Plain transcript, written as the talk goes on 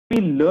we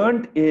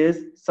learned is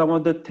some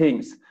of the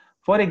things.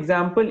 For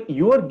example,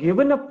 you are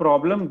given a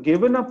problem,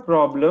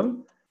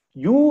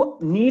 you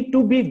need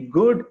to be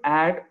good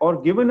at,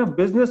 or given a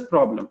business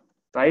problem,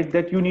 right?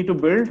 That you need to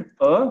build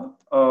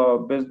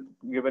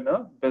given a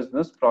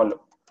business problem,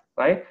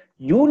 right?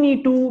 You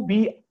need to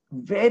be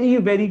very,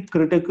 very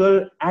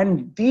critical.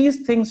 And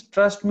these things,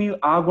 trust me,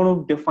 are going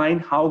to define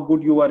how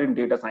good you are in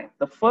data science.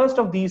 The first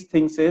of these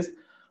things is,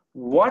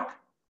 what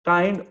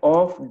kind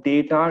of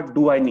data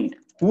do I need?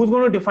 Who's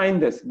going to define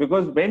this?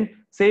 Because when,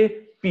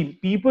 say,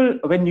 people,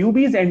 when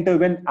newbies enter,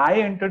 when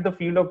I entered the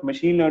field of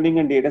machine learning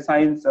and data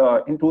science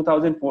in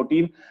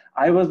 2014,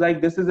 I was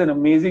like, this is an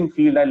amazing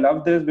field. I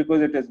love this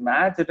because it is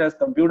maths, it has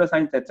computer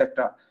science,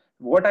 etc.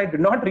 What I did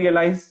not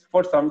realize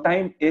for some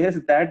time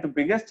is that the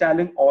biggest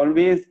challenge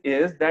always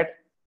is that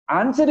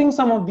answering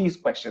some of these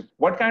questions.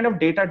 What kind of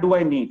data do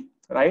I need,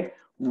 right?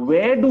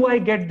 Where do I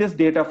get this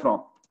data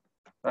from,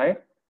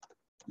 right?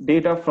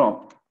 Data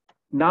from.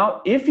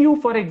 Now, if you,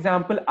 for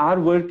example, are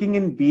working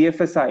in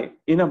BFSI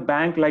in a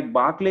bank like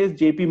Barclays,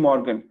 JP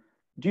Morgan,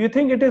 do you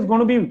think it is going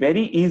to be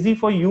very easy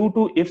for you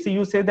to, if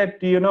you say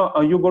that, you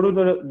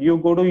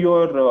go to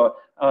your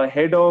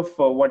head of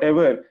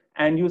whatever,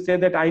 and you say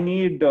that I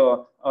need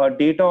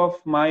data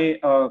of my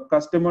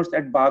customers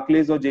at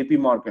Barclays or JP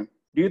Morgan,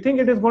 do you think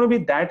it is going to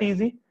be that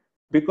easy?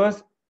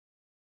 Because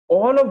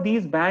all of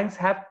these banks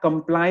have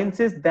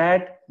compliances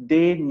that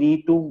they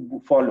need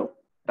to follow,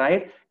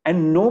 right?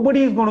 And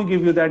nobody is going to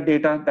give you that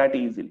data that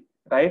easily,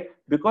 right?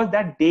 Because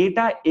that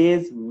data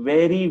is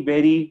very,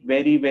 very,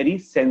 very, very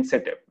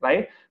sensitive,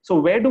 right? So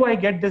where do I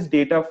get this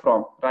data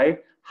from,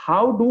 right?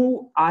 How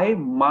do I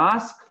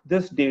mask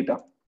this data,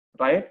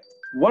 right?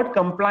 What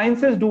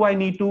compliances do I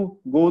need to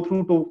go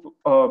through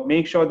to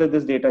make sure that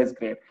this data is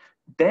great?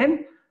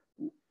 Then,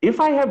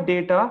 if I have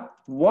data,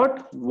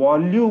 what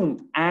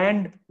volume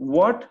and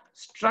what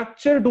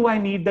structure do I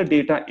need the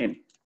data in,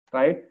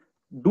 right?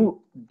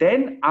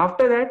 Then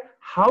after that,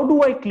 how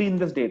do I clean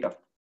this data?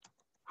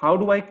 How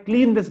do I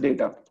clean this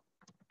data,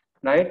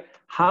 right?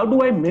 How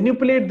do I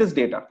manipulate this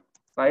data,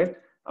 right?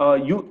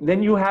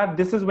 Then you have,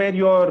 this is where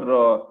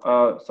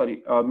your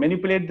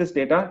manipulate this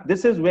data.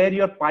 This is where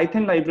your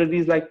Python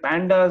libraries like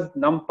pandas,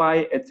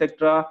 numpy,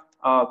 etc.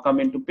 Come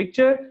into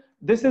picture.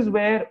 This is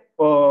where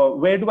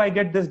do I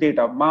get this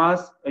data?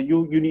 Mask.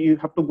 You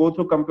have to go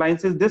through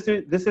compliances. This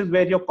is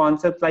where your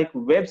concepts like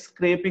web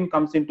scraping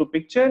comes into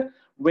picture,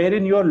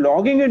 wherein you're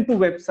logging into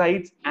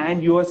websites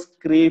and you are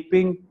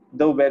scraping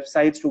the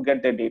websites to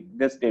get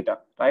this data,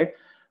 right?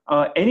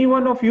 Any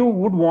one of you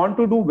would want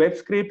to do web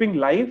scraping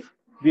live?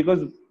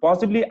 Because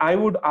possibly I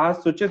would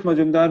ask Suchit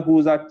Majumdar, who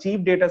is our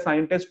chief data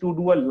scientist, to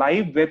do a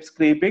live web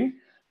scraping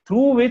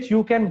through which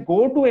you can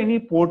go to any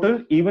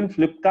portal, even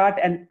Flipkart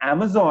and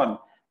Amazon,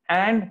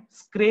 and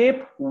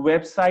scrape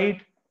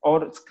website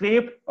or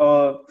scrape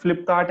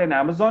Flipkart and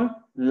Amazon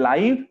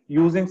live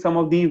using some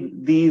of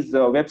these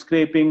web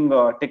scraping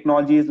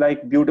technologies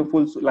like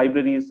Beautiful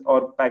libraries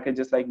or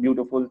packages like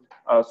Beautiful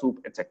Soup,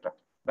 etc.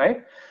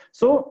 Right?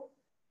 So,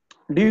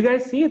 do you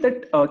guys see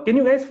that? Can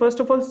you guys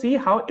first of all see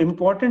how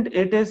important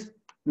it is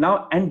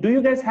now? And do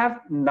you guys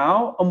have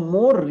now a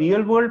more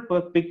real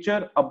world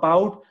picture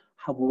about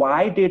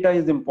why data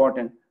is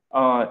important?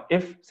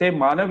 If say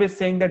Manav is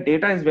saying that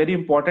data is very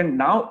important,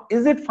 now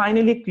is it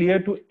finally clear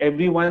to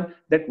everyone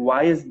that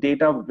why is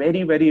data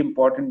very, very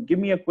important? Give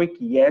me a quick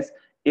yes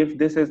if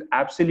this is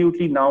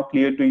absolutely now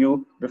clear to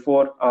you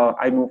before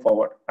I move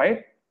forward,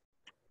 right?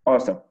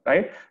 Awesome,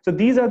 right? So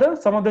these are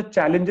some of the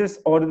challenges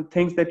or the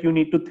things that you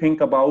need to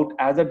think about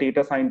as a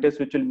data scientist,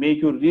 which will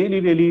make you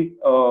really, really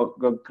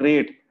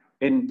great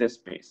in this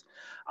space.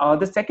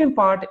 The second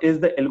part is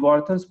the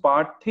algorithms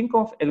part. Think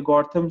of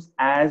algorithms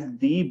as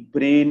the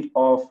brain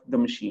of the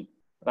machine,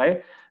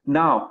 right?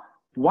 Now,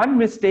 one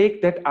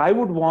mistake that I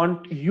would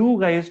want you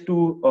guys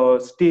to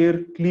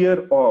steer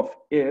clear of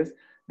is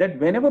that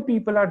whenever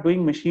people are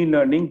doing machine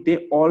learning,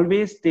 they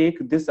always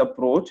take this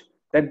approach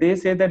that they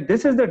say that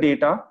this is the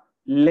data,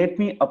 let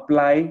me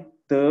apply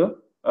the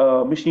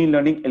machine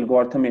learning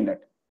algorithm in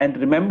it. And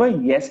remember,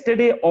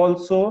 yesterday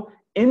also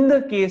in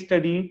the case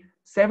study,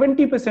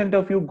 70%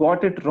 of you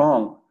got it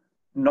wrong,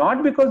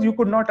 not because you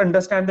could not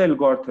understand the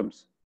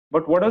algorithms.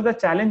 But what was the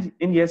challenge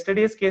in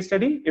yesterday's case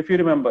study? If you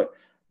remember,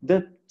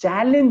 the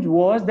challenge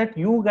was that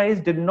you guys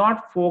did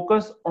not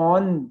focus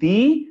on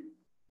the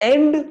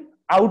end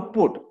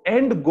output,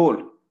 end goal.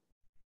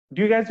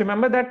 Do you guys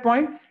remember that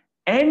point?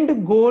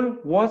 End goal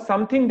was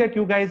something that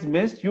you guys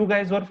missed. You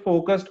guys were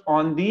focused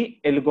on the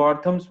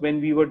algorithms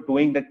when we were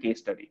doing the case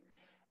study.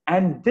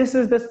 And this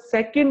is the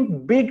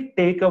second big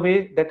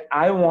takeaway that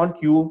I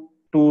want you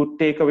to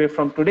take away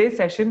from today's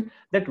session,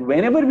 that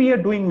whenever we are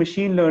doing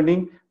machine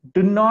learning,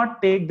 do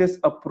not take this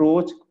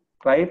approach,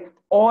 right?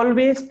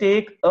 Always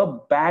take a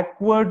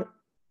backward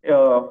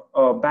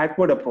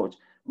approach,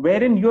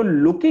 wherein you're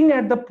looking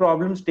at the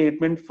problem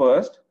statement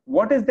first.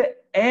 What is the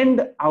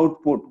end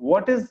output?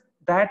 What is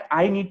that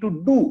I need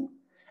to do?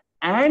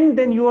 And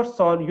then you're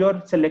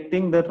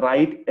selecting the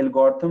right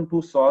algorithm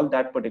to solve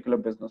that particular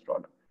business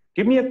problem.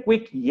 Give me a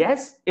quick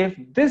yes if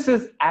this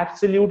is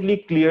absolutely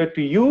clear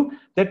to you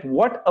that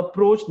what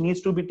approach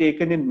needs to be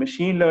taken in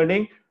machine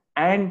learning,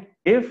 and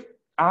if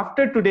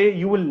after today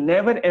you will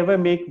never ever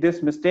make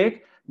this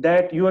mistake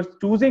that you are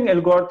choosing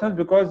algorithms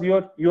because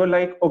you're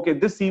like, okay,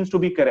 this seems to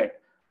be correct.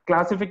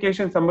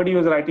 Classification, somebody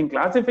was writing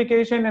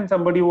classification and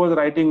somebody was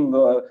writing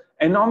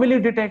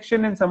anomaly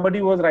detection and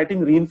somebody was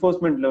writing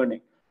reinforcement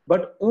learning.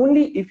 But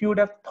only if you would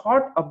have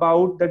thought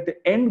about that the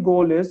end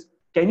goal is,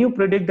 can you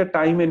predict the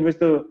time in which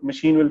the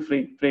machine will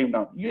frame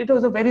down? It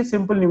was a very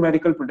simple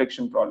numerical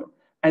prediction problem.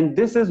 And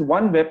this is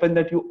one weapon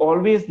that you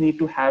always need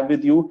to have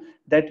with you,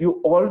 that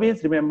you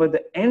always remember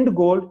the end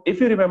goal. If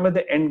you remember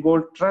the end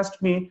goal,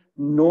 trust me,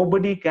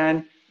 nobody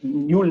can,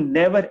 you'll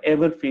never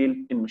ever fail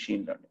in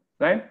machine learning,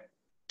 right?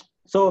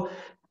 So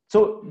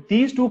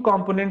these two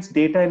components,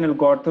 data and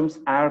algorithms,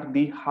 are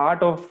the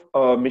heart of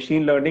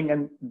machine learning.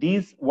 And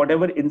these,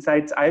 whatever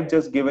insights I've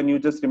just given you,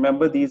 just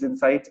remember these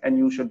insights and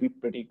you should be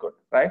pretty good,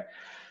 right?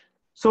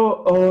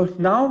 So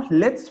now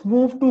let's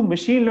move to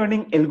machine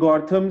learning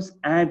algorithms.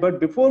 But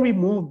before we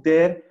move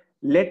there,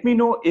 let me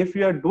know if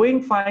you are doing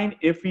fine,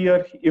 if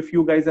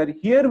you guys are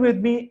here with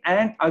me,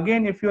 and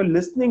again, if you're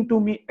listening to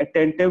me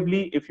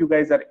attentively, if you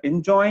guys are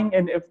enjoying,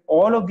 and if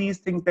all of these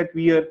things that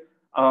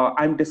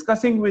I'm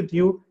discussing with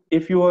you,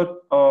 if you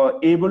are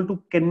able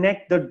to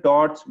connect the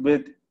dots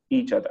with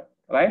each other,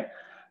 right?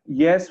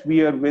 Yes,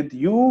 we are with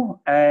you,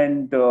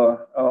 and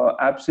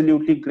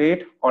absolutely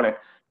great. All right,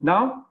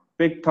 now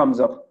big thumbs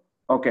up.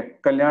 Okay,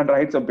 Kalyan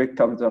writes a big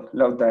thumbs up.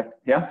 Love that.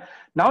 Yeah.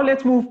 Now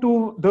let's move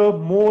to the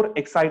more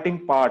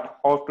exciting part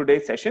of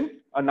today's session.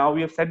 Now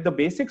we have set the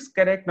basics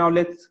correct. Now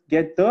let's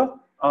get the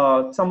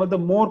some of the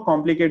more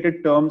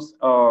complicated terms.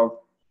 Some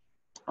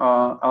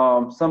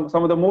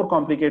of the more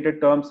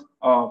complicated terms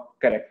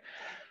correct.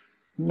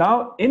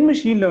 Now, in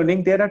machine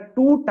learning, there are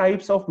two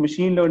types of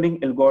machine learning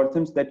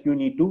algorithms that you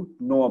need to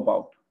know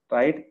about,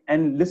 right?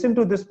 And listen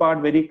to this part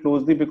very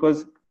closely,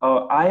 because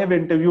I have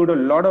interviewed a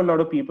lot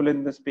of people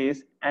in this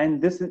space, and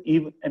this is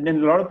even, and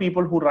then a lot of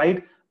people who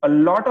write a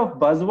lot of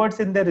buzzwords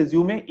in their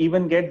resume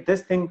even get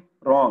this thing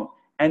wrong.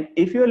 And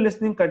if you're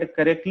listening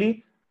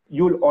correctly,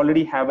 you'll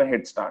already have a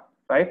head start,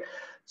 right?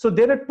 So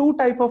there are two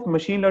types of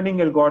machine learning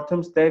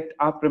algorithms that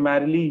are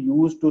primarily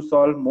used to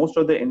solve most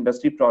of the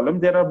industry problems.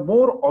 There are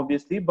more,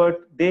 obviously,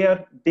 but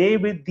they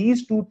with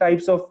these two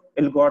types of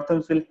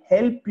algorithms will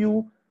help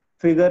you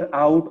figure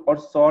out or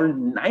solve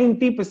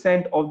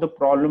 90% of the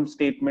problem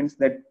statements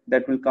that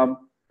will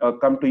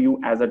come to you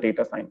as a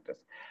data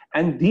scientist.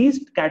 And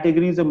these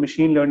categories of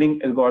machine learning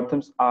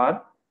algorithms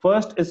are,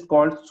 first is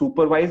called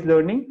supervised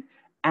learning,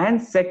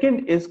 and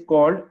second is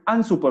called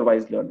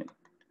unsupervised learning.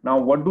 Now,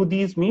 what do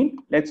these mean?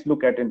 Let's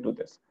look at into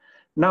this.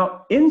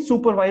 Now, in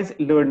supervised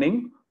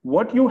learning,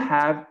 what you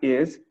have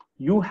is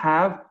you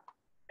have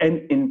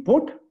an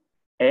input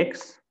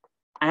X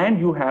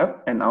and you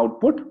have an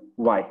output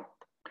Y.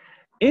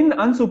 In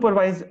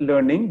unsupervised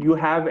learning, you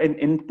have an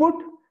input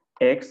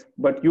X,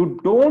 but you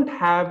don't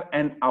have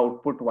an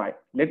output Y.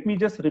 Let me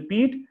just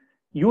repeat.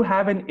 You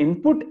have an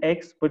input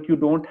X, but you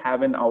don't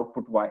have an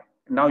output Y.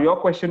 Now, your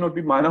question would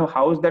be, Manav,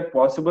 how is that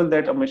possible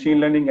that a machine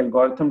learning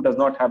algorithm does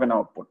not have an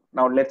output?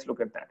 Now, let's look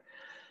at that.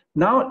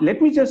 Now,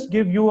 let me just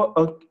give you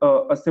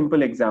a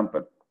simple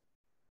example.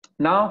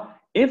 Now,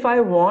 if I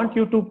want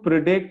you to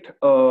predict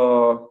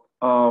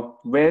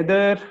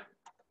whether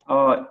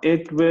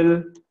it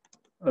will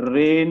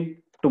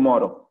rain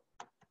tomorrow,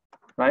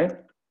 right?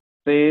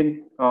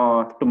 Rain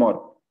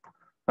tomorrow,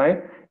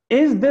 right?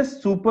 Is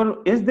this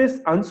supervised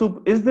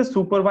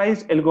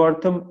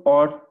algorithm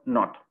or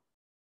not?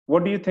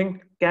 What do you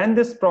think? Can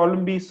this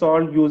problem be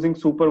solved using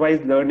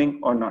supervised learning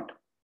or not?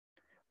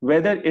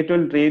 Whether it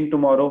will rain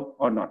tomorrow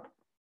or not,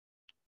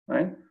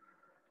 right?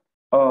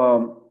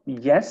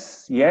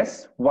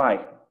 Yes.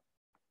 Why?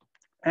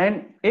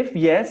 And if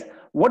yes,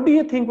 what do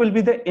you think will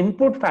be the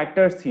input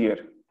factors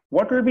here?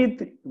 What do you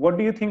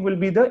think will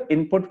be the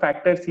input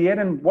factors here,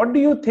 and what do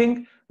you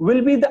think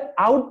will be the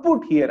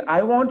output here?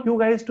 I want you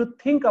guys to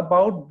think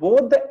about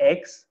both the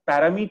X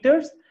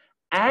parameters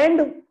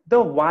and the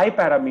Y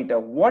parameter.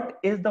 What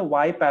is the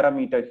Y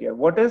parameter here?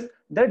 What is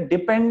the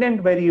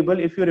dependent variable?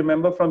 If you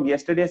remember from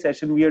yesterday's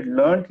session, we had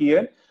learned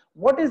here,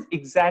 what is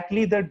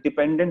exactly the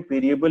dependent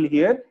variable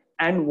here,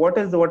 and what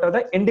are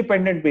the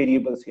independent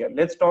variables here?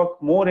 Let's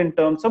talk more in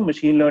terms of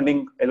machine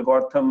learning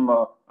algorithm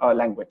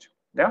language.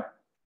 Yeah.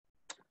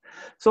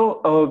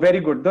 So very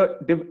good.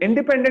 The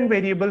independent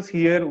variables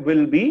here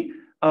will be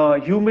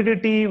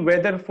humidity,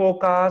 weather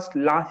forecast,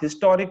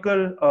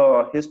 historical,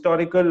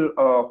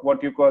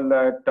 what you call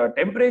that,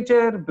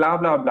 temperature, blah,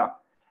 blah, blah.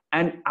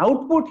 And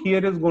output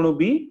here is going to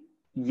be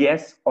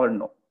yes or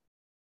no.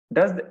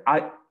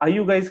 Are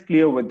you guys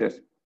clear with this?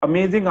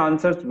 Amazing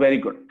answers. Very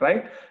good,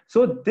 right?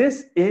 So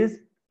this is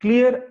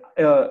clear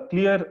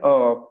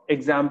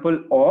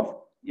example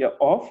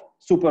of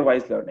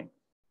supervised learning,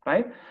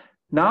 right?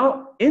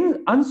 Now,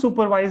 in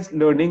unsupervised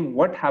learning,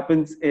 what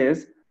happens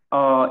is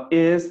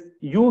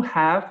you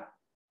have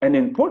an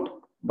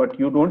input, but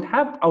you don't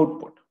have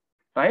output,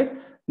 right?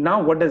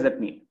 Now, what does that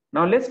mean?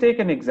 Now, let's take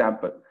an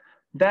example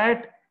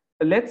that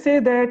let's say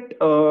that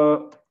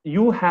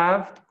you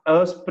have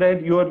a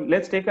spread your,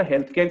 let's take a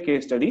healthcare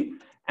case study,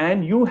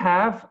 and you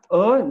have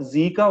a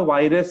Zika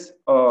virus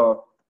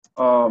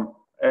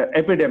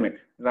epidemic,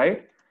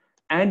 right?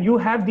 And you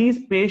have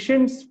these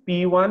patients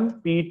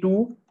P1,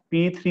 P2,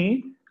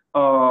 P3,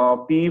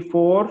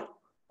 P4,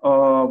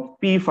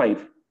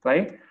 P5,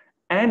 right?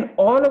 And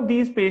all of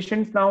these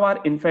patients now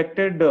are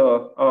infected,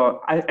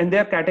 and they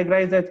are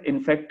categorized as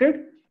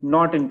infected,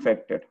 not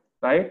infected,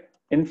 right?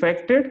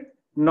 Infected,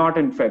 not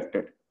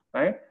infected,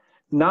 right?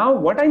 Now,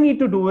 what I need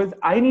to do is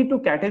I need to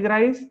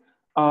categorize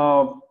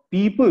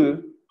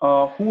people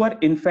who are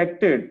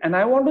infected, and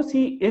I want to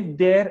see if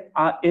there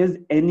is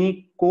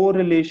any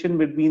correlation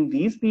between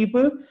these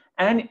people,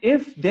 and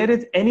if there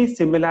is any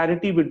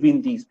similarity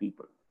between these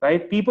people,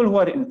 right? People who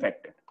are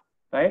infected,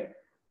 right?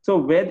 So,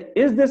 where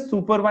is this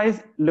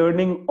supervised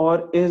learning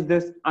or is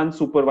this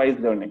unsupervised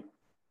learning?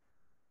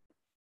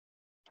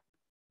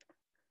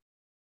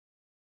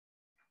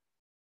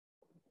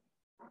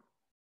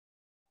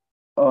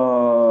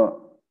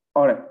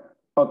 All right.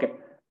 Okay.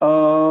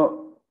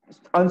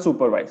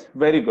 Unsupervised.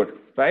 Very good.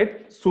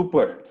 Right.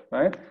 Super.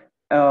 Right.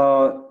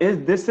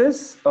 Is this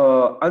is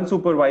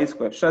unsupervised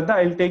question? Shraddha,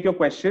 I'll take your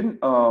question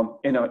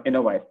in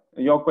a while.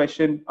 Your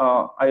question,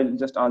 I'll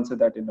just answer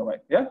that in a while.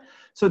 Yeah.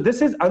 So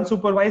this is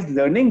unsupervised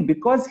learning,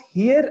 because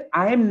here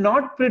I am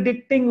not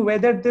predicting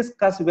whether this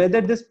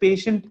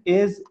patient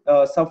is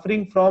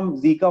suffering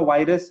from Zika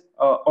virus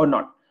or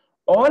not.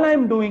 All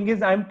I'm doing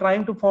is I'm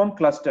trying to form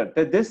cluster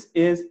that this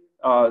is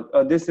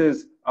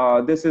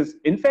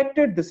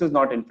infected, this is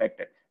not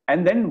infected.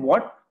 And then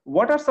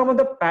what are some of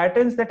the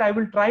patterns that I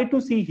will try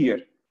to see here?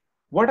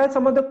 What are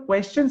some of the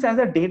questions as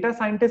a data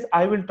scientist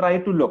I will try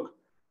to look?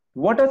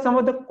 What are some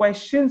of the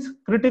questions,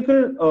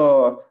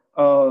 critical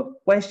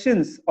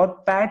questions or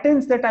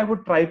patterns that I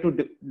would try to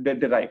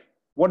derive?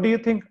 What do you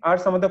think are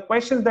some of the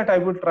questions that I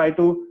would try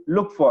to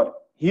look for?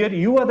 Here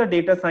you are the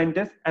data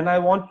scientist, and I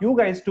want you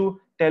guys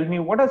to tell me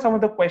what are some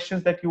of the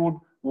questions that you would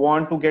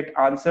want to get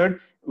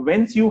answered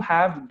once you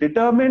have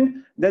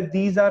determined that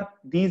these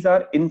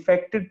are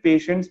infected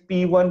patients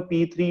P1,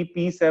 P3,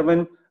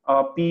 P7,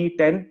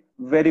 P10.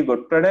 Very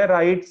good. Pranay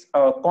writes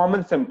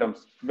common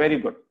symptoms. Very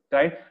good.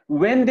 Right?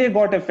 When they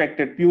got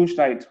affected, Piyush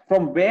writes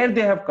from where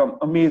they have come.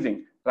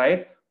 Amazing.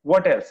 Right?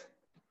 What else?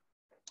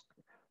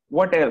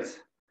 What else?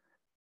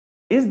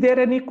 Is there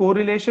any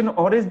correlation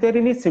or is there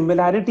any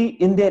similarity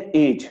in their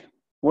age?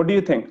 What do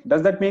you think?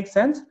 Does that make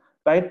sense?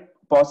 Right?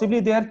 Possibly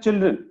they are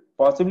children,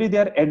 possibly they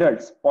are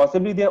adults,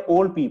 possibly they are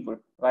old people,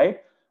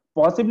 right?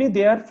 Possibly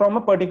they are from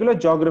a particular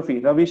geography.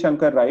 Ravi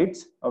Shankar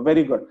writes,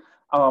 very good.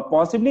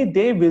 Possibly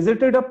they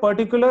visited a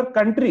particular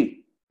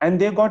country and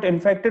they got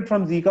infected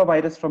from Zika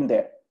virus from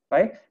there,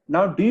 right?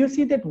 Now, do you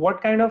see that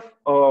what kind of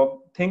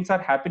things are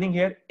happening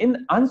here?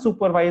 In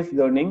unsupervised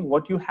learning,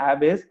 what you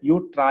have is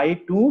you try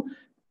to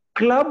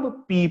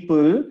club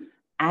people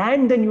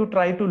and then you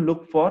try to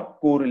look for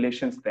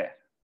correlations there,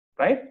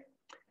 right?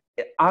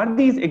 Are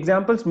these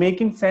examples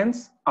making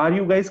sense? Are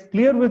you guys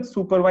clear with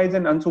supervised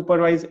and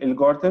unsupervised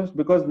algorithms?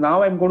 Because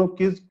now I'm going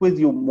to quiz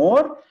you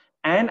more,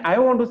 and I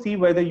want to see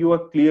whether you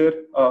are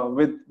clear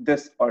with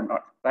this or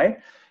not, right?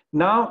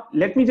 Now,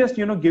 let me just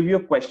give you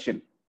a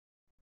question.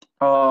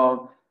 What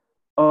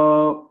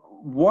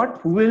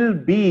will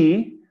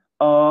be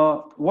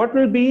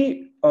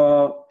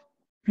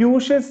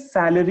Piyush's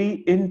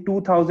salary in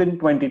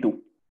 2022?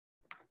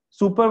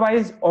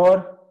 Supervised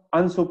or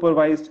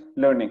unsupervised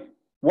learning?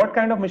 What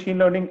kind of machine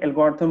learning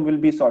algorithm will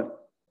be solved?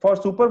 For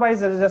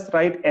supervised, just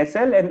write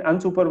SL, and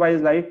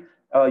unsupervised write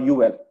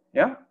UL.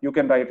 Yeah, you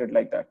can write it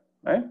like that,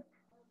 right?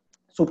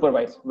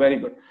 Supervised, very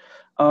good.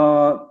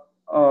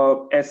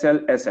 SL,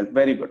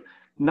 very good.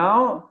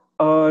 Now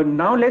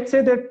let's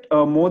say that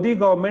Modi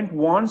government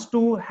wants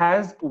to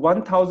has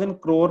 1,000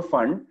 crore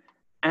fund,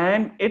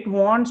 and it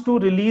wants to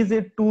release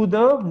it to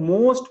the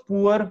most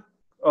poor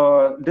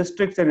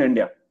districts in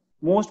India,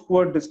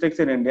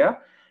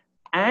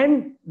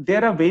 and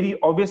there are very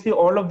obviously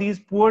all of these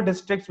poor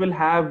districts will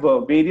have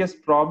various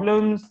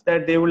problems,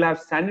 that they will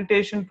have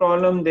sanitation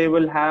problem, they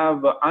will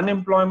have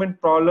unemployment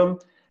problem,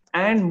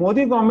 and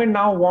Modi government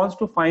now wants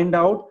to find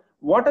out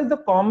what is the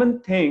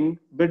common thing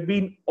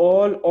between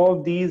all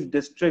of these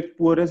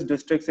poorest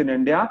districts in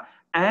India,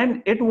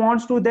 and it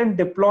wants to then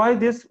deploy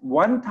this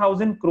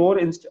 1,000 crore.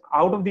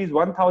 Out of these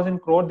 1,000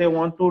 crore, they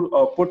want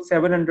to put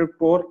 700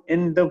 crore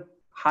in the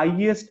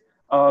highest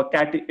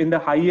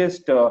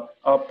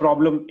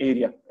problem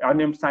area,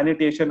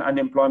 sanitation,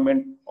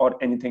 unemployment, or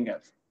anything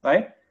else,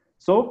 right?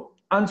 So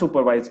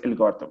unsupervised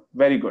algorithm,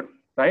 very good,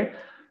 right?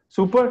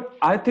 Super.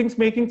 Are things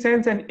making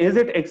sense, and is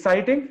it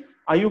exciting?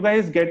 Are you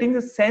guys getting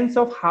a sense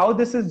of how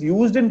this is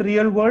used in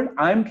real world?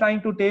 I'm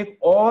trying to take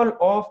all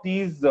of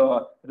these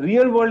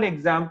real world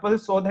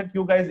examples so that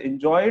you guys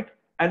enjoy it,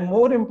 and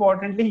more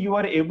importantly, you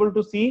are able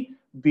to see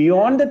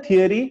beyond the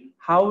theory,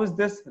 how is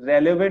this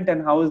relevant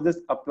and how is this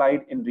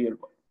applied in real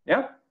world.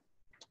 Yeah.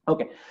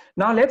 Okay.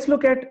 Now let's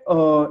look at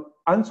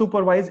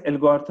unsupervised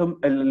algorithm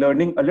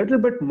learning a little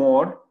bit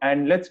more,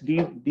 and let's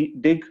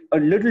dig a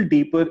little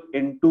deeper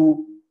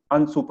into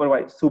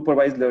unsupervised,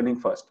 supervised learning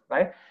first,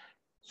 right?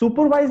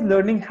 Supervised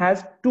learning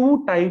has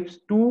two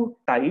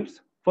types.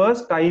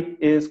 First type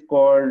is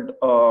called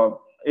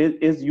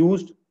is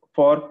used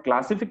for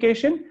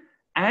classification,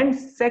 and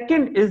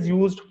second is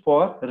used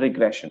for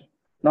regression.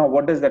 Now,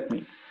 what does that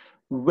mean?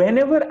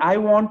 Whenever I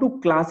want to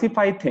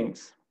classify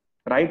things,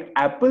 right?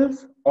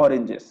 Apples,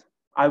 oranges.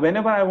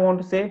 Whenever I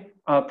want to say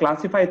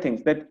classify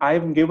things, that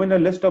I've given a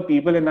list of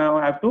people and now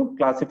I have to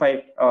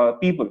classify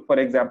people. For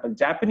example,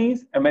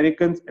 Japanese,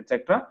 Americans,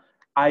 etc.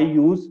 I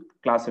use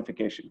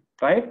classification,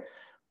 right?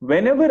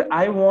 Whenever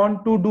I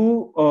want to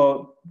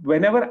do,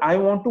 whenever I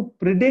want to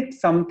predict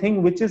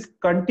something which is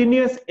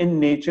continuous in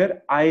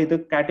nature,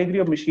 the category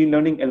of machine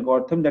learning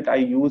algorithm that I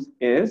use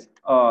is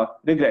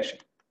regression.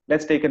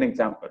 Let's take an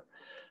example.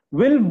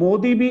 Will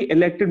Modi be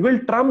elected? Will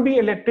Trump be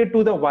elected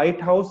to the White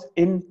House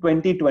in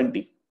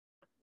 2020?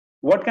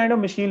 What kind of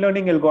machine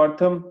learning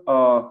algorithm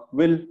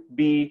will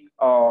be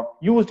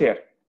used here?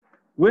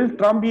 Will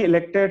Trump be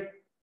elected?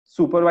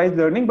 Supervised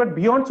learning, but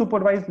beyond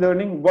supervised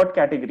learning, what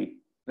category?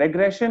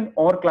 Regression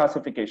or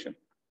classification?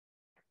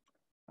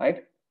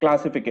 Right?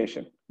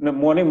 Classification. Now,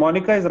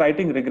 Monica is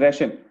writing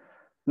regression.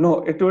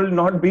 No, it will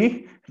not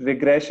be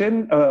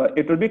regression.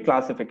 It will be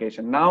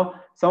classification. Now,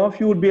 some of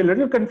you would be a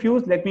little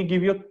confused. Let me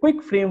give you a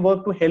quick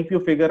framework to help you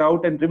figure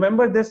out. And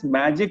remember this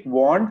magic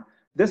wand.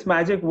 This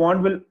magic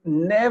wand will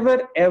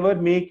never ever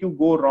make you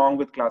go wrong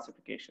with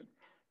classification.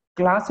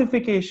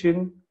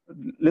 Classification,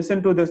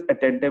 listen to this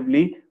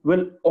attentively,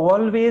 will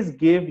always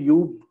give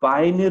you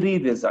binary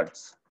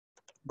results.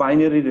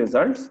 Binary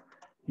results.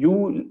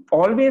 You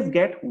always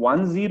get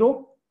 1,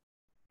 0,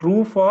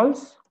 true,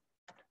 false,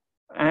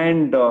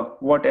 and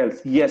what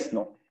else? Yes,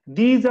 no.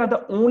 These are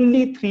the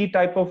only three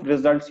type of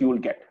results you will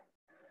get.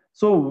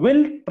 So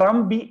will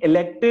Trump be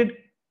elected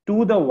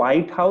to the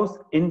White House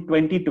in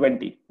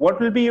 2020? What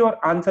will be your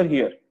answer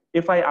here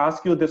if I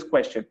ask you this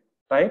question,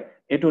 right?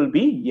 It will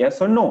be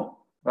yes or no,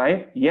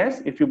 right?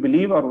 Yes if you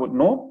believe, or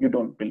no you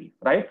don't believe,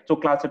 right? So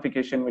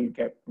classification will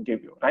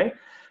give you, right?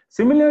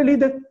 Similarly,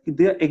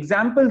 the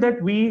example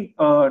that we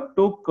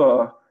took,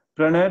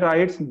 Pranay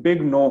writes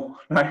big no,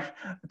 right?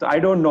 So I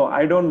don't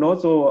know,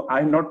 so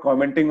I'm not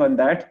commenting on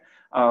that.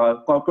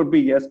 Could be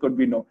yes, could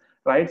be no,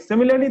 right?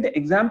 Similarly, the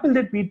example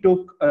that we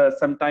took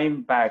some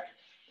time back,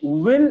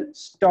 will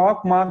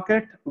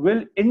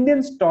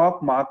Indian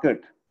stock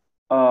market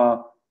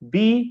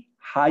be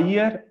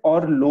higher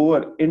or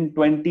lower in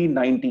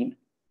 2019,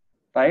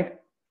 right?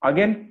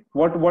 Again,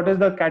 what is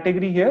the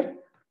category here?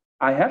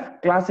 I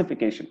have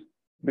classification,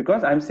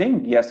 because I'm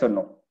saying yes or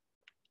no.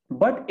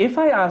 But if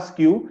I ask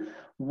you,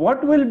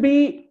 what will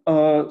be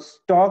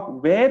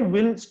where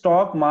will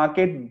stock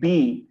market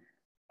be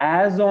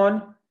as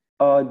on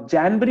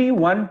January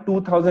 1,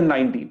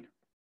 2019?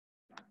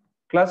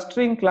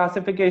 Clustering,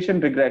 classification,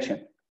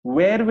 regression.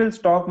 Where will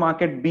stock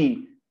market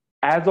be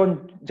as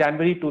on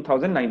January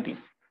 2019,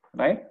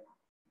 right?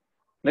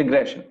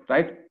 Regression,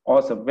 right?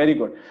 Awesome, very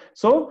good.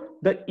 So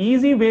the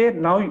easy way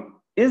now,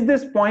 is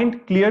this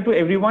point clear to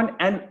everyone?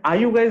 And are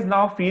you guys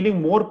now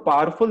feeling more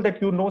powerful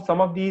that you know some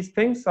of these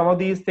things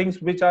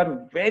which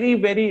are very,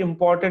 very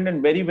important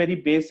and very, very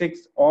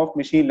basics of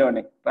machine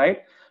learning,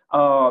 right?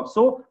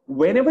 So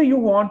whenever you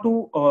want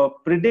to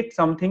predict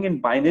something in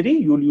binary,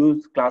 you'll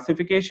use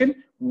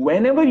classification.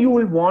 Whenever you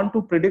will want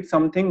to predict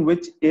something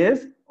which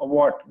is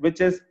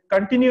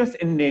continuous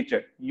in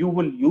nature, you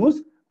will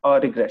use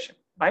regression,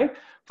 right?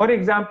 For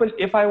example,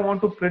 if I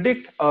want to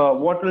predict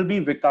what will be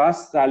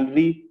Vikas'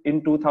 salary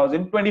in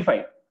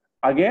 2025,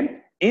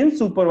 again, in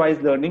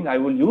supervised learning, I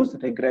will use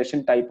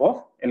regression type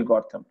of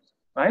algorithms,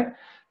 right?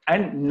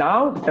 And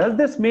now, does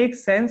this make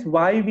sense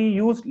why we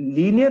used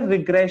linear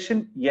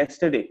regression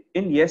yesterday?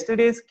 In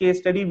yesterday's case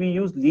study, we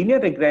used linear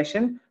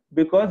regression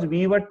because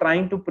we were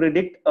trying to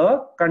predict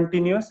a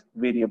continuous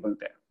variable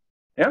there.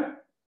 Yeah.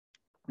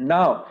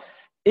 Now,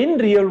 in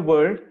real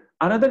world,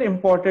 another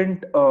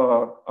important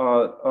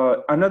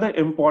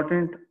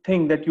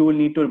thing that you will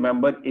need to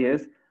remember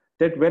is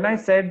that when I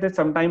said that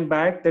sometime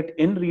back that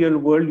in real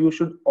world you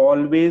should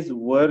always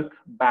work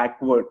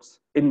backwards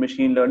in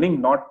machine learning,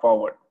 not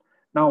forward.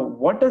 Now,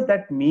 what does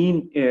that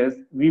mean is,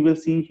 we will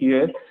see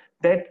here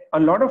that a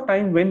lot of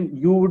time when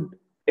you would,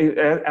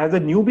 as a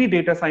newbie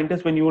data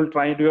scientist, when you're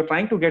trying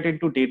to get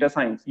into data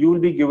science, you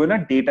will be given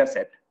a data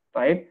set,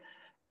 right?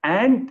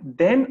 And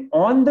then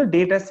on the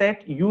data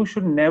set, you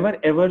should never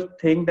ever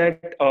think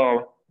that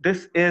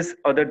this is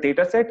the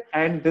data set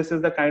and this is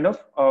the kind of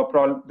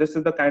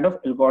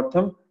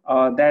algorithm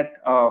that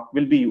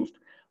will be used.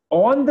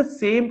 On the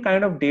same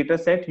kind of data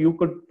set, you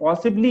could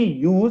possibly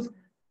use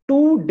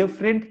two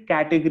different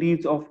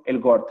categories of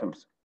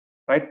algorithms,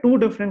 right? Two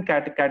different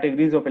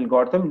categories of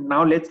algorithm.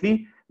 Now let's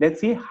see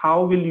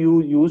how will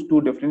you use two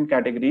different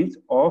categories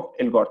of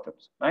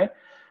algorithms, right?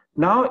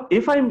 Now,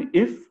 if I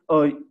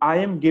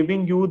am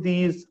giving you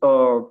these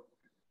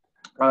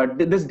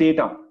this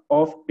data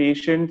of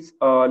patients,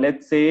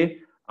 let's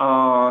say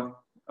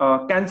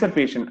cancer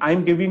patient,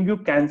 I'm giving you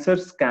cancer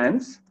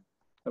scans,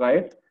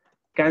 right?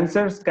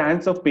 Cancer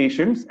scans of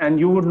patients, and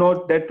you would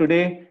know that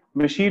today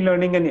machine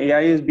learning and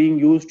AI is being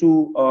used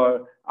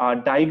to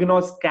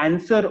diagnose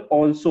cancer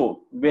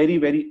also very,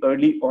 very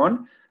early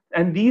on.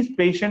 And these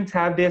patients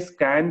have their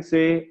scan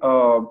say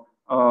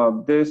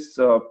this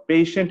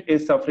patient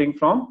is suffering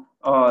from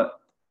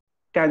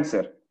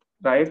cancer,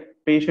 right?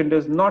 Patient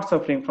is not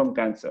suffering from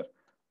cancer.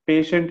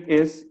 Patient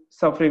is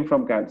suffering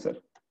from cancer.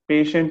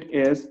 Patient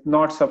is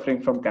not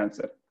suffering from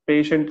cancer.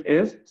 Patient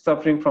is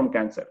suffering from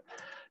cancer.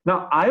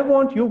 Now, I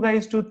want you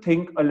guys to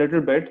think a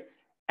little bit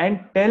and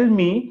tell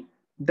me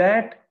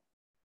that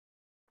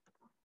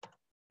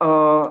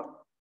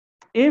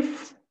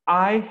if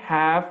I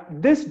have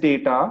this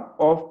data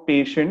of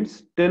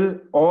patients till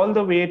all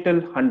the way till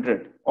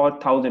 100 or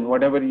 1000,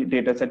 whatever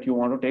data set you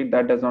want to take,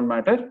 that does not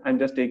matter. I'm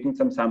just taking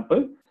some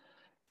sample.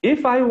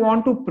 If I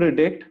want to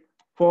predict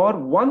for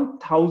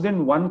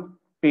 1001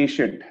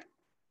 patient,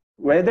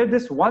 whether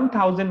this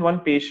 1001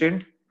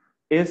 patient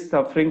is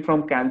suffering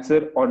from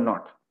cancer or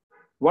not,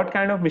 what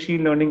kind of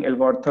machine learning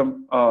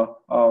algorithm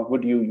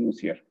would you use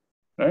here,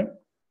 right?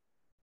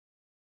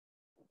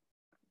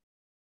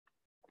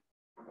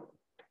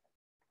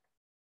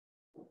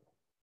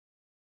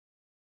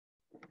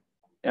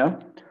 Yeah.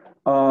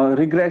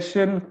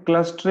 Regression,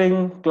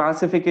 clustering,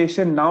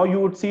 classification. Now you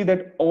would see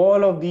that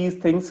all of these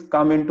things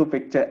come into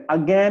picture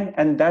again,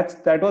 and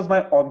that was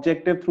my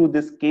objective through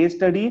this case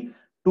study,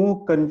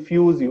 to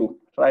confuse you,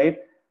 right?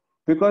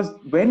 Because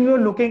when you're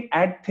looking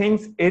at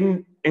things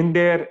in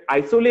their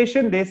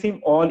isolation, they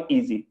seem all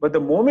easy, but the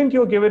moment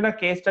you're given a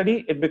case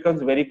study, it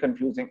becomes very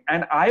confusing.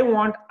 And I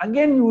want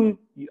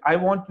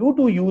you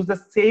to use the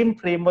same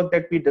framework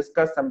that we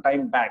discussed some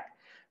time back,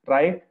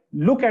 right?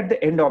 Look at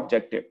the end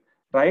objective,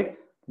 right?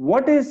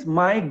 What is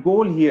my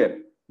goal here?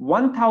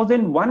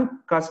 1001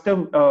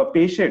 custom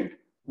patient.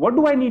 What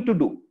do I need to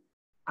do?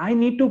 I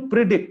need to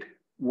predict.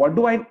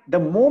 The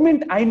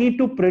moment I need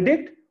to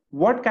predict,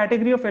 what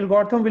category of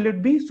algorithm will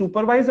it be?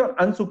 Supervised or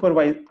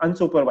unsupervised?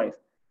 Unsupervised.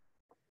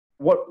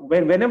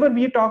 Whenever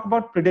we talk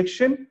about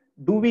prediction,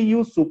 do we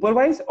use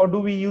supervised or do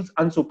we use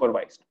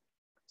unsupervised?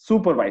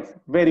 Supervised.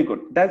 Very good.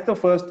 That's the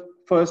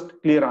first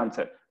clear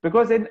answer.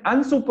 Because in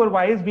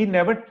unsupervised, we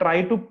never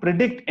try to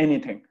predict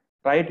anything,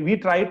 right? We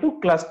try to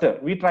cluster,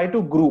 we try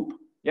to group.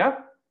 Yeah.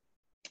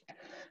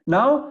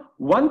 Now,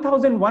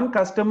 1001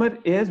 customer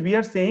is, we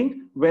are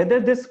saying whether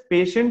this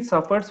patient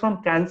suffers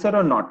from cancer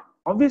or not.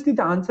 Obviously,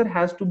 the answer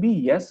has to be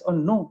yes or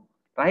no,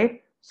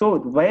 right? So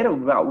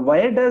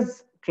where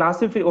does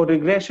classify or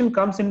regression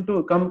come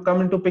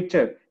into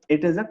picture?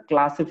 It is a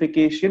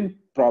classification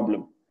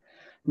problem.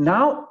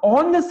 Now,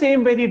 on the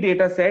same very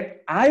data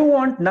set, I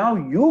want now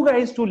you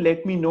guys to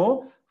let me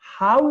know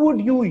how would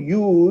you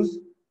use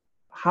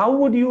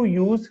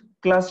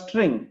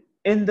clustering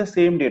in the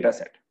same data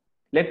set.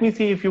 Let me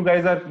see if you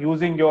guys are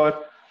using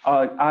your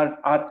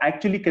are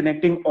actually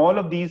connecting all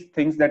of these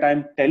things that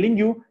I'm telling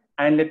you,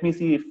 and let me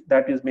see if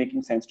that is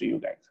making sense to you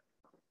guys.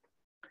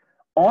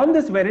 On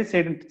this very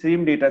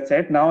same data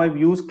set, now I've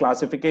used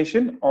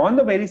classification. On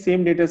the very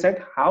same data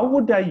set, how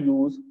would I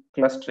use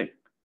clustering?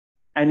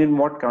 And in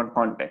what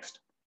context?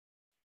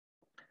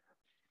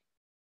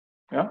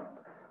 Yeah.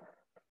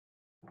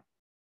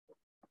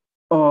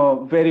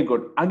 Very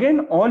good.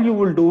 Again, all you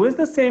will do is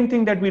the same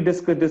thing that we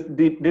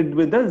did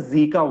with the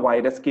Zika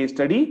virus case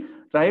study,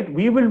 right?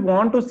 We will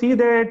want to see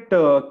that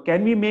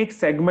can we make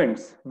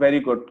segments? Very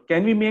good.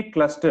 Can we make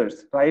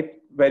clusters? Right?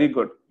 Very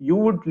good. You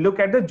would look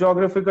at the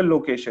geographical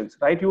locations,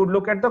 right? You would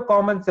look at the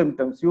common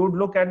symptoms. You would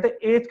look at the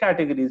age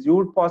categories. You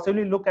would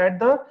possibly look at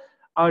the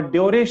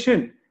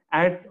duration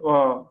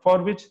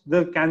for which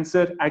the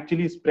cancer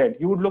actually spread.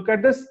 You would look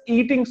at this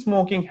eating,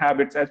 smoking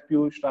habits, as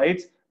Piyush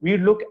writes. We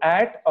look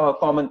at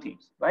common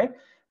themes, right?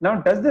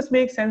 Now, does this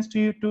make sense to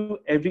you, to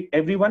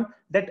everyone,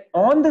 that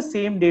on the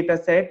same data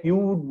set you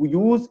would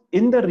use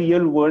in the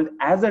real world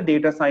as a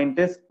data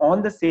scientist,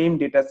 on the same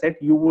data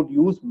set you would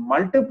use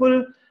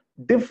multiple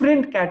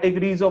different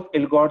categories of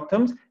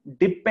algorithms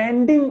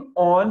depending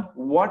on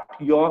what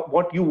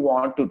you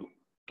want to do?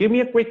 Give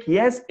me a quick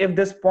yes if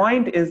this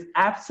point is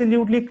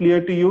absolutely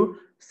clear to you.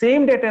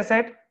 Same data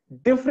set,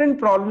 different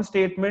problem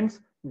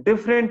statements,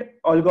 different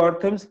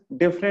algorithms,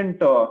 different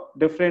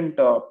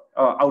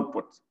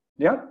outputs.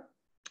 Yeah,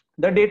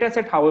 the data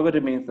set, however,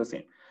 remains the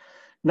same.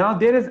 Now,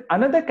 there is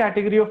another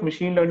category of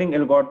machine learning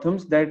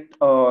algorithms that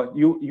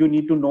you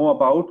need to know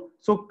about.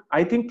 So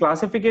I think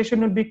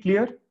classification would be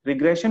clear,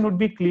 regression would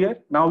be clear.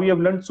 Now we have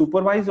learned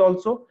supervised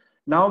also.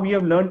 Now we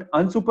have learned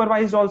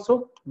unsupervised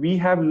also. We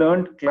have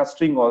learned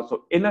clustering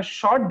also. In a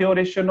short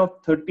duration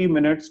of 30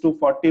 minutes to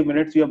 40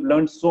 minutes, you have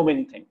learned so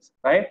many things,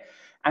 right?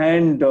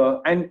 And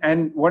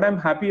what I'm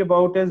happy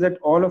about is that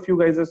all of you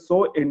guys are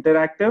so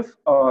interactive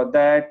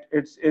that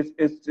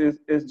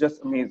it's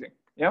just amazing.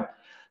 Yeah.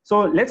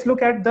 So let's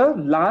look at the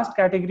last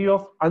category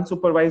of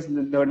unsupervised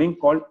learning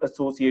called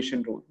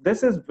association rule.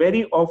 This is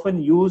very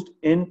often used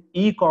in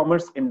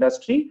e-commerce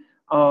industry.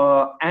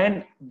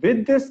 And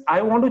with this,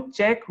 I want to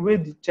check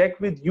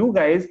with you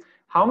guys,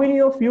 how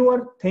many of you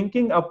are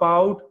thinking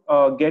about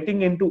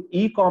getting into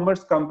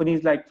e-commerce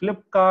companies like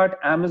Flipkart,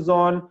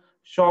 Amazon,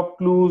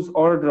 ShopClues,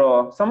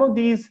 or some of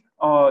these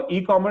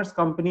e-commerce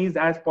companies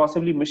as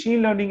possibly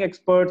machine learning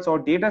experts or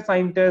data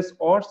scientists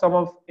or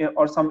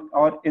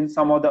in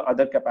some of the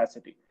other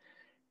capacity.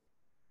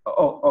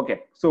 Oh,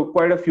 okay. So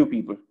quite a few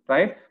people,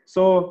 right?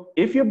 So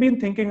if you've been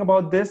thinking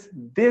about this,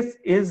 this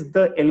is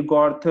the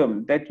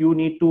algorithm that you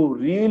need to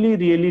really,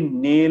 really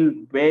nail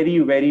very,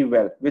 very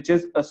well, which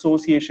is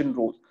association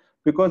rules.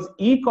 Because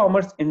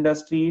e-commerce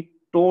industry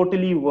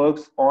totally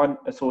works on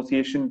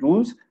association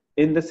rules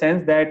in the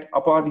sense that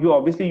upon you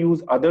obviously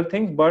use other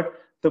things, but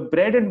the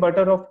bread and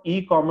butter of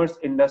e-commerce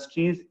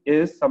industries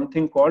is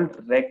something called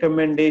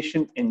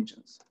recommendation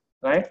engines,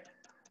 right?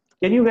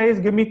 Can you guys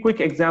give me quick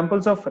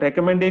examples of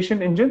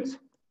recommendation engines?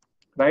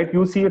 Right,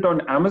 you see it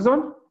on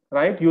Amazon,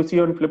 right? You see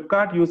on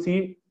Flipkart, you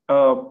see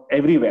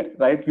everywhere,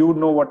 right? You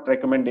know what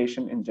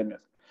recommendation engine is.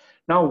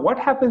 Now, what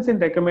happens in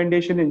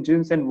recommendation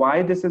engines and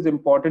why this is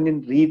important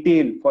in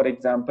retail, for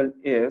example,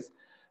 is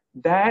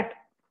that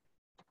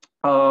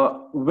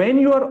when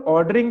you are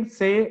ordering,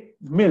 say,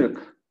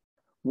 milk,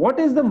 what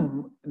is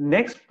the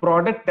next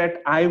product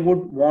that I would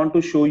want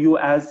to show you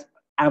as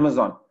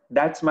Amazon?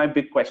 That's my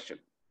big question.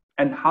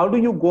 And how do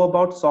you go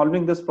about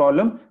solving this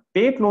problem?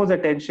 Pay close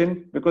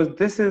attention, because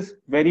this is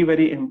very,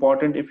 very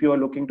important if you are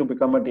looking to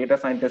become a data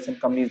scientist in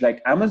companies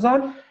like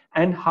Amazon.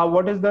 And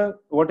what is the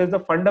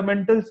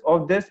fundamentals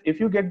of this? If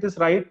you get this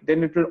right,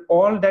 then it will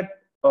all that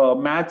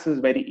maths is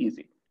very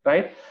easy,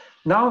 right?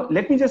 Now,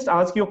 let me just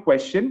ask you a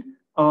question.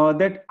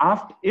 That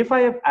after if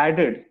I've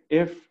added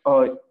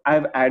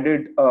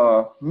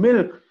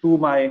milk to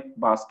my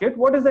basket,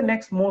 what is the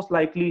next most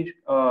likely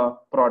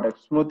product?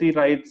 Smriti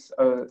writes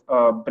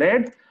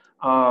bread.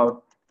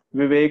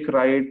 Vivek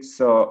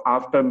writes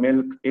after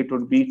milk it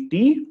would be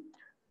tea.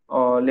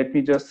 Let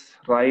me just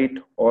write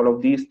all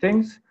of these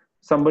things.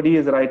 Somebody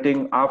is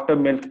writing after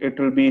milk it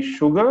will be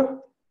sugar.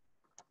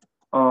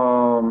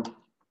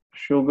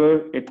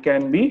 Sugar, it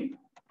can be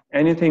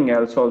anything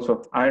else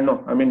also. I don't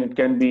know. I mean, it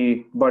can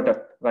be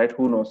butter, right?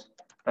 Who knows,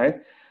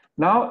 right?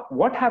 Now,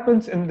 what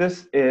happens in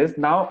this is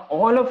now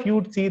all of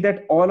you see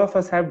that all of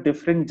us have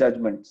different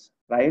judgments,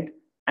 right?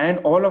 And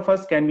all of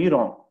us can be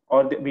wrong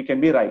or we can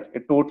be right.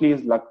 It totally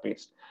is luck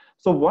based.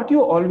 So what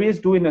you always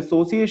do in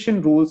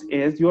association rules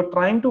is you're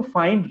trying to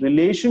find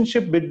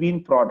relationship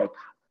between product.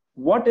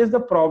 What is the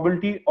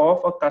probability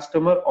of a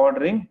customer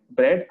ordering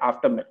bread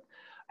after milk?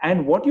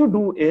 And what you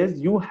do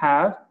is you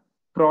have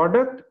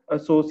product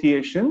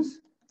associations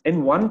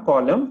in one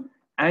column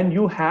and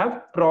you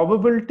have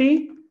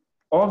probability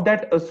of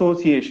that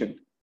association.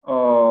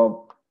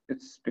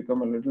 It's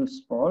become a little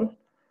small.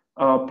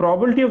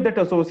 Probability of that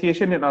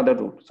association in other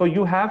row. So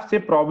you have, say,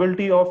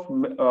 probability of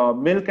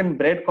milk and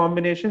bread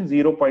combination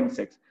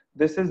 0.6.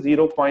 This is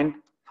 0.7,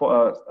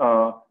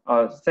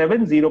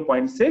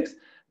 0.6.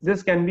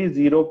 This can be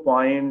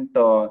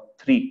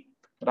 0.3,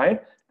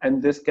 right?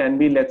 And this can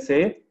be, let's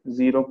say,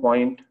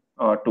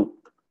 0.2,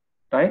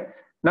 right?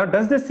 Now,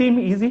 does this seem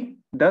easy?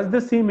 Does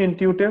this seem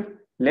intuitive?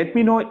 Let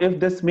me know if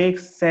this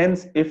makes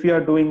sense if you are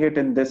doing it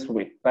in this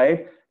way,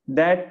 right?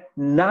 That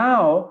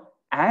now,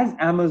 as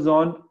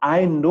Amazon,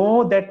 I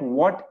know that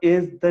what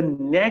is the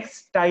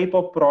next type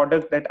of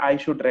product that I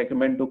should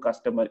recommend to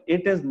customer.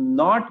 It is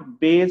not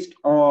based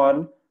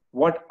on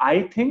what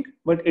I think,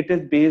 but it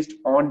is based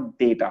on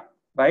data,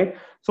 right?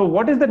 So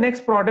what is the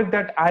next product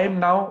that I am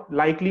now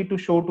likely to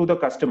show to the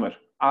customer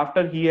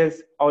after he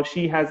has or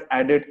she has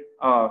added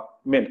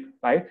milk,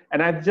 right?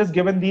 And I've just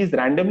given these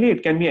randomly.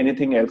 It can be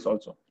anything else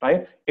also,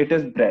 right? It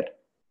is bread.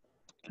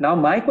 Now,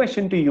 my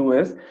question to you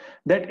is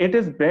that it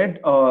is bread.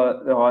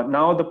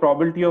 Now, the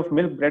probability of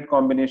milk bread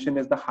combination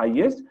is the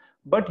highest,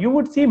 but you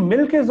would see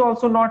milk is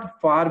also not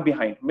far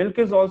behind. Milk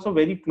is also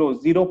very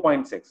close,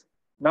 0.6.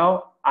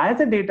 Now, as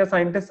a data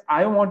scientist,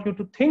 I want you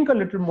to think a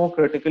little more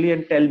critically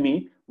and tell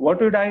me what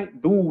would I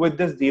do with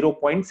this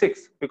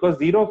 0.6? Because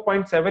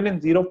 0.7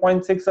 and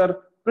 0.6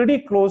 are pretty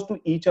close to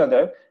each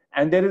other.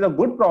 And there is a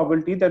good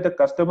probability that the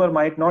customer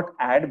might not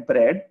add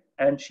bread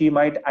and she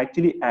might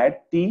actually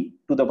add tea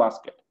to the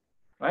basket,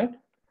 right?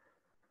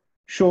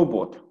 Show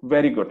both.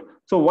 Very good.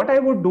 So what I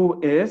would do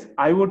is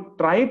I would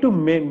try to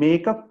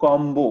make a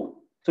combo.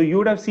 So you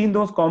would have seen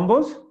those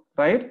combos,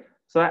 right?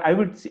 So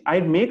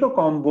I'd make a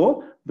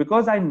combo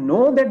because I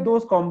know that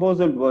those combos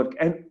will work,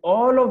 and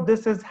all of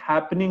this is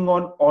happening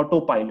on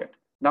autopilot.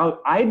 Now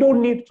I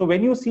don't need, so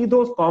when you see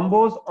those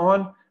combos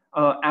on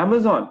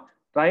Amazon,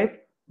 right?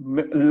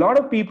 A lot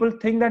of people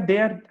think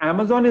that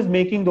Amazon is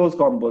making those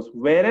combos,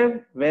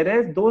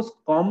 whereas those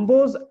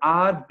combos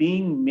are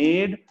being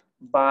made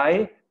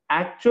by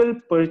actual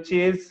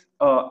purchase,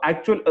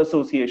 actual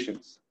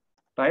associations,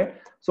 right?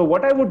 So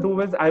what I would do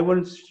is I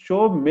will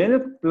show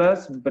milk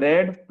plus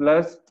bread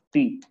plus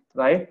tea,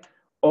 right?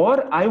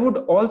 Or I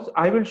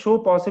will show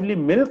possibly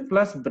milk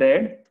plus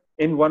bread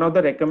in one of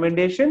the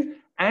recommendation,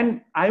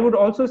 and I would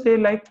also say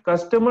like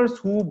customers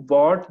who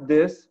bought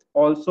this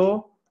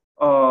also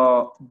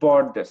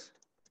bought this.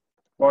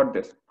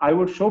 I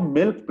would show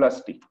milk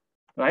plus tea,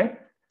 right?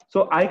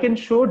 So I can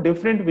show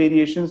different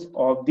variations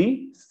of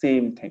the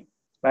same thing,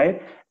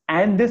 right?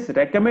 And this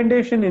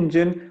recommendation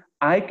engine,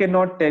 I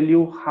cannot tell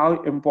you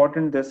how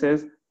important this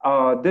is.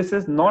 this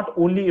is not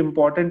only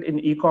important in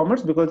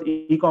e-commerce, because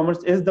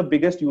e-commerce is the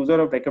biggest user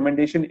of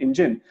recommendation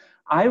engine.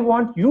 I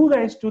want you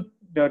guys to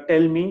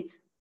tell me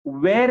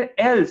where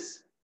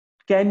else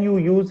can you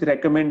use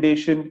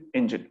recommendation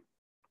engine?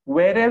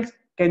 Where else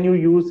can you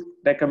use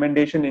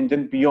recommendation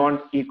engine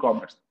beyond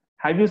e-commerce?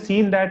 Have you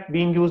seen that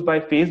being used by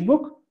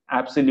Facebook?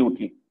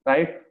 Absolutely,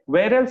 right?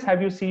 Where else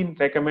have you seen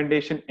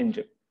recommendation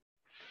engine?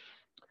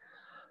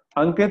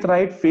 Ankit,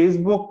 right?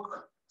 Facebook,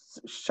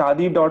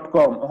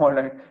 shadi.com, all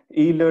right,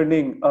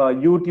 e-learning,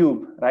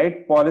 YouTube,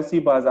 right? Policy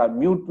Bazaar,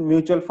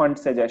 mutual fund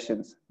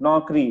suggestions,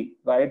 Naukri,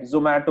 right?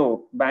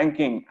 Zomato,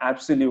 banking,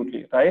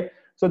 absolutely, right?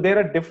 So there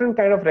are different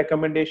kind of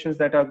recommendations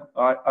that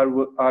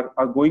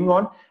are going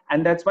on,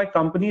 and that's why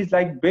companies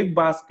like Big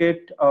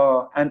Basket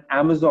and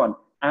Amazon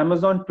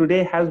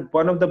today has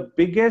one of the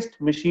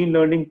biggest machine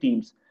learning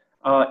teams.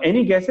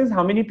 Any guesses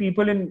how many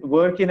people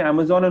work in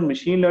Amazon on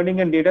machine learning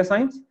and data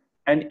science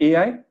and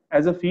AI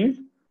as a field,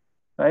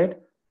 right?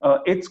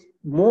 It's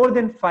more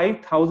than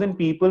 5,000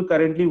 people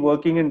currently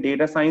working in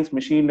data science,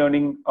 machine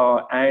learning,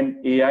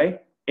 and AI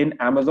in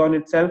Amazon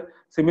itself.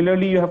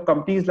 Similarly, you have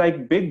companies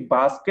like Big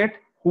Basket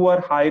who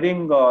are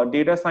hiring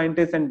data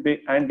scientists and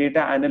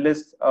data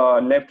analysts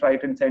left,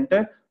 right, and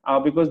center,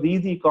 because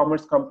these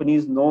e-commerce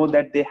companies know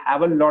that they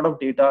have a lot of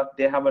data,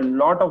 they have a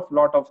lot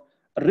of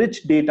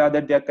rich data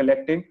that they are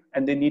collecting,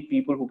 and they need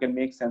people who can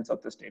make sense of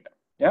this data.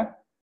 Yeah.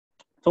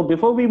 So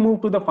before we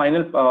move to the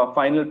final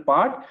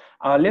part,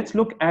 let's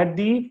look at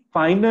the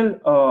final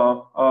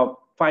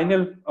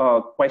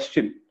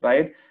question,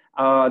 right?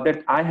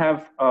 That I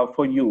have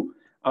for you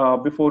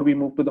before we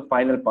move to the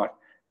final part.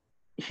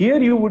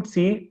 Here you would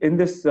see in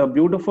this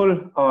beautiful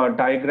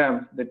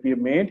diagram that we have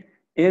made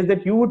is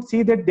that you would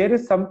see that there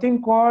is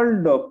something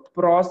called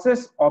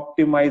process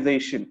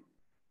optimization.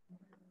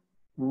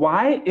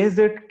 Why is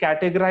it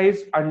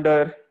categorized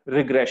under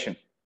regression?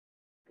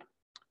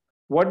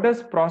 What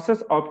does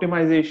process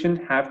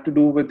optimization have to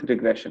do with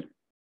regression?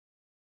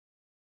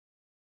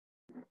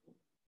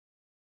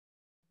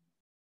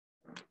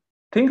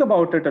 Think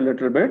about it a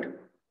little bit.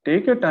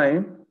 Take your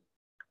time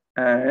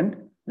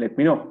and let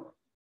me know.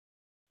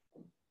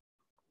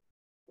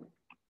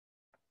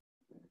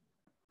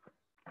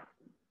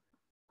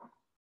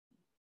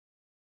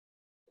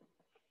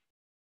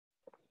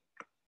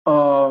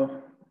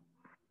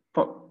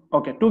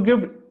 Okay, to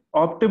give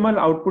optimal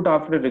output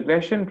after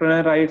regression,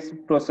 Pranay writes,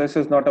 process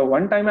is not a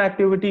one-time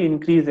activity,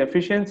 increase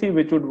efficiency,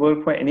 which would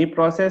work for any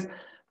process.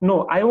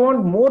 No, I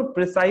want more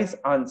precise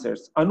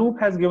answers. Anoop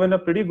has given a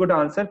pretty good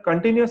answer.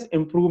 Continuous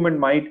improvement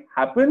might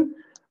happen.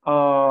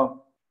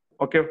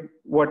 Okay,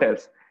 what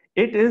else?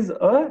 It is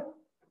a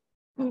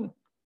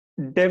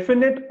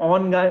definite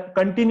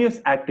continuous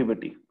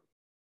activity,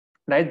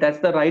 right? That's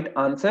the right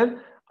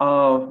answer.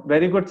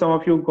 Very good, some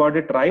of you got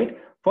it right.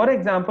 For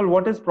example,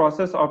 what is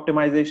process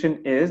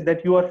optimization is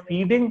that you are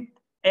feeding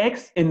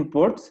X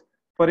inputs.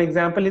 For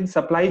example, in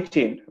supply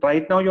chain,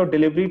 right now your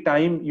delivery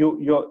time,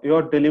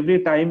 your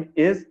delivery time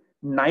is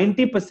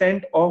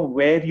 90% of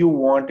where you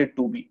want it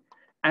to be,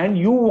 and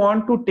you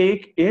want to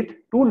take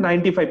it to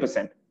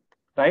 95%,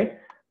 right?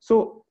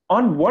 So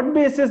on what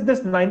basis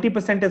this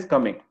 90% is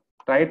coming,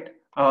 right?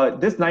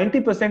 This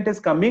 90% is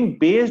coming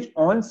based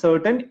on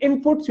certain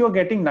inputs. You're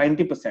getting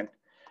 90%.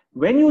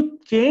 When you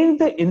change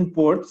the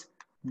inputs,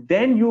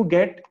 then you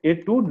get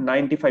it to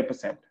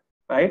 95%,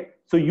 right?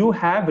 So you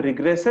have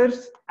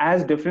regressors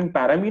as different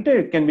parameter.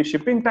 It can be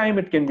shipping time,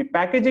 it can be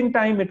packaging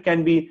time, it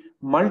can be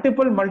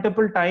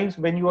multiple times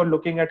when you are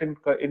looking at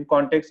in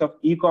context of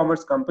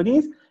e-commerce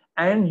companies,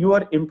 and you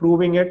are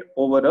improving it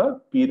over a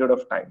period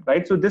of time,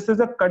 right? So this is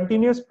a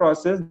continuous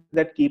process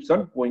that keeps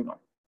on going on.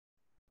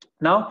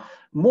 Now,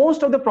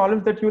 most of the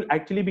problems that you'll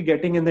actually be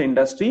getting in the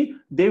industry,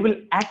 they will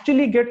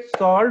actually get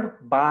solved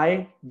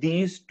by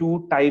these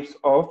two types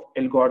of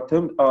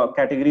algorithm,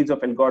 categories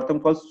of algorithm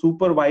called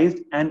supervised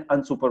and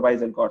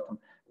unsupervised algorithm.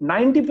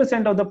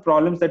 90% of the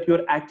problems that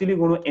you're actually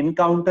going to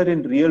encounter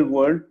in real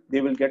world,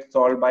 they will get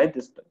solved by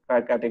this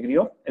category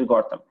of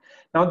algorithm.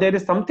 Now, there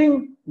is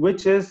something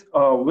which is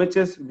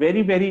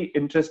very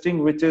interesting,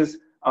 which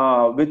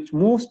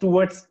moves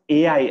towards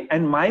AI.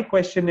 And my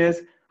question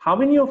is, how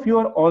many of you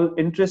are all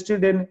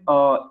interested in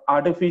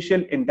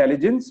artificial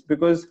intelligence?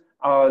 Because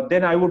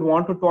then I would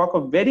want to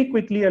talk very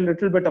quickly a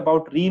little bit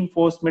about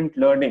reinforcement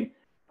learning.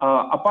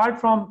 Apart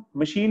from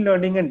machine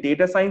learning and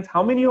data science,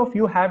 how many of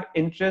you have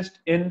interest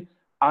in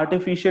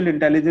artificial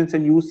intelligence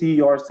and you see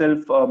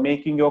yourself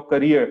making your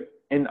career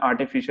in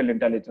artificial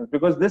intelligence?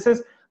 Because this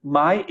is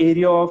my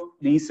area of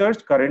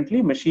research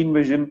currently, machine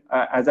vision,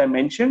 as I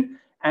mentioned.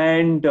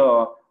 And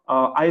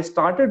I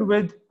started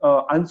with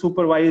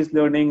unsupervised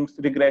learning,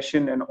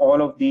 regression, and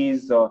all of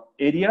these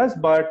areas.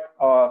 But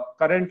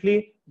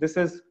currently, this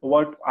is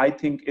what I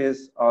think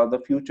is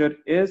the future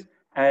is.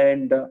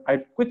 And I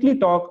quickly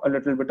talk a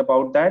little bit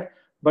about that.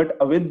 But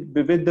with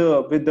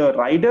the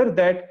rider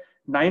that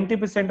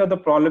 90% of the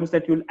problems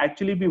that you'll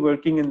actually be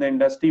working in the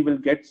industry will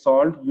get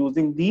solved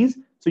using these.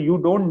 So you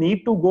don't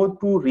need to go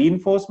to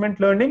reinforcement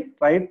learning,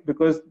 right?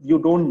 Because you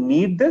don't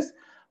need this.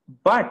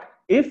 But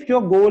if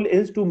your goal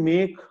is to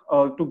make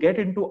to get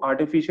into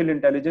artificial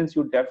intelligence,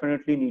 you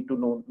definitely need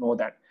to know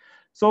that.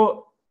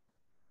 So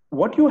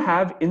what you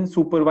have in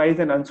supervised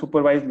and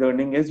unsupervised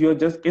learning is, you're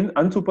just in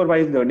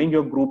unsupervised learning,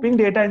 you're grouping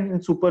data, and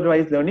in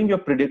supervised learning, you're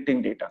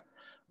predicting data.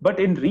 But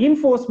in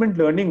reinforcement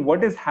learning,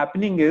 what is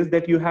happening is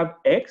that you have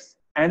X,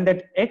 and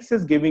that X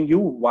is giving you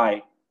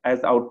Y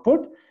as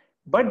output,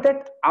 but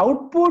that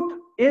output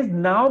is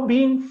now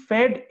being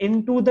fed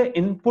into the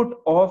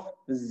input of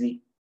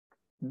Z.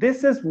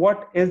 This is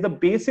what is the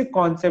basic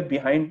concept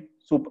behind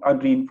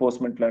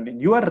reinforcement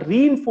learning. You are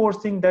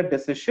reinforcing that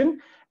decision,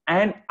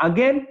 and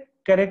again,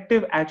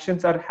 corrective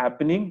actions are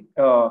happening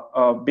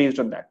based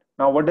on that.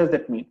 Now, what does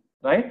that mean,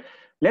 right?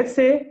 Let's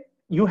say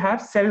you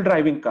have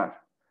self-driving car.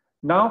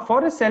 Now,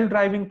 for a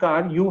self-driving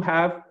car, you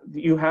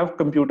have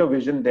computer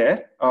vision there,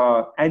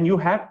 and you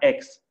have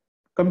X.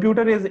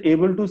 Computer is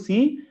able to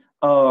see.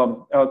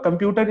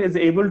 Computer is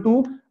able to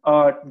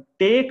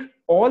take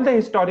all the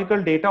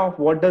historical data of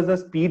what does a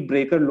speed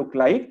breaker look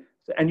like,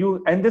 and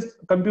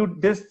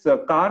this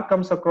car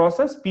comes across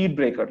a speed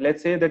breaker.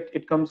 Let's say that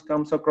it comes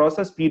across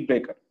a speed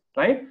breaker,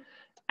 right?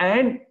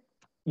 And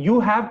you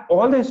have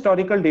all the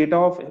historical data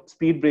of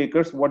speed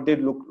breakers, what they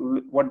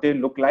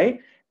look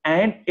like,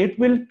 and it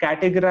will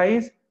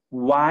categorize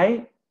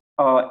Y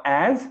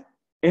as,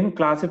 in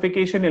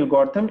classification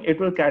algorithm, it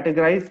will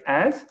categorize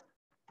as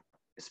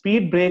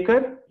speed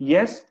breaker,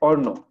 yes or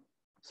no.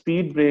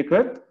 Speed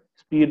breaker,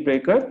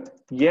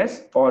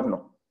 yes or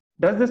no.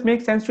 Does this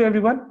make sense to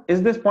everyone?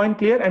 Is this point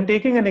clear? I'm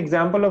taking an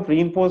example of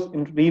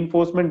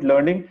reinforcement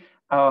learning.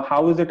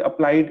 How is it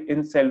applied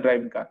in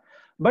self-driving car?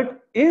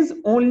 But is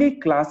only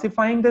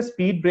classifying the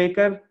speed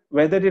breaker,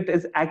 whether it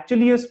is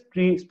actually a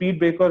speed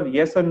breaker,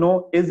 yes or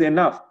no, is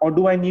enough? Or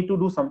do I need to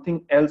do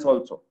something else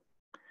also?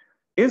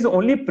 Is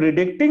only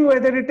predicting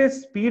whether it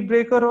is speed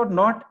breaker or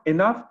not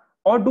enough?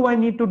 Or do I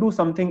need to do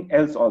something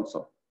else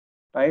also,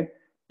 right?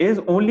 Is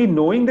only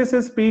knowing this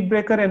is speed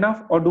breaker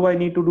enough, or do I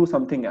need to do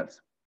something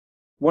else?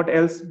 What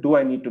else do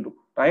I need to do,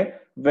 right?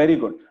 Very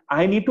good.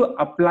 I need to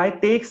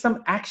take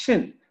some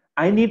action.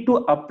 I need to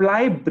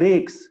apply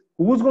brakes.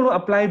 Who's going to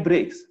apply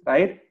brakes,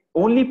 right?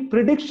 Only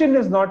prediction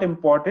is not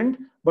important,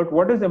 but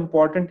what is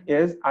important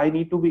is I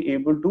need to be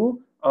able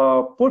to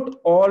put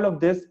all of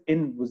this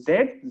in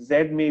Z.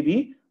 Z may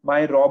be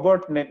my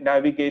robot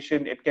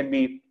navigation. It can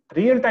be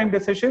real-time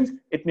decisions.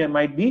 It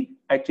might be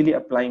actually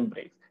applying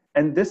brakes.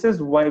 And this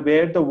is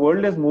where the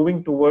world is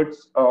moving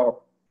towards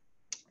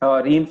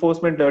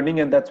reinforcement learning.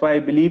 And that's why I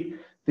believe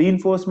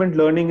reinforcement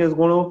learning is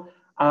going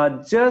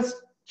to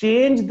just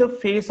change the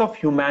face of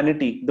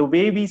humanity, the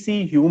way we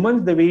see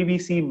humans, the way we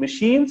see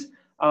machines.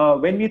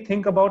 When we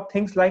think about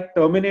things like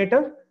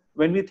Terminator,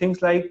 when we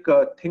think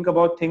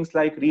about things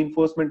like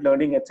reinforcement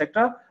learning,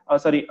 etc.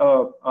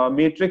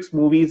 Matrix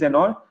movies and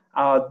all.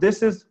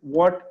 This is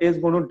what is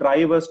going to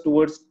drive us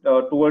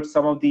towards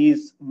some of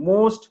these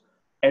most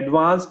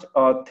advanced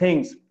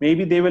things.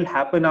 Maybe they will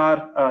happen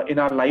in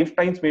our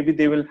lifetimes. Maybe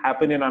they will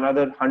happen in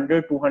another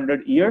 100,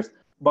 200 years.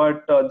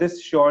 But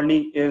this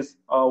surely is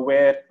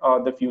where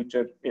the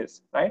future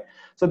is, right?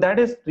 So that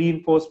is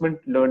reinforcement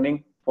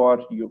learning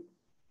for you.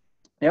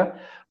 Yeah.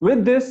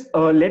 With this,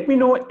 let me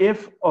know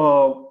if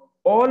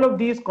all of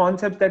these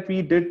concepts that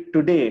we did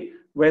today,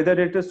 whether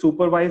it is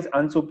supervised,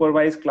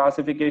 unsupervised,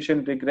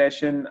 classification,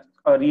 regression,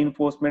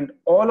 reinforcement,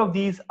 all of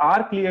these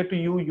are clear to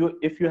you.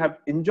 If you have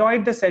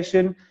enjoyed the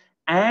session,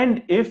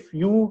 and if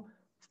you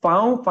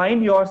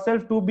find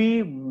yourself to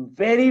be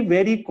very,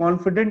 very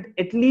confident,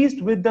 at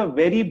least with the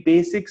very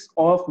basics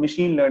of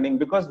machine learning,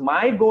 because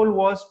my goal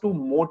was to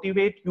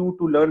motivate you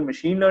to learn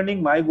machine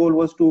learning. My goal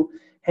was to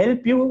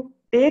help you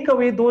take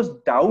away those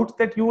doubts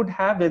that you would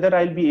have, whether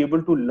I'll be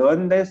able to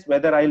learn this,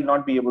 whether I'll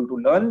not be able to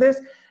learn this,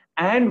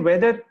 and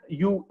what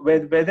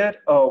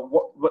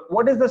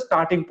is the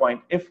starting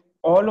point. If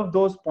all of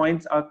those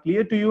points are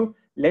clear to you,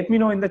 let me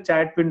know in the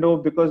chat window,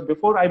 because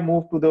before I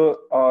move to the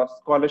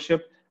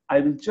scholarship, I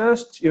will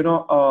just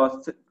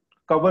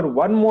cover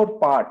one more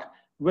part,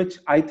 which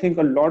I think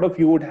a lot of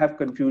you would have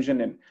confusion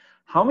in.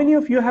 How many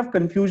of you have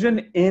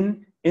confusion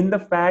in the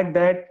fact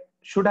that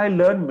should I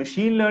learn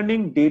machine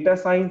learning, data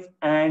science,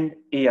 and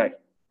AI?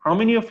 How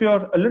many of you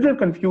are a little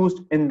confused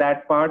in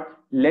that part?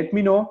 Let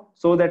me know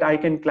so that I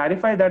can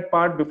clarify that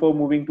part before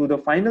moving to the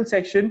final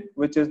section,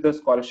 which is the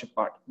scholarship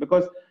part.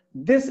 Because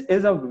this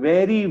is a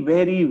very,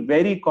 very,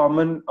 very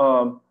common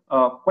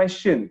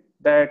question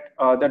that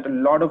a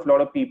lot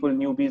of people,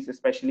 newbies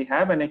especially,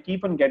 have, and I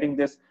keep on getting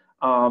this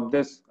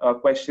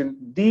question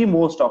the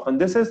most often.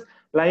 This is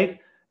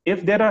like,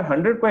 if there are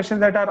 100 questions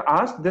that are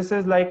asked, this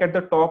is like at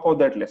the top of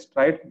that list,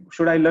 right?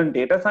 Should I learn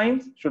data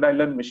science? Should I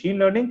learn machine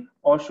learning?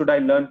 Or should I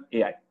learn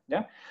AI?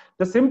 Yeah.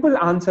 The simple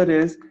answer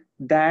is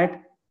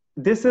that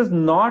this is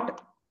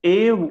not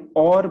A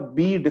or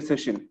B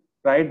decision,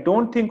 right?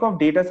 Don't think of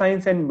data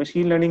science and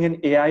machine learning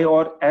and AI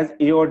or as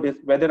A or this,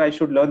 whether I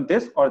should learn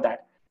this or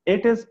that.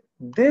 It is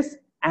this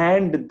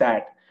and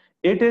that.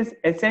 It is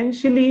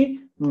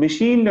essentially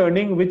machine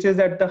learning, which is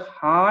at the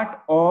heart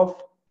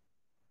of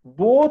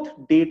both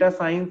data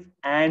science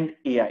and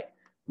AI.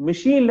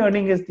 machine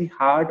learning is the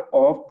heart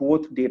of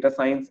both data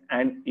science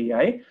and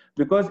AI,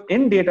 because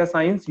in data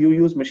science, you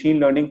use machine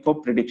learning for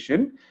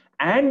prediction,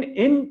 and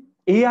in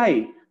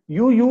AI,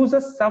 you use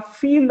a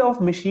subfield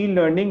of machine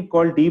learning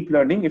called deep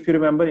learning. If you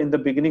remember in the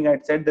beginning, I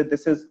said that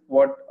this is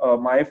what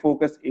my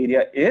focus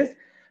area is.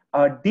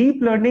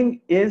 Deep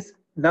learning is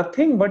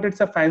nothing but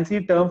it's a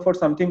fancy term for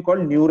something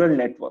called neural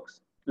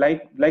networks,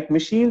 like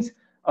machines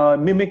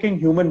mimicking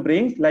human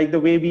brains, like the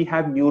way we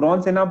have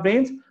neurons in our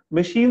brains,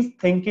 machines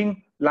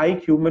thinking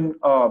like human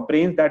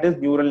brains, that is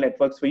neural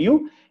networks for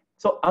you.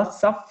 So a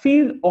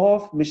subfield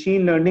of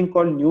machine learning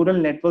called neural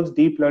networks,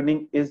 deep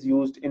learning, is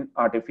used in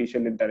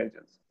artificial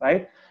intelligence,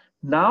 right?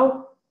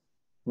 Now,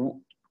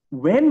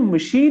 when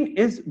machine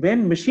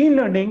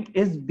learning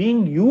is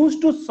being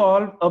used to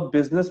solve a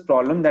business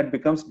problem, that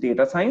becomes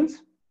data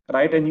science,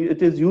 right? And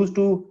it is used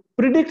to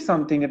predict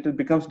something, it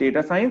becomes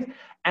data science.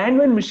 And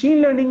when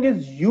machine learning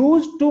is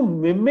used to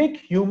mimic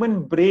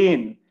human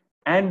brain,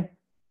 and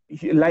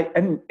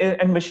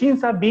and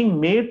machines are being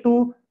made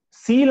to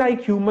see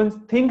like humans,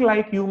 think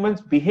like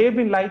humans, behave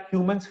like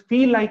humans,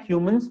 feel like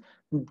humans,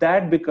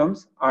 that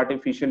becomes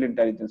artificial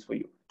intelligence for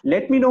you.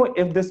 Let me know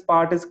if this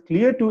part is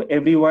clear to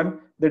everyone,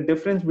 the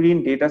difference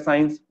between data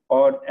science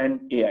or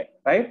an AI,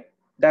 right?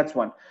 That's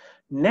one.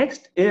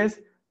 Next is,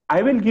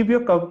 I will give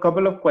you a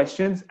couple of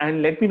questions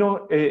and let me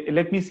know,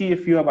 let me see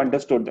if you have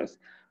understood this.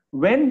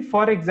 When,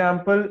 for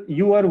example,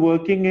 you are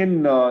working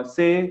in,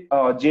 say,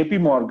 JP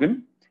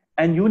Morgan,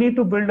 and you need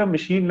to build a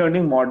machine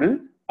learning model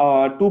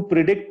to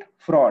predict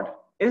fraud,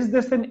 is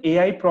this an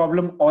AI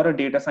problem or a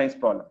data science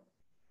problem?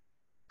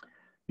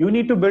 You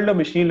need to build a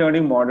machine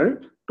learning model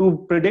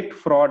to predict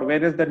fraud.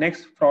 Where is the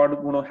next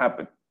fraud going to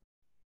happen,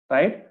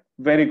 right?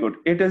 Very good.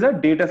 It is a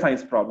data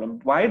science problem.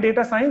 Why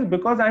data science?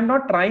 Because I'm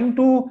not trying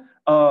to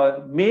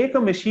make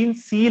a machine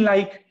see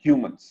like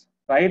humans,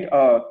 right?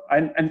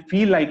 And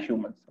feel like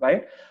humans,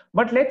 right?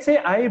 But let's say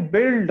I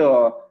build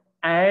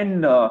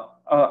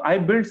I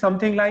build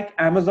something like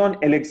Amazon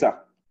Alexa.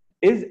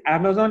 Is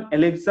Amazon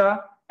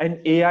Alexa an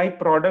AI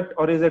product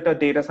or is it a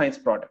data science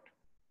product,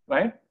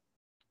 right?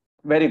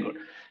 Very good.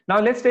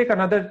 Now let's take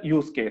another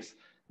use case.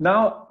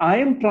 Now I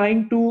am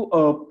trying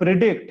to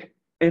predict,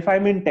 if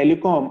I'm in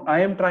telecom,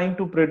 I am trying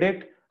to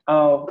predict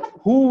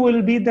who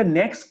will be the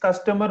next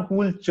customer who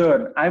will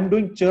churn. I'm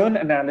doing churn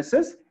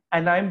analysis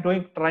and I'm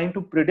trying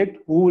to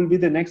predict who will be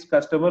the next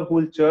customer who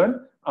will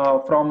churn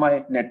from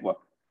my network.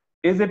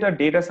 Is it a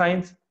data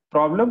science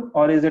problem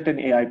or is it an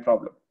AI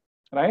problem,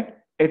 right?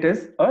 It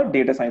is a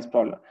data science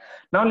problem.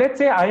 Now let's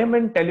say I am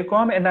in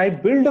telecom and I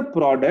build a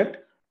product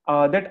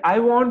that I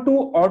want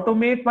to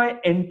automate my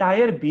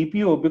entire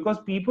BPO, because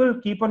people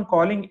keep on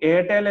calling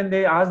Airtel and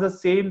they ask the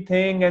same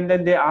thing and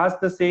then they ask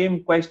the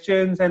same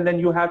questions, and then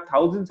you have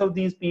thousands of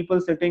these people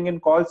sitting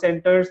in call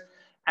centers.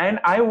 And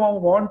I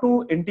want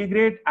to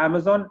integrate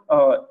Amazon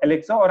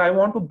Alexa, or I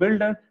want to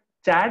build a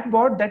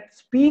chatbot that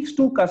speaks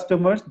to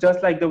customers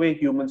just like the way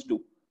humans do.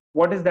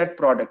 What is that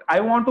product? I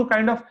want to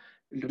kind of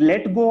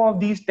let go of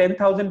these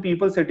 10,000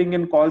 people sitting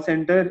in call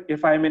center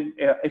if I'm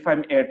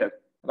Airtel,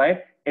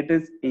 right? It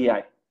is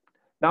AI.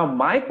 Now,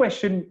 my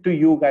question to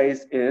you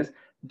guys is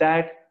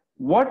that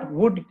what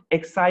would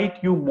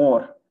excite you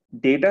more,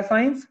 data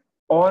science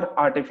or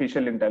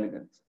artificial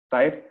intelligence,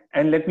 right?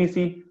 And let me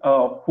see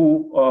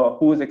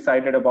who is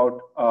excited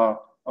about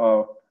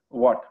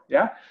what.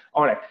 Yeah.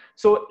 All right.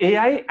 So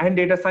AI and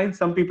data science,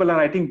 some people are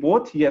writing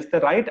both. Yes,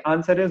 the right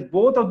answer is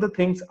both of the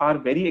things are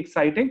very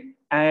exciting.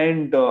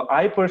 And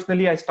I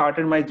personally, I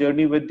started my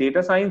journey with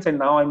data science and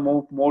now I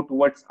moved more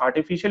towards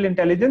artificial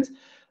intelligence.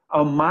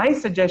 My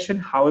suggestion,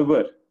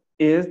 however,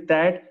 is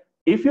that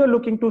if you're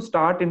looking to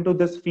start into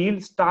this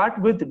field, start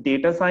with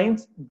data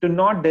science. Do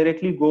not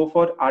directly go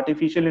for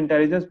artificial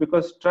intelligence,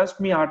 because trust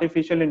me,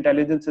 artificial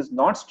intelligence is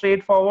not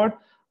straightforward.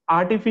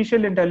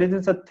 Artificial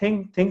intelligence are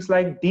things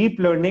like deep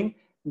learning,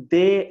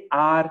 they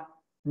are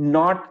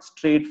not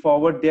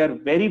straightforward. They are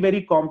very,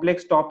 very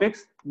complex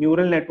topics.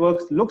 Neural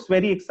networks looks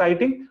very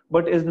exciting,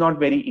 but is not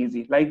very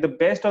easy. Like the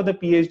best of the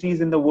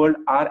PhDs in the world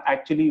are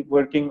actually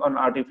working on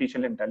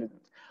artificial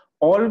intelligence.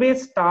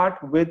 Always start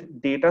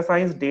with data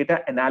science,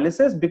 data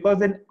analysis,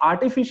 because in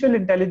artificial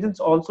intelligence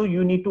also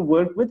you need to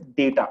work with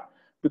data,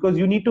 because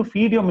you need to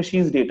feed your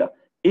machines data.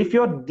 If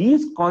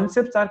these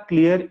concepts are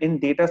clear in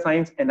data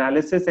science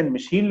analysis and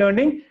machine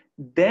learning,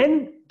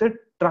 then the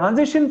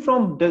transition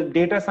from the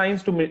data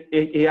science to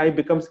AI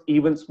becomes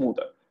even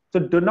smoother. So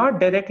do not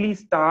directly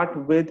start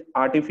with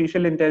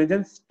artificial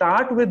intelligence,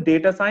 start with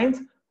data science.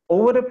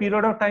 Over a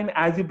period of time,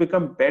 as you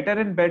become better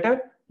and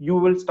better, you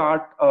will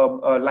start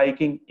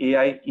liking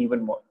AI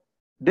even more.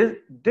 Did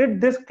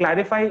this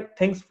clarify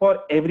things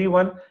for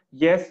everyone?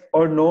 Yes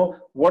or no?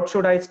 What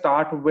should I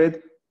start with,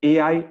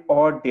 AI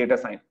or data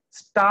science?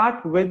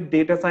 Start with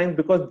data science,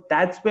 because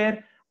that's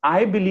where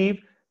I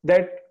believe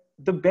that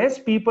the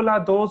best people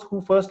are those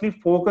who firstly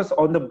focus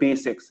on the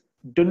basics.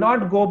 Do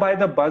not go by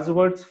the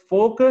buzzwords,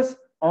 focus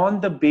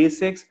on the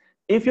basics.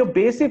 If your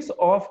basics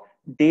of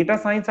data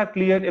science are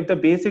clear, if the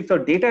basics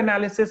of data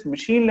analysis,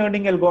 machine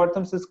learning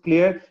algorithms is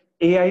clear,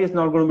 AI is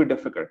not going to be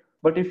difficult.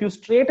 But if you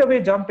straight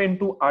away jump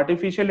into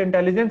artificial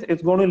intelligence,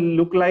 it's going to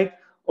look like,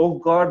 oh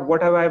God,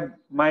 what have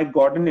I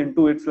gotten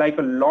into? It's like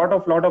a lot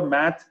of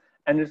maths,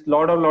 and it's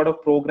lot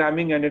of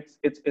programming, and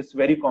it's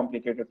very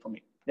complicated for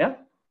me. Yeah.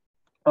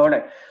 All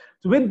right.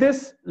 So with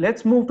this,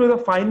 let's move to the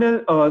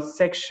final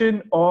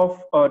section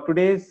of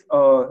today's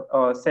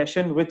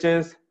session, which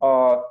is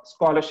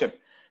scholarship.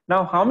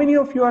 Now, how many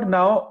of you are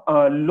now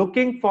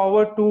looking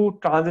forward to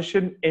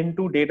transition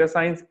into data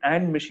science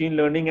and machine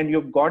learning, and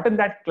you've gotten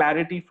that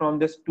clarity from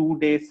this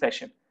 2-day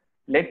session?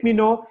 Let me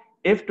know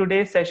if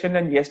today's session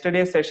and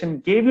yesterday's session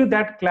gave you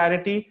that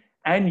clarity,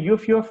 and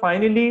if you're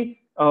finally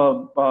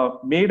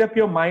made up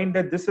your mind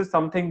that this is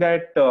something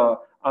that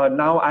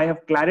now I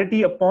have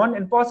clarity upon,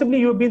 and possibly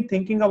you've been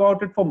thinking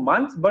about it for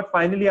months, but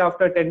finally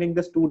after attending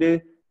this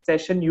 2-day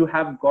session, you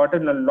have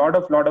gotten a lot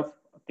of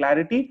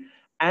clarity.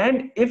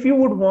 And if you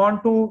would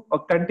want to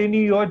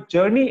continue your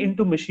journey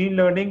into machine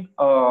learning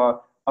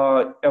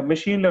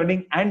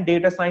and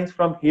data science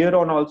from here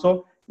on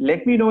also,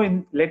 let me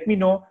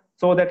know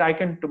so that I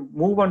can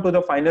move on to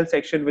the final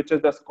section, which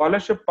is the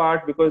scholarship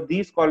part, because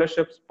these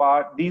scholarships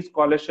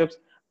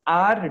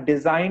are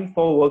designed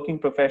for working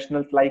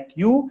professionals like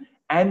you,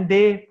 and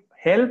they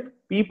help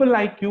people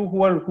like you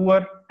who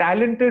are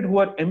talented, who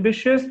are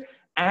ambitious,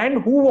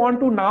 and who want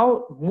to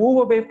now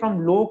move away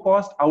from low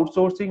cost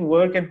outsourcing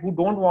work, and who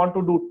don't want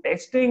to do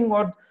testing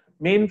or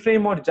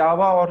mainframe or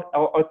Java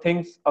or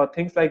things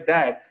like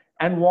that,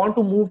 and want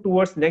to move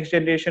towards next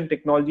generation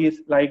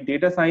technologies like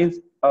data science,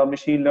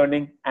 machine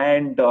learning,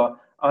 and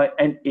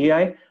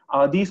AI.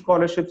 These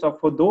scholarships are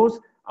for those.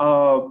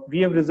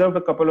 We have reserved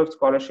a couple of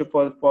scholarships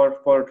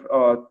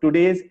for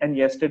today's and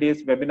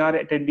yesterday's webinar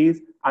attendees.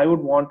 I would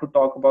want to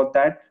talk about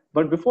that.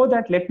 But before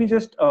that, let me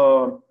just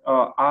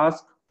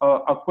ask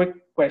a quick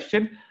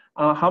question.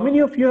 How many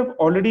of you have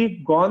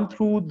already gone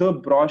through the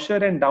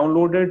brochure and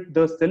downloaded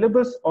the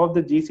syllabus of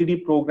the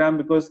GCD program?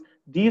 Because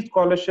these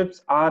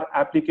scholarships are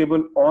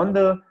applicable on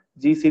the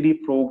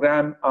GCD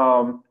program.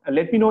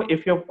 Let me know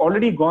if you have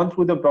already gone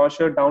through the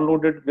brochure,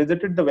 downloaded,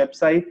 visited the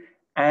website,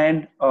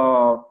 and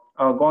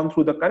gone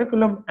through the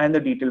curriculum and the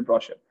detailed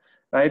brochure.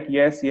 Right?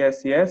 Yes.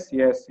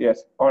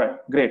 All right,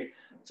 great.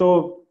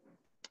 So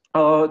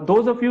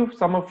those of you,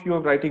 some of you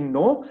are writing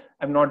no,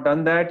 I've not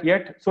done that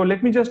yet. So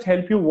let me just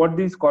help you what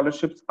these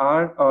scholarships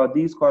are.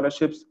 These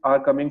scholarships are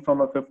coming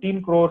from a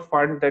 15 crore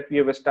fund that we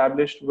have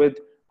established with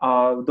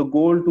the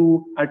goal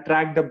to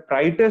attract the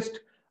brightest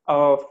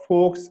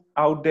folks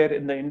out there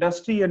in the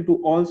industry, and to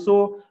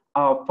also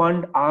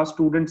fund our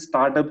student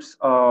startups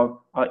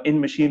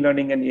in machine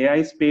learning and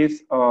AI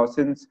space.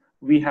 Since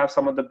we have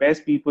some of the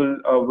best people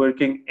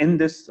working in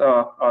this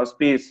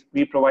space,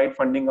 we provide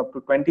funding up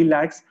to 20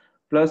 lakhs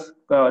plus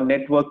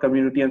network,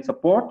 community, and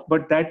support.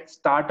 But that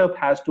startup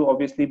has to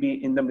obviously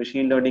be in the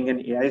machine learning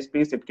and AI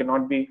space. It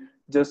cannot be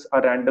just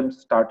a random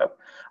startup.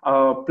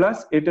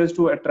 Plus, it is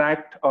to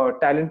attract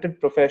talented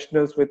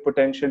professionals with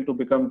potential to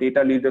become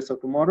data leaders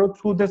of tomorrow.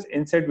 Through this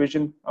Insaid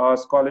Vision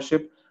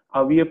scholarship,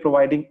 we are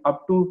providing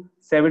up to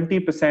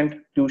 70%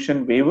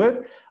 tuition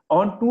waiver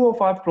on 2 of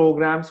our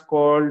programs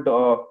called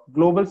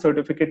Global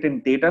Certificate in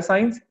Data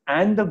Science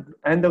and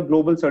the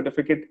Global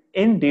Certificate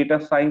in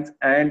Data Science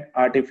and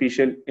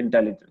Artificial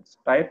Intelligence.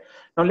 Right?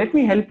 Now, let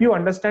me help you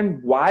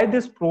understand why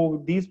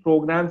these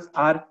programs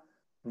are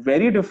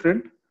very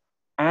different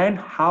and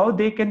how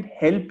they can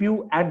help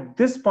you at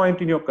this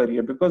point in your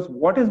career. Because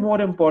what is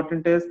more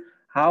important is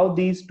how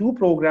these 2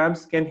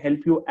 programs can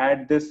help you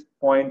at this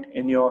point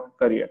in your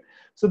career.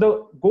 So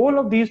the goal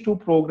of these 2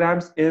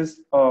 programs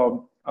is,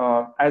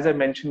 as I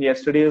mentioned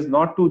yesterday, is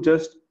not to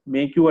just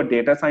make you a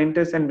data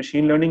scientist and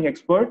machine learning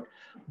expert,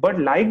 but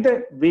like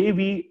the way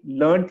we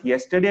learned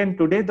yesterday and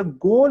today, the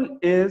goal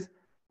is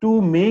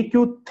to make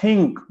you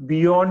think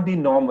beyond the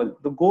normal.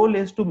 The goal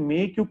is to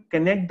make you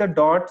connect the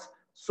dots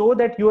so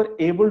that you are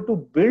able to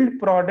build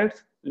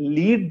products,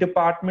 lead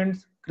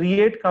departments,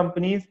 create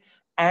companies,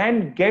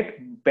 and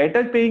get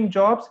better paying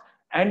jobs,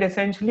 and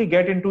essentially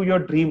get into your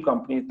dream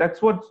companies.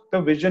 That's what the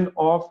vision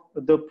of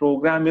the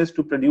program is,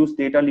 to produce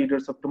data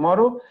leaders of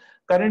tomorrow.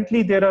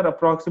 Currently, there are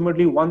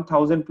approximately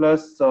 1,000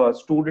 plus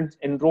students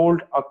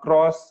enrolled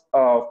across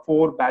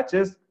 4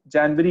 batches.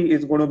 January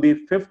is going to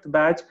be 5th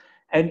batch.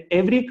 And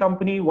every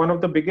company, one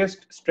of the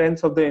biggest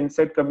strengths of the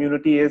Insaid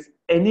community is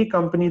any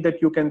company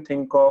that you can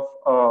think of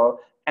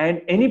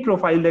and any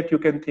profile that you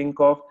can think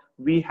of.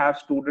 We have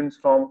students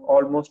from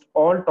almost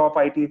all top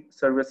IT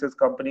services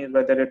companies,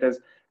 whether it is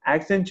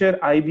Accenture,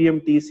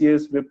 IBM,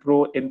 TCS,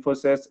 Wipro,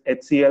 Infosys,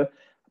 HCL,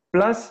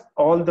 plus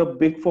all the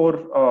big four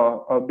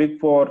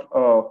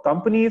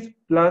companies,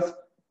 plus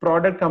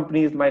product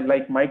companies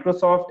like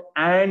Microsoft,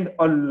 and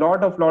a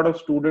lot of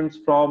students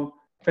from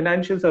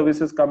financial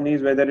services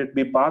companies, whether it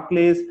be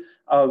Barclays,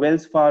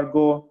 Wells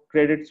Fargo,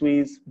 Credit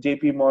Suisse,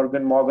 JP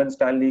Morgan, Morgan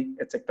Stanley,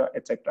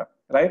 etc.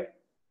 Right?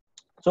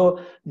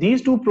 So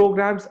these 2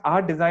 programs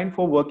are designed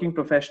for working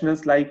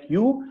professionals like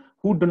you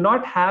who do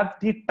not have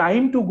the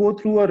time to go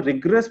through a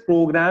rigorous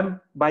program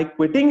by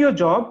quitting your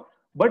job,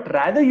 but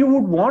rather you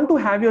would want to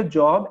have your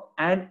job,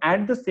 and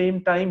at the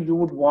same time you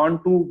would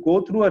want to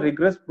go through a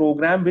rigorous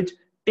program which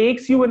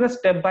takes you in a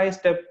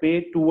step-by-step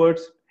way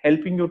towards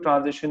helping you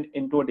transition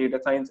into a data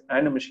science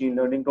and a machine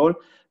learning role.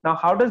 Now,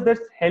 how does this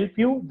help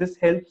you?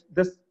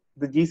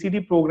 The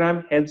GCD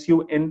program helps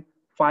you in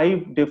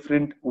 5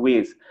 different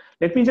ways.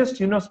 Let me just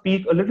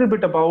speak a little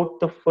bit about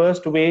the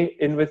first way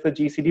in which the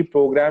GCD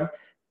program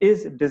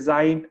is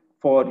designed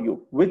for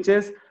you, which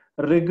is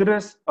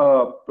rigorous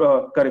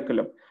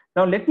curriculum.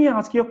 Now, let me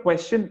ask you a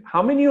question.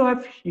 How many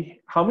of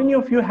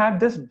you have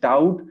this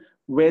doubt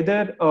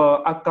whether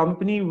a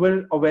company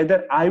will, or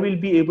whether I will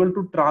be able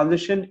to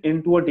transition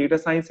into a data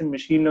science and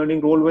machine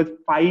learning role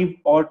with 5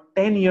 or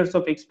 10 years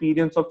of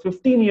experience or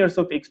 15 years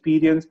of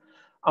experience?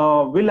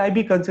 Will I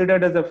be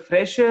considered as a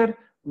fresher?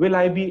 Will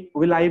I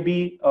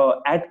be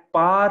at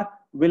par?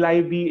 Will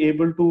I be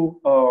able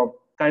to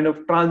kind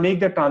of make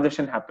the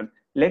transition happen?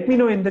 Let me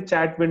know in the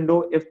chat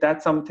window if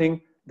that's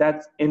something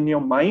that's in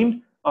your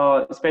mind.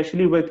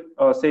 Especially with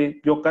say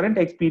your current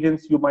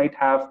experience, you might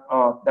have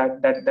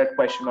that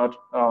question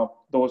or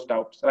those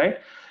doubts, right?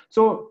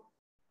 So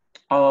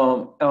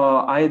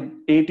I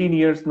 18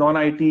 years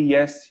non-IT,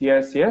 yes,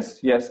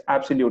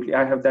 absolutely,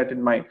 I have that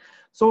in mind.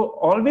 So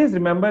always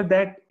remember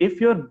that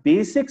if your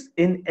basics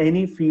in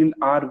any field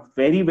are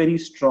very, very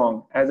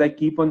strong, as I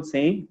keep on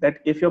saying, that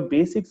if your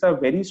basics are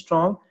very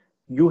strong,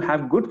 you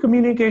have good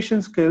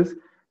communication skills,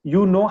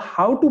 you know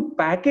how to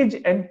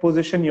package and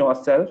position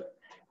yourself,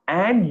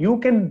 and you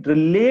can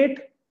relate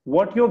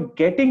what you're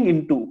getting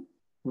into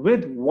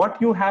with what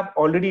you have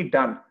already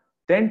done,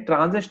 then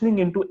transitioning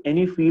into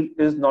any field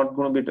is not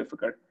going to be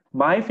difficult.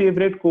 My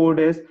favorite quote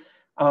is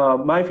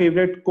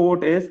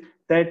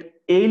that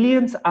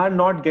aliens are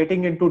not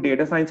getting into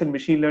data science and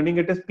machine learning.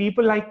 It is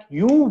people like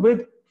you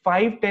with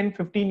 5, 10,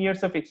 15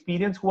 years of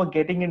experience who are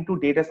getting into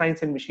data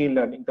science and machine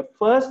learning. The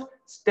first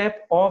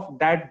step of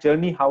that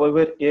journey,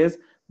 however, is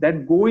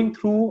that going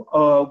through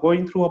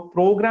a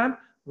program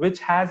which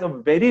has a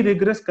very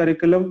rigorous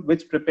curriculum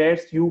which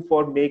prepares you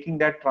for making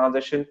that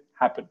transition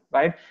happen,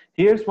 right?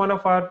 Here's one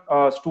of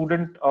our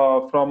student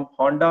from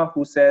Honda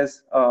who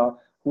says a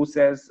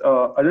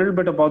little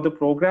bit about the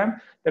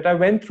program, that I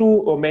went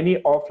through many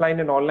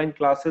offline and online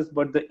classes,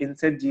 but the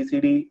Insaid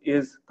GCD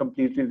is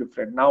completely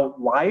different. Now,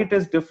 why it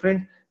is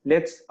different?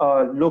 Let's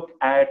look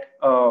at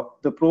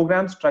the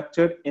program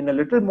structure in a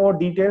little more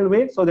detailed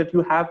way so that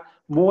you have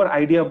more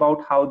idea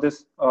about how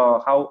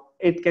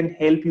it can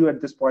help you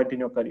at this point in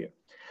your career.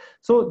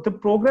 So the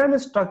program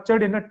is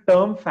structured in a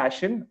term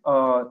fashion.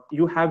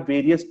 You have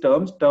various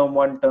terms, term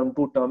 1, term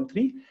 2, term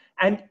 3,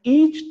 and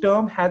each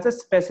term has a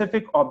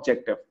specific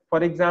objective.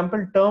 For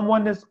example, term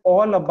 1 is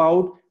all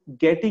about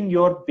getting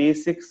your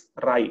basics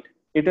right.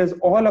 It is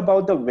all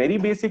about the very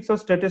basics of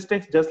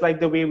statistics, just like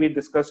the way we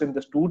discussed in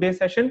this 2-day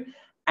session,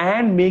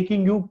 and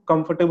making you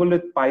comfortable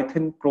with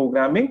Python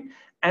programming.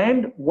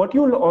 And what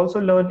you'll also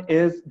learn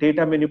is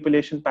data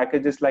manipulation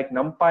packages like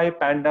NumPy,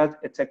 Pandas,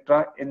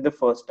 etc. in the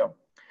first term.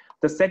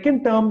 The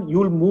second term,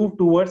 you'll move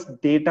towards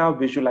data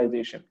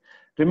visualization.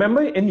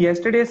 Remember in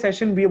yesterday's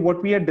session,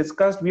 we had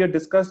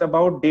discussed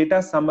about data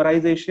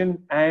summarization,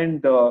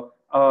 and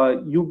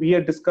we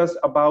had discussed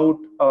about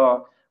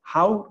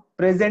how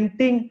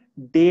presenting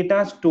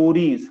data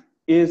stories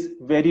is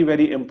very,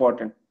 very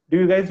important. Do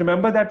you guys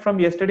remember that from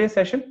yesterday's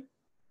session?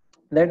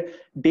 That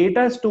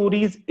data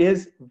stories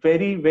is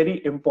very,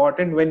 very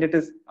important when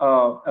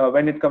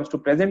it comes to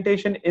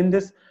presentation. In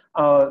this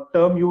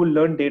term, you will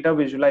learn data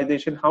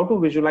visualization, how to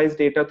visualize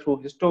data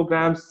through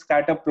histograms,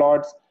 scatter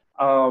plots,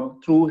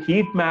 through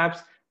heat maps,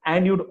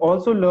 and you'd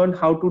also learn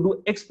how to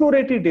do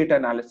exploratory data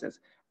analysis.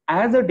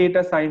 As a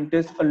data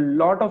scientist, a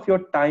lot of your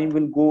time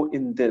will go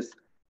in this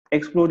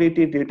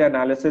exploratory data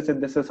analysis,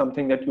 and this is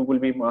something that you will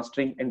be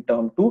mastering in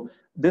term 2.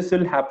 This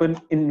will happen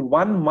in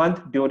 1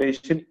 month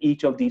duration,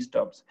 each of these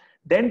terms.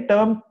 Then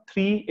term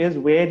 3 is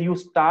where you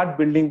start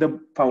building the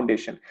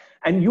foundation,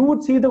 and you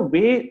would see the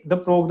way the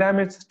program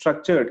is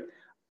structured.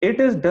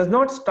 Does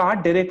not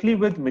start directly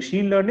with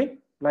machine learning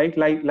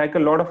like a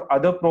lot of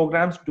other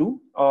programs do,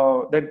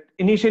 that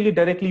initially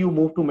directly you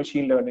move to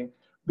machine learning,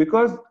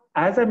 because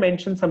as I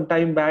mentioned some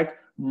time back,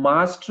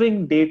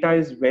 mastering data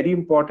is very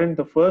important.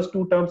 The first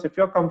 2 terms, if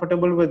you're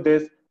comfortable with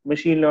this,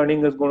 machine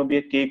learning is going to be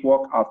a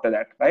cakewalk after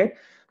that, right?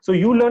 So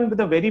you learn with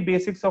the very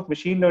basics of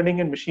machine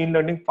learning and machine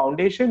learning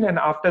foundation, and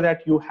after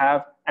that you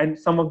have, and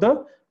some of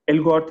the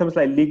algorithms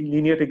like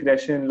linear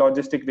regression,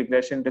 logistic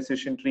regression,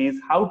 decision trees,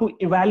 how to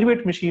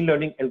evaluate machine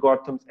learning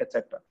algorithms,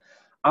 etc.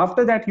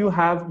 After that, you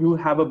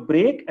have a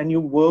break and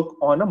you work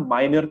on a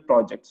minor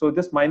project. So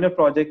this minor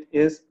project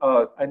is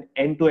an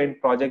end-to-end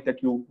project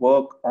that you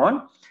work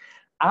on.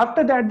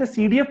 After that, the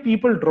CDF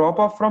people drop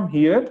off from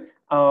here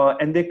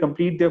and they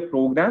complete their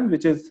program,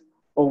 which is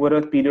over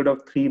a period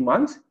of 3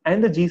 months,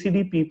 and the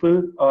GCD people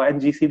and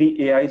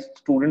GCD AI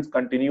students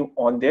continue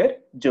on their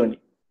journey.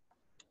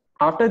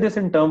 After this,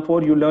 in term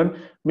 4, you learn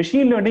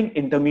machine learning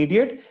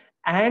intermediate,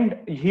 and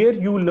here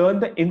you learn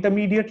the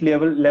intermediate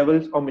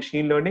levels of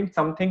machine learning,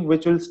 something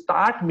which will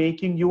start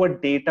making you a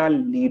data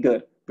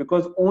leader.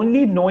 because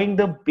only knowing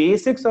the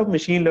basics of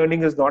machine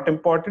learning is not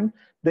important.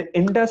 The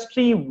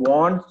industry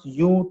wants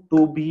you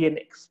to be an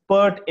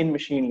expert in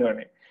machine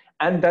learning.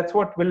 And that's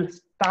what will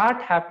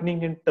start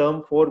happening in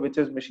term 4, which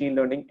is machine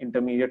learning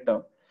intermediate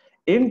term.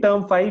 In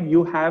term 5,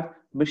 you have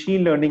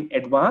machine learning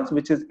advanced,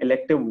 which is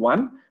elective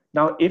 1.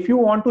 Now, if you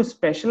want to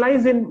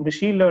specialize in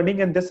machine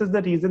learning, and this is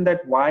the reason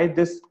that why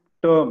this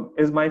term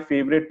is my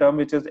favorite term,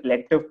 which is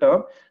elective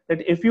term,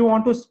 that if you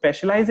want to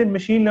specialize in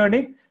machine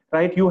learning,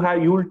 right,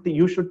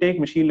 you should take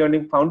machine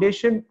learning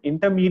foundation,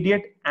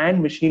 intermediate,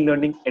 and machine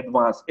learning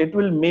advanced. It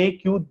will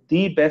make you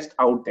the best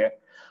out there.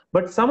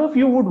 But some of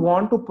you would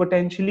want to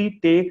potentially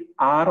take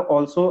R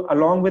also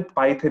along with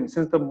Python,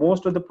 since the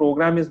most of the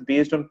program is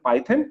based on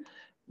Python.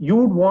 You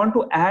would want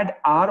to add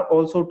R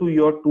also to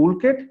your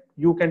toolkit.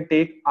 You can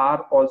take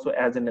R also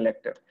as an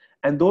elective.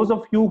 And those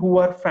of you who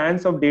are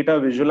fans of data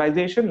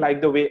visualization,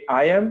 like the way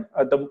I am,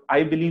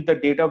 I believe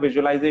that data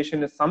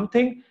visualization is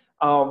something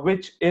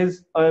which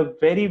is a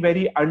very,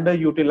 very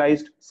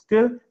underutilized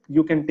skill.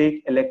 You can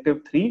take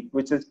elective 3,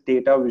 which is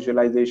data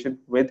visualization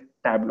with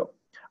Tableau.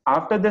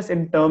 After this,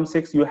 in term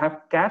 6, you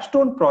have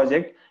capstone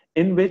project,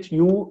 in which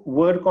you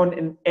work on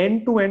an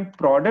end-to-end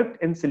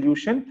product and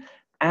solution,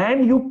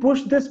 and you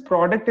push this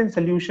product and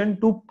solution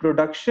to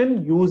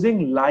production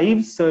using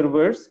live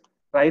servers,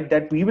 right?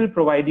 That we will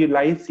provide you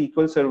live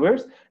SQL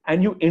servers,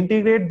 and you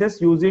integrate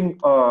this using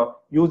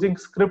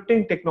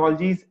scripting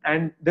technologies.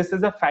 And this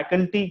is a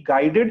faculty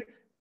guided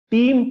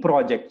team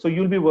project. So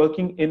you'll be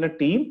working in a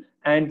team,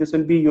 and this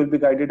will be, you'll be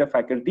guided a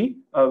faculty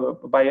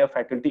by a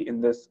faculty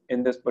in this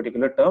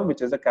particular term,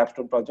 which is a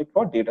capstone project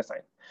for data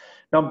science.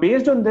 Now,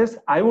 based on this,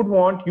 I would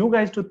want you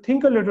guys to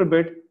think a little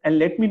bit and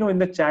let me know in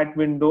the chat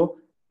window,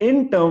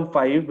 in term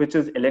 5, which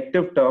is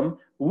elective term,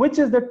 which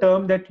is the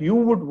term that you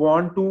would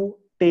want to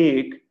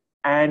take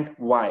and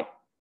why,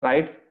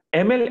 right?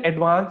 ML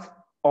advanced,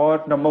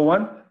 or number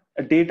 1,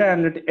 data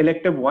analytics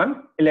elective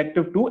 1,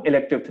 elective 2,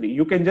 elective 3.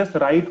 You can just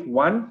write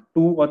 1,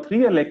 2, or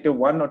 3, elective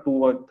 1 or 2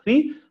 or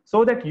 3,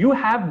 so that you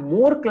have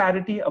more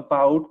clarity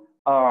about,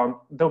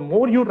 the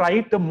more you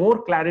write, the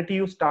more clarity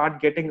you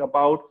start getting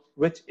about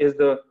which is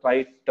the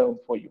right term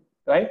for you,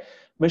 right?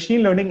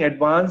 Machine learning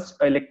advanced,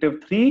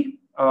 elective 3.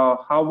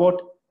 How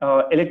about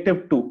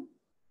elective 2,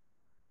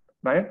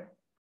 right?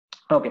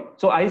 Okay,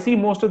 so I see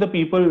most of the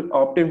people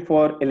opting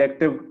for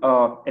elective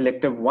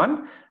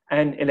 1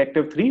 and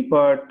elective 3,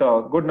 but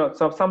good enough.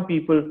 So some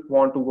people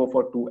want to go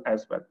for 2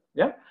 as well.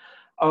 Yeah.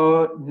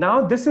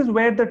 Now this is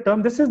where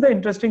this is the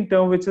interesting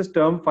term, which is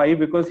term 5,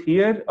 because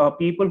here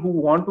people who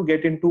want to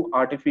get into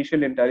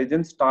artificial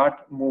intelligence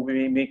start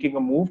making a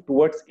move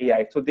towards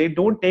AI. So they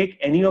don't take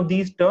any of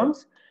these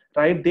terms,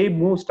 right? They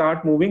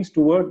start moving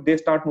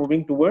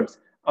towards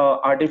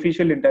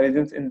artificial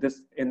intelligence in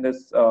this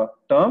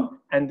term,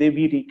 and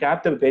we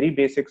recap the very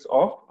basics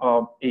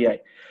of AI.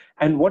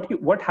 And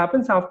what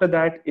happens after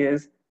that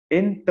is,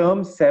 in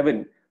term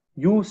 7,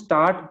 you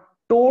start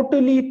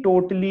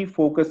totally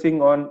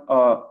focusing on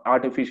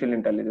artificial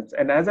intelligence.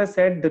 And as I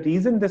said, the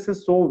reason this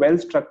is so well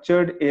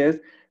structured is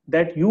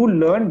that you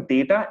learn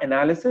data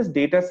analysis,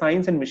 data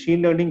science, and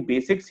machine learning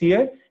basics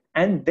here.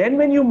 And then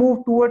when you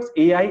move towards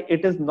AI,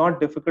 it is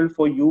not difficult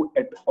for you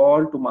at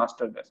all to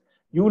master this.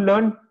 You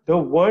learn the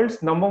world's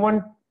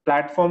 #1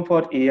 platform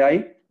for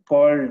AI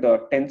called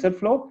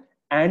TensorFlow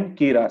and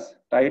Keras,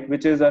 right,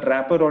 which is a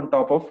wrapper on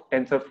top of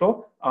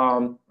TensorFlow.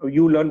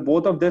 You learn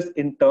both of this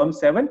in term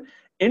 7.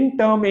 In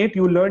term 8,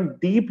 you learn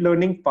deep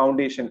learning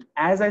foundation.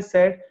 As I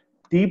said,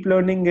 deep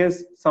learning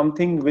is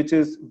something which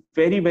is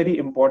very, very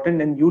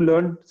important, and you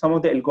learn some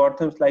of the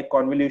algorithms like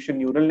convolution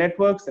neural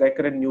networks,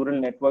 recurrent neural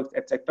networks,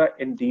 etc.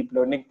 in deep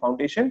learning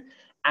foundation.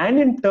 And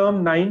in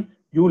term 9,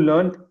 you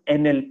learn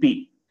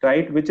NLP,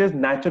 right, which is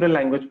natural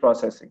language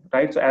processing,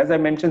 right? So as I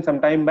mentioned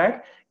some time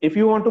back, if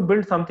you want to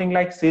build something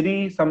like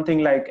Siri,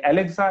 something like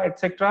Alexa,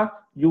 etc.,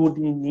 you would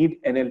need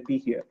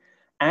NLP here.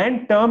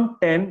 And term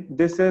 10,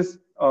 this is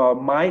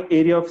my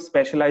area of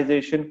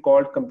specialization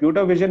called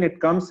computer vision. It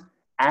comes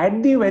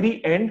at the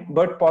very end,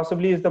 but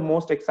possibly is the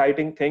most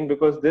exciting thing,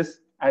 because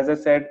this, as I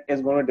said,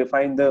 is going to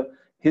define the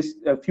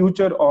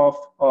future of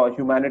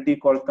humanity,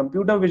 called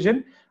computer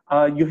vision.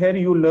 Here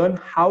you learn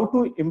how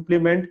to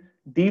implement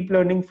deep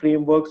learning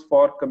frameworks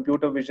for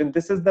computer vision.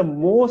 This is the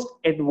most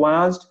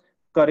advanced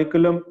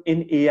curriculum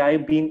in AI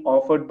being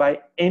offered by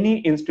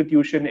any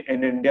institution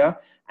in India,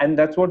 and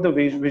that's what the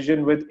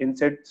vision with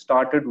Insaid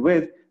started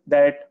with,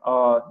 that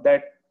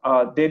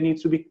there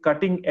needs to be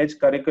cutting edge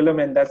curriculum,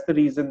 and that's the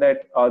reason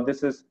that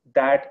this is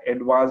that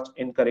advanced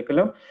in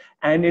curriculum.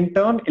 And in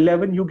term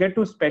 11, you get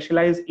to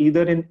specialize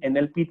either in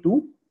NLP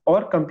 2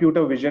 or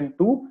computer vision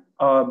 2,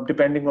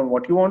 depending on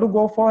what you want to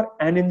go for.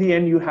 And in the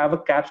end, you have a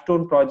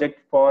capstone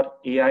project for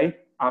AI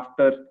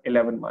after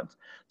 11 months.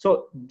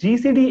 So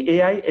GCD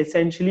AI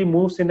essentially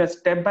moves in a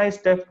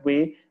step-by-step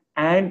way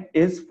and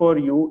is for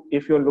you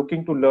if you're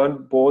looking to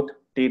learn both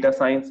data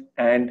science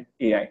and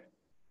AI.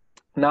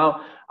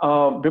 Now,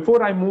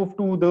 before I move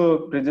to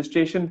the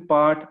registration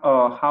part,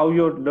 how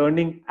your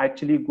learning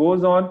actually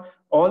goes on,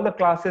 all the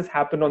classes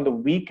happen on the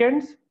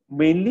weekends,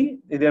 mainly.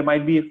 There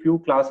might be a few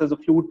classes, a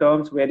few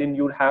terms wherein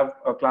you have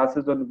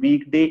classes on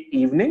weekday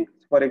evening,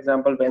 for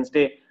example,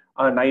 Wednesday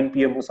 9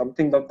 p.m. or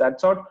something of that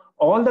sort.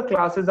 All the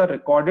classes are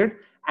recorded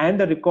and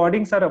the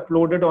recordings are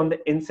uploaded on the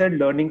Insaid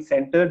Learning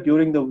Center.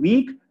 During the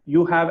week,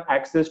 you have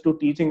access to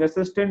teaching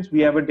assistants.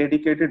 We have a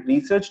dedicated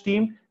research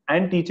team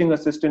and teaching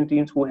assistant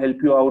teams who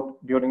help you out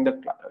during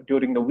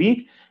the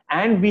week.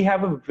 And we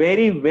have a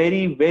very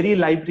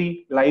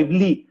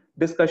lively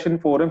discussion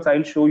forums.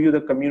 I'll show you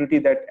the community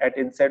that at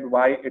Insaid,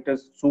 why it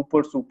is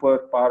super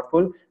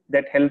powerful,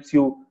 that helps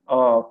you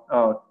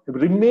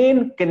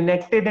remain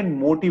connected and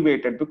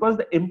motivated. Because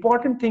the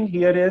important thing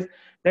here is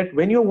that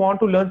when you want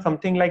to learn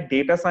something like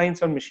data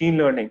science or machine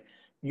learning,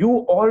 you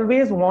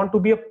always want to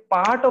be a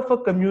part of a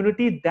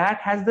community that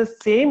has the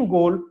same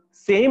goal,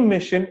 same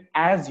mission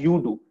as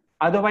you do.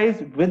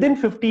 Otherwise, within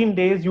 15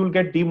 days, you'll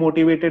get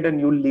demotivated and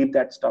you'll leave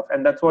that stuff.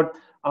 And that's what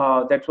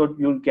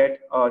you'll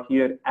get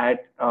here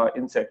at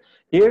Insaid.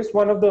 Here's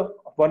one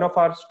of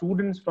our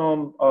students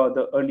from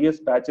the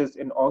earliest batches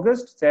in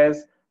August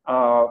says,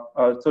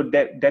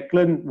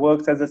 Declan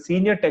works as a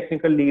senior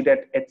technical lead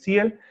at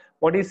HCL.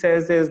 What he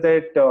says is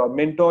that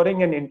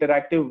mentoring an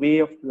interactive way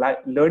of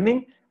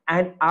learning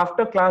and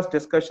after class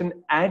discussion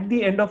at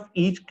the end of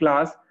each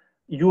class,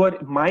 your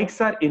mics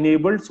are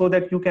enabled so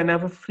that you can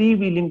have a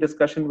freewheeling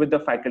discussion with the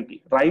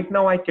faculty. Right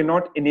now, I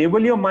cannot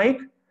enable your mic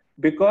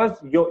because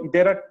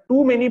there are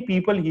too many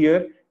people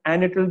here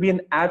and it will be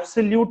an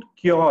absolute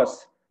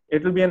chaos.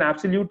 It will be an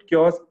absolute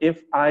chaos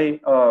if I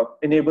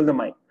enable the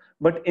mic.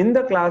 But in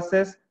the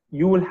classes,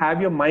 you will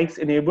have your mics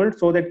enabled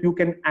so that you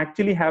can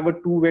actually have a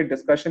two-way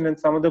discussion. And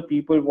some of the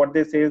people, what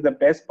they say is the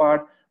best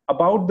part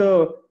about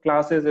the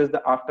classes is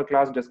the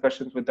after-class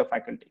discussions with the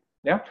faculty.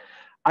 Yeah.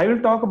 I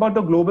will talk about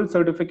the global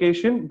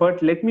certification,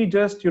 but let me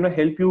just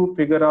help you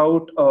figure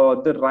out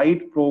the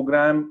right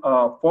program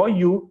for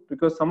you,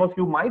 because some of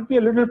you might be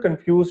a little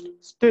confused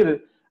still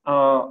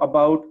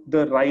about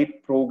the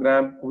right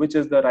program, which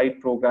is the right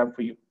program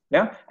for you.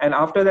 Yeah, and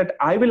after that,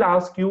 I will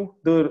ask you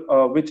the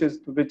which is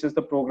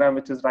the program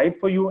which is right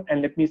for you,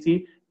 and let me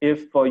see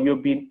if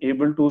you've been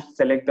able to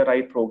select the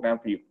right program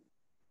for you.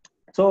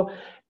 So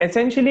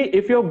essentially,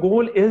 if your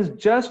goal is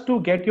just to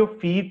get your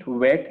feet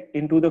wet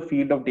into the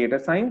field of data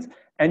science,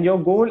 and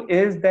your goal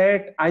is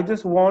that I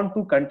just want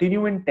to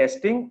continue in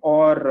testing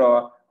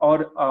or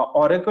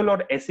Oracle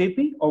or SAP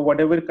or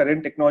whatever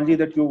current technology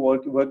that you're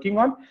working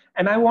on,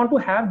 and I want to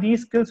have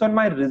these skills on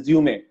my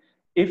resume.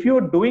 If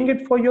you're doing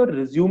it for your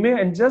resume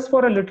and just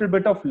for a little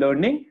bit of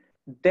learning,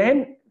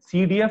 then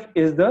CDF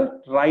is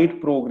the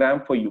right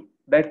program for you.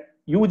 That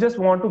you just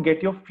want to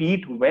get your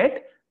feet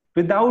wet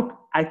without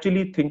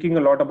actually thinking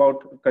a lot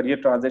about career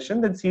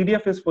transition, then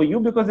CDF is for you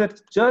because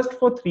it's just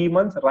for 3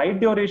 months, right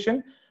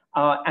duration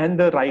and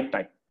the right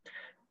time.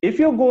 If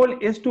your goal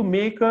is to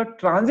make a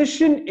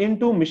transition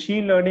into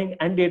machine learning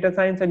and data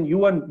science, and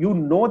you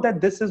know that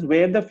this is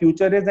where the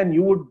future is and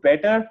you would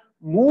better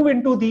move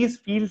into these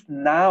fields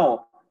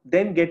now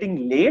than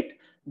getting late,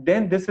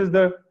 then this is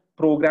the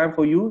program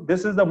for you.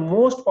 This is the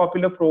most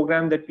popular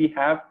program that we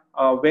have,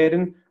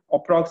 wherein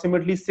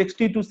approximately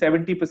 60 to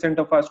 70%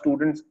 of our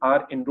students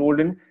are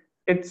enrolled in.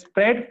 It's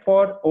spread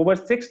for over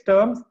 6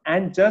 terms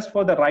and just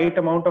for the right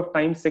amount of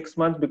time, 6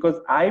 months, because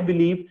I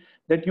believe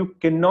that you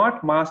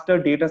cannot master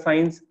data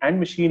science and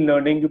machine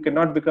learning. You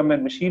cannot become a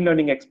machine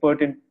learning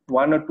expert in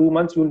 1 or 2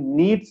 months. You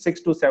need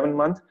 6 to 7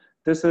 months.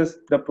 This is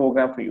the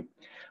program for you.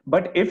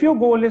 But if your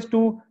goal is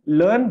to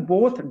learn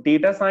both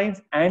data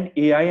science and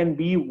AI and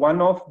be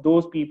one of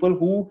those people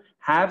who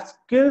have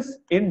skills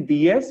in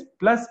DS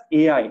plus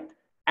AI,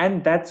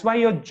 and that's why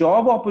your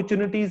job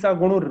opportunities are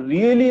going to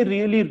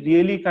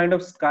really kind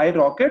of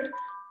skyrocket,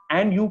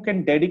 and you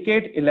can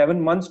dedicate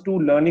 11 months to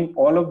learning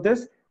all of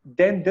this,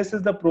 then this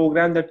is the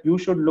program that you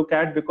should look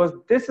at, because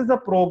this is a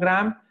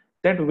program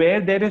that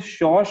where there is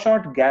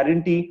short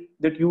guarantee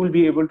that you will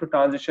be able to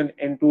transition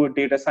into a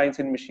data science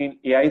and machine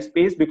AI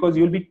space, because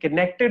you'll be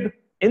connected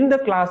in the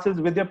classes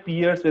with your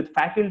peers, with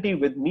faculty,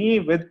 with me,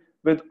 with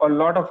a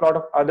lot of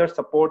other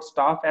support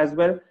staff as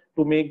well,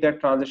 to make that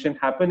transition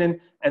happen.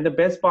 And the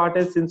best part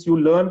is, since you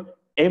learn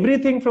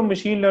everything from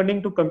machine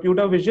learning to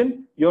computer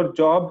vision, your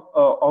job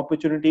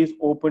opportunities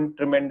open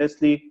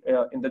tremendously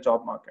in the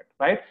job market,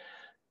 right?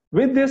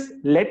 With this,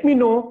 let me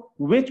know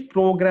which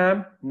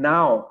program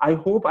now, I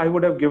hope I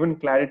would have given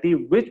clarity,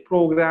 which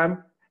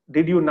program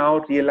did you now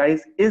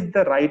realize is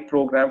the right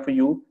program for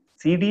you?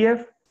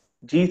 CDF,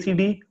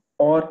 GCD,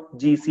 or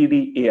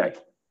GCD AI?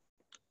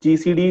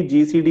 GCD,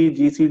 GCD,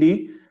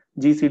 GCD,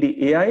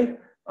 GCD AI,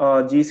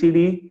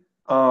 GCD,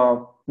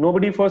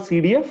 nobody for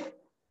CDF,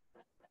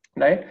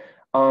 right?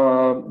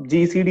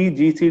 GCD,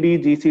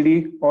 GCD,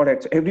 GCD, all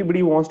right. So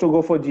everybody wants to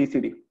go for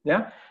GCD,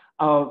 yeah?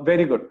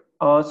 Very good.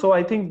 So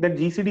I think that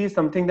GCD is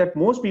something that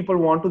most people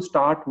want to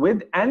start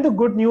with. And the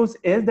good news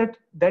is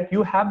that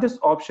you have this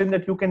option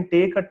that you can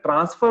take a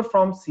transfer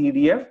from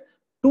CDF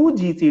to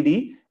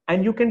GCD,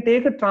 and you can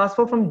take a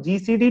transfer from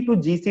GCD to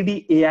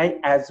GCD AI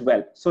as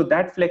well. So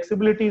that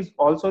flexibility is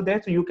also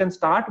there. So you can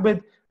start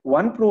with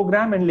one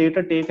program and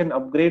later take an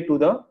upgrade to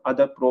the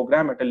other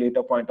program at a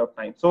later point of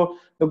time. So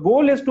the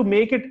goal is to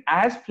make it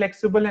as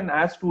flexible and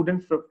as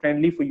student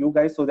friendly for you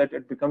guys, so that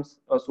it becomes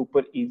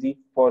super easy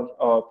for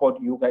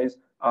you guys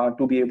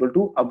to be able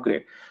to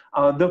upgrade.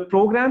 The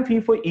program fee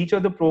for each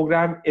of the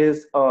program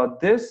is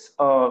this.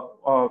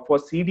 For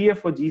CDF,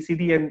 for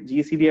GCD and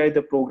GCDI,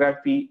 the program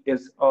fee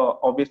is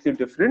obviously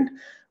different.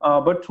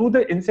 But through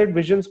the Insaid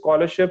Vision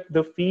Scholarship,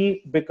 the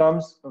fee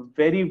becomes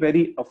very,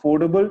 very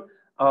affordable.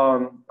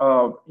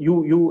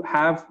 You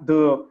have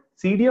the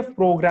CDF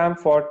program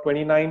for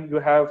 29, you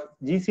have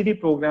GCD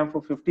program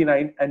for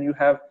 59, and you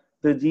have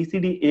the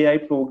GCD AI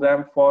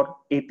program for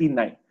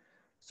 89.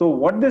 So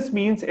what this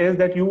means is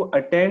that you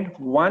attend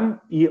one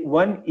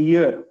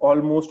year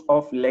almost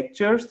of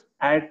lectures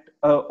at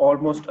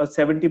almost a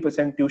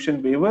 70%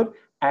 tuition waiver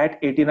at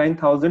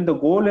 89,000. The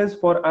goal is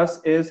for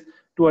us is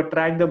to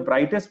attract the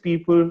brightest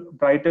people,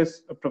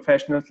 brightest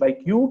professionals like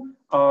you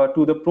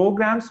to the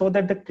program, so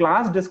that the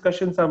class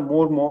discussions are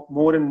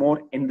more and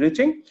more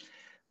enriching.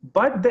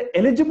 But the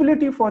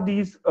eligibility for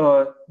these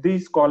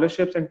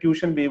scholarships and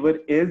tuition waiver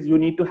is you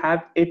need to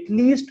have at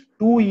least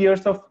 2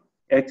 years of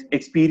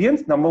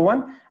experience, number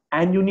one,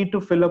 and you need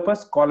to fill up a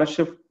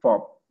scholarship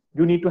form.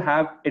 You need to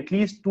have at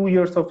least 2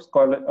 years of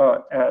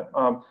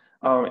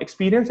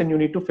experience, and you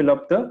need to fill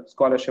up the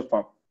scholarship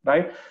form,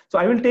 right? So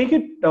I will take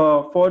it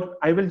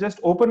I will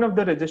just open up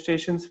the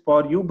registrations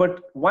for you,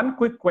 but one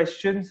quick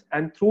questions,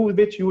 and through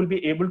which you will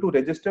be able to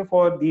register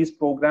for these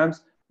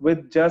programs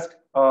with just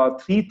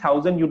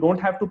 3,000. You don't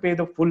have to pay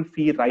the full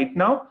fee right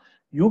now.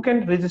 You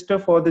can register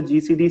for the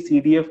GCD,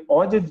 CDF,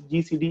 or the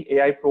GCD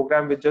AI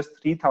program with just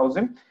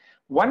 3,000.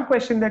 One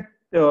question that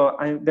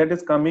that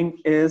is coming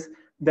is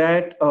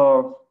that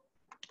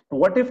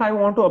what if I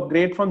want to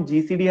upgrade from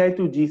GCDI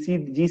to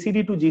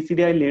GCD to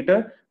GCDI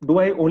later? Do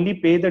I only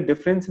pay the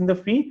difference in the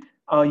fee?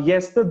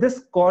 Yes, so this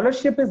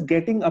scholarship is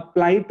getting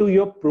applied to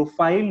your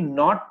profile,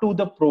 not to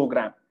the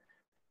program.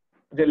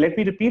 Let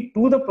me repeat,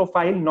 to the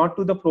profile, not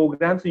to the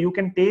program. So you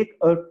can take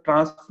a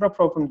transfer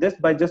from this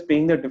by just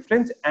paying the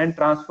difference, and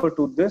transfer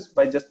to this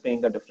by just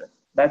paying the difference.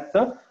 That's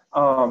the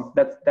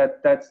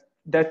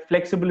that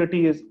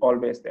flexibility is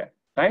always there,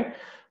 right?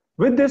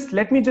 With this,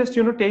 let me just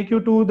take you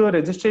to the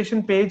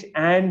registration page,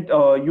 and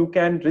you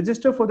can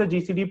register for the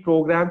GCD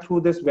program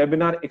through this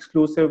webinar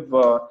exclusive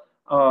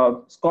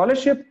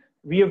scholarship.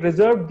 We have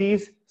reserved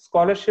these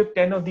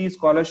 10 of these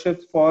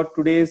scholarships for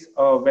today's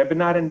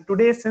webinar. And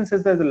today, since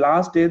it's the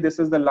last day, this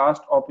is the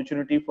last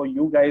opportunity for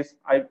you guys.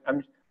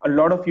 A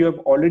lot of you have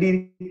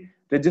already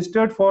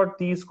registered for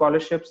these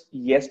scholarships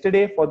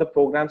yesterday for the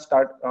program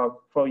start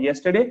for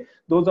yesterday.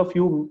 Those of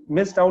you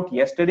missed out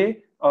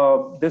yesterday,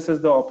 this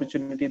is the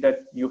opportunity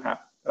that you have,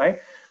 right?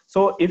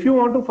 So if you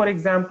want to, for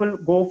example,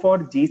 go for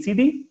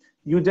GCD,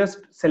 you just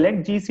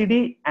select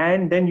GCD,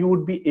 and then you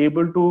would be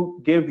able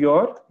to give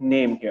your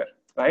name here,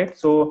 right?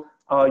 So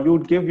you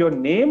would give your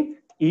name,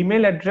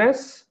 email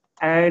address,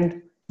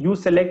 and you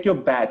select your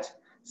batch.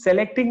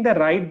 Selecting the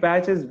right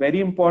batch is very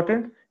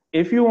important.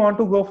 If you want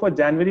to go for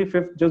January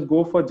 5th, just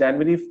go for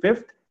January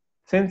 5th.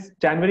 Since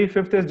January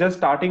 5th is just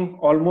starting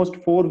almost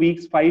 4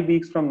 weeks, 5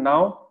 weeks from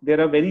now, there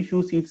are very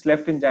few seats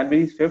left in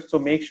January 5th. So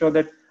make sure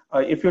that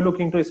if you're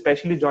looking to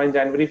especially join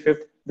January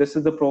 5th, this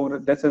is the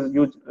program. This is,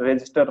 you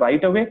register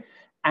right away.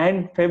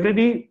 And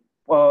February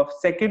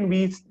 2nd,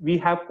 we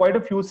have quite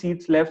a few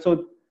seats left.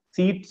 So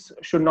seats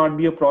should not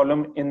be a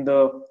problem in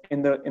the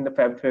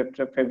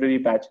February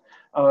batch.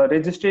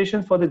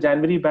 Registrations for the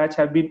January batch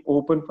have been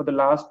open for the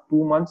last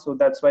 2 months, so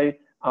that's why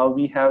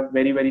we have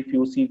very, very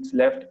few seats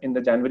left in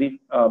the January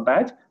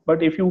batch.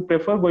 But if you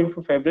prefer going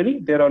for February,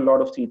 there are a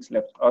lot of seats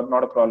left.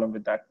 Not a problem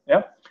with that.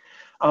 Yeah.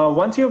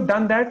 Once you have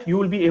done that, you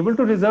will be able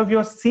to reserve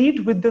your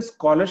seat with the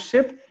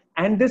scholarship,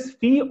 and this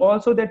fee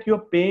also that you're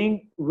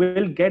paying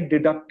will get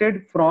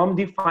deducted from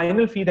the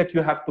final fee that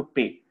you have to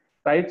pay.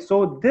 Right,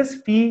 so this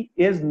fee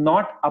is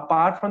not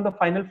apart from the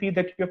final fee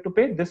that you have to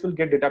pay. This will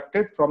get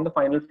deducted from the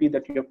final fee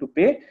that you have to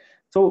pay.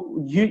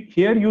 So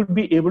here you'd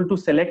be able to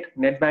select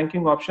net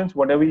banking options,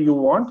 whatever you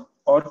want,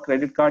 or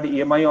credit card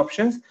EMI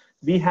options.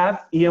 We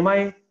have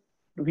EMI,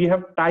 we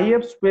have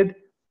tie-ups with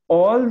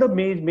all the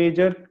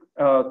major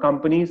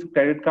companies,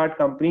 credit card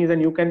companies,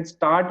 and you can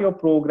start your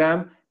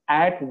program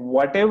at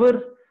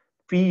whatever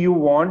fee you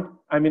want.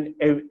 I mean,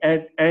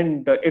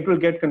 and it will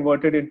get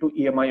converted into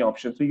EMI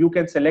options. So you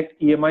can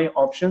select EMI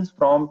options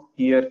from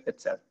here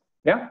itself.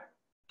 Yeah.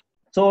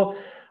 So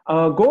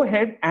go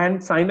ahead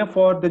and sign up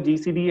for the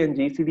GCD and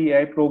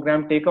GCDI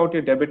program. Take out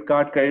your debit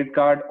card, credit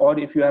card, or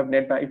if you have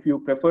if you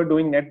prefer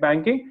doing net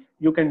banking,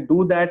 you can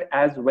do that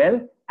as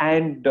well.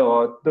 And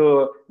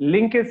the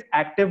link is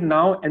active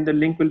now, and the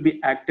link will be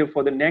active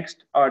for the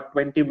next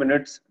 20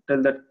 minutes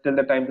till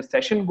the time the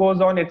session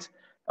goes on. It's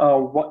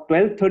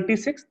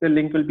 12:36. The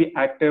link will be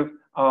active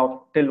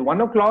till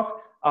 1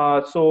 o'clock.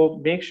 So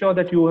make sure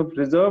that you have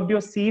reserved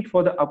your seat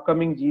for the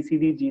upcoming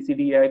GCD,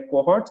 GCDI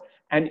cohorts.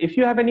 And if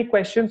you have any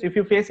questions, if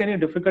you face any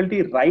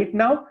difficulty right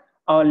now,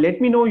 let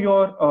me know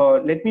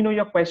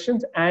your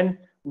questions, and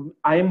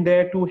I am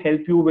there to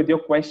help you with your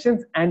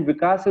questions, and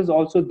Vikas is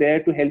also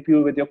there to help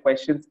you with your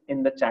questions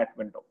in the chat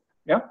window.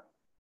 Yeah.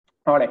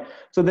 All right.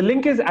 So the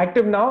link is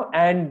active now,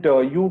 and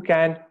you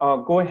can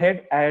go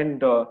ahead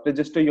and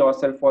register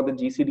yourself for the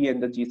GCD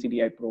and the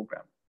GCDI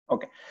program.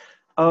 Okay.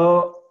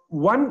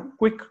 One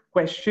quick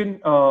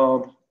question,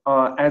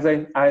 as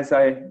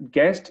I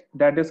guessed,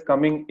 that is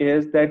coming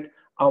is that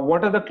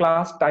what are the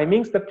class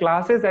timings? The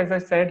classes, as I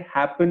said,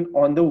 happen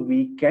on the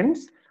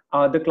weekends.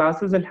 The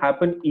classes will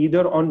happen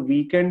either on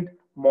weekend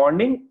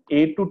morning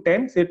 8 to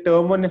 10. Say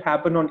term 1 will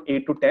happen on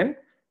 8 to 10.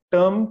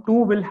 Term 2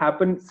 will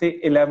happen say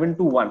 11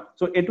 to 1.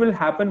 So it will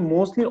happen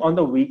mostly on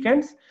the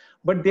weekends,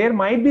 but there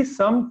might be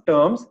some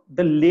terms,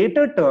 the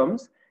later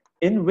terms,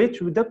 in which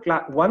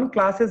the one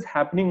class is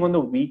happening on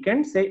the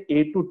weekend, say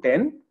 8 to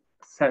 10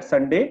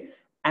 Sunday,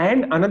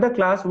 and another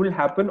class will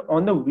happen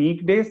on the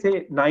weekday,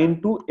 say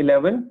 9 to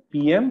 11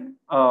 p.m.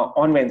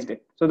 On Wednesday.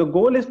 So the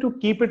goal is to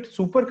keep it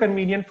super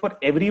convenient for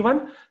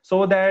everyone,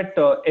 so that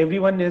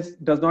everyone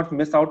does not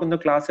miss out on the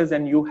classes,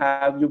 and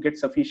you get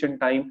sufficient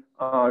time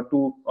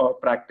to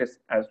practice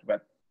as well.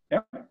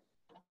 Yeah.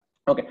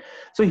 Okay,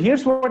 so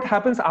here's what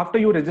happens after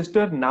you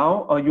register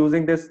now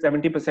using this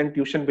 70%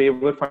 tuition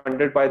waiver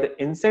funded by the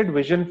Insaid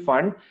Vision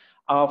Fund.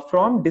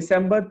 From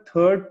December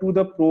 3rd to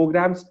the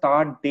program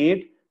start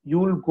date,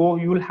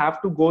 you'll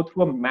have to go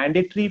through a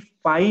mandatory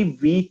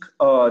 5-week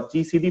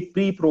GCD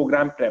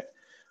pre-program prep.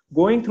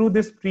 Going through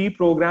this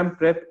pre-program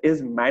prep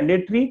is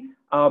mandatory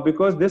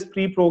because this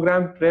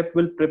pre-program prep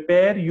will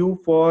prepare you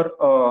for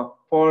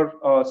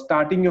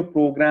starting your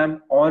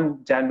program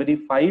on January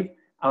 5.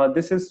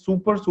 This is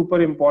super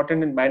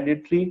important and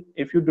mandatory.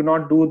 If you do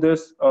not do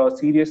this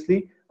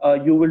seriously,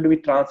 you will be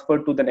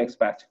transferred to the next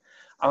batch.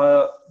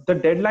 The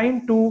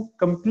deadline to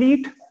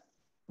complete,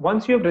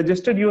 once you have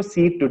registered your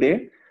seat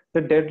today,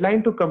 the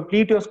deadline to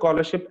complete your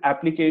scholarship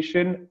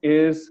application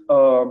is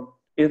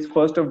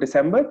 1st of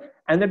December,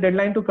 and the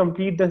deadline to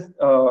complete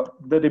the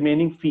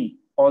remaining fee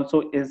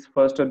also is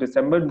 1st of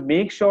December.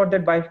 Make sure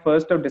that by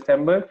 1st of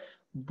December,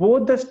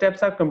 both the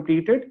steps are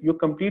completed. You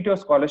complete your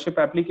scholarship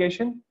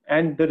application,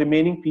 and the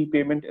remaining fee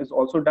payment is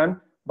also done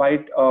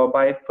by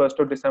 1st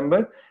of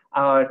December.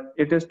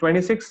 It is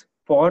 26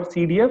 for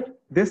CDF.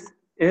 This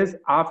is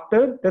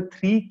after the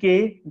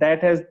 3K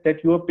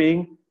that you are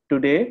paying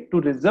today to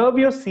reserve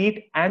your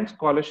seat and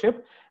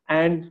scholarship,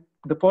 and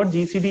for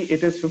GCD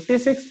it is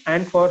 56,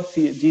 and for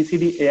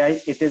GCD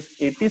AI it is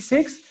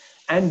 86.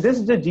 And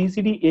the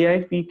GCD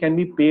AI fee can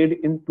be paid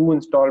in 2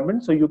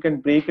 installments, so you can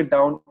break it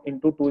down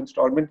into 2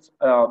 installments.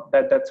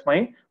 That's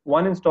fine.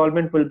 One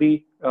installment will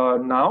be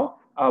now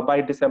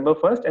by December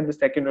 1st, and the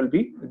second will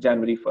be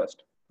January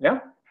 1st. Yeah.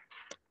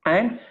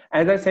 And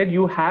as I said,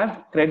 you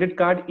have credit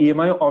card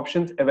EMI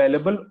options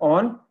available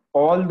on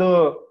all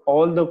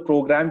the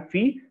program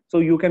fee, so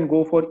you can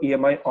go for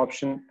EMI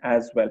option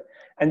as well.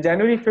 And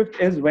January 5th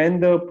is when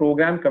the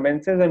program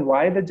commences. And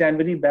why the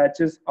January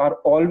batches are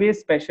always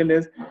special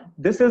is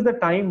this is the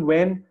time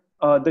when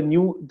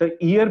the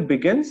year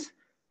begins.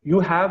 You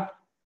have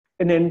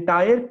an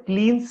entire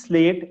clean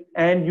slate,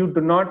 and you do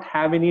not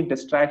have any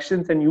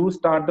distractions, and you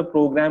start the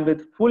program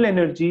with full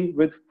energy,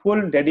 with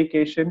full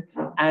dedication,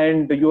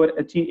 and you are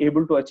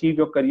able to achieve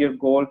your career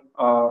goal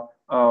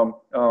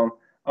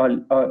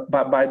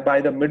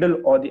by the middle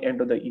or the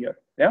end of the year.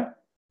 Yeah.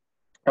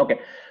 Okay.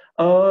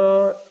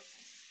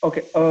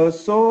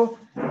 So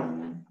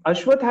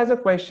Ashwath has a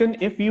question.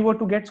 If we were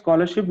to get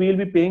scholarship, we will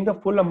be paying the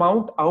full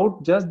amount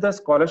out, just the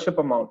scholarship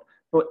amount.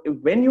 So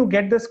when you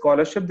get the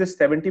scholarship, this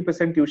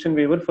 70% tuition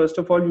waiver, first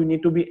of all, you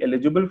need to be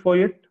eligible for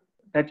it.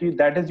 That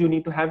is, you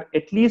need to have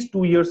at least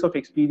 2 years of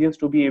experience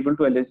to be able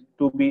to avail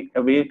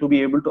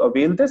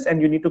this,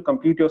 and you need to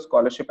complete your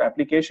scholarship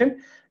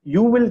application.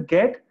 You will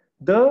get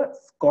the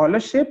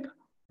scholarship,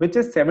 which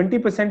is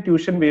 70%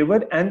 tuition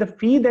waiver, and the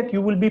fee that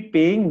you will be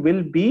paying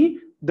will be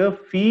the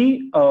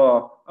fee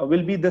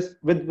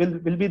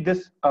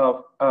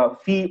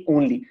fee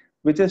only,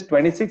 which is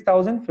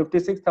 26,000,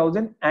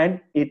 56,000, and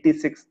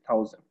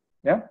 86,000.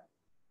 Yeah.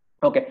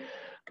 Okay.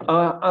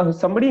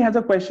 Somebody has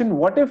a question.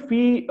 What if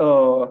we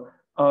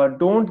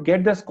don't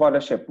get the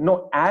scholarship?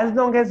 No, as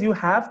long as you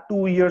have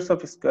 2 years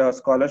of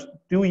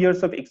 2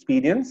 years of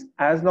experience,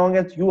 as long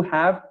as you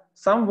have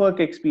some work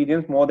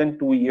experience more than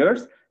 2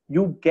 years,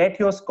 you get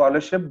your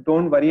scholarship.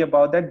 Don't worry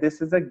about that.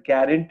 This is a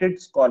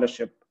guaranteed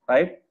scholarship,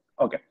 right?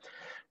 Okay.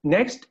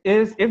 Next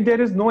is, if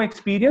there is no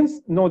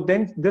experience, no,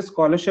 then this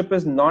scholarship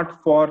is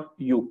not for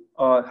you.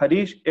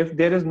 Harish, if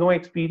there is no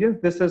experience,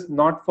 this is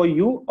not for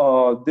you.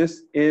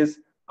 This is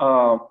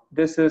not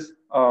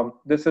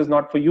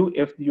for you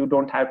if you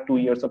don't have 2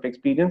 years of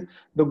experience.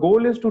 The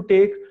goal is to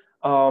take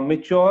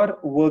mature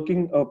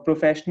working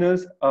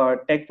professionals,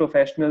 tech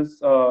professionals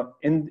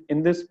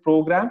in this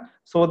program,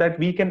 so that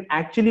we can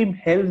actually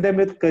help them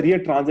with career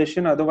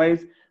transition.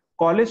 Otherwise,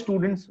 college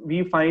students,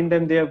 we find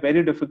them, they are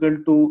very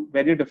difficult to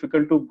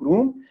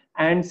groom,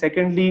 and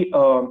secondly,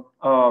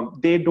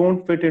 they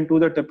don't fit into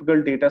the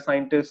typical data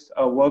scientist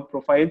work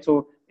profile.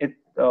 So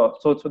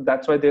so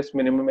that's why there's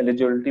minimum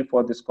eligibility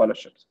for the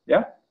scholarships.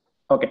 Yeah.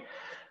 Okay.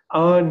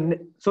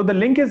 So the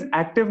link is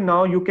active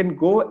now. You can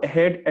go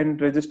ahead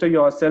and register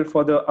yourself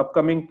for the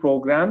upcoming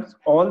programs.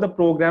 All the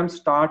programs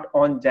start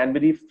on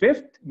January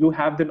 5th. You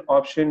have the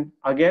option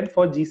again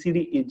for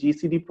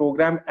GCD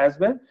program as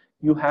well.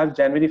 You have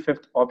January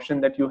 5th option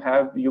that you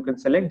can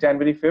select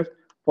January 5th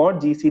for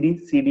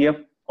GCD,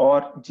 CDF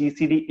or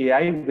GCD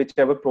AI,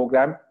 whichever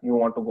program you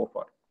want to go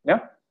for. Yeah.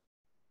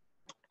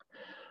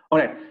 All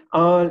right,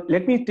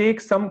 let me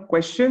take some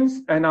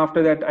questions, and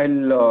after that,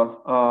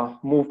 I'll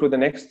move to the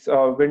next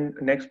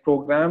next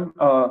program,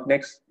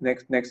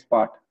 next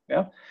part.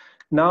 Yeah.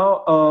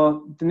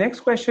 Now, the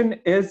next question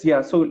is,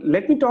 yeah. So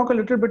let me talk a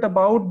little bit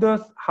about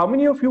the. How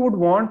many of you would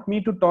want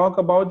me to talk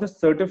about the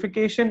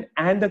certification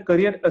and the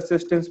career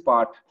assistance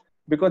part?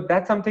 Because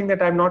that's something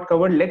that I've not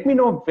covered. Let me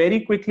know very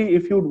quickly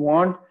if you'd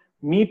want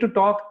me to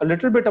talk a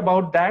little bit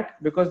about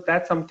that, because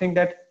that's something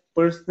that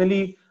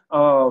personally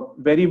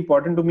very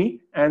important to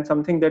me and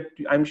something that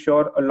I'm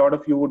sure a lot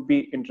of you would be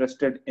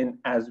interested in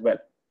as well.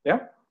 Yeah.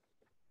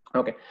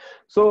 Okay.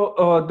 So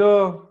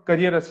the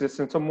career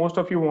assistance. So most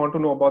of you want to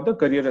know about the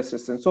career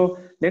assistance. So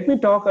let me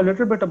talk a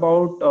little bit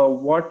about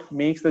what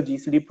makes the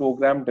GCD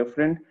program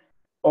different.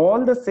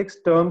 All the 6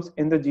 terms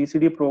in the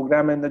GCD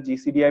program and the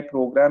GCDI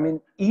program, in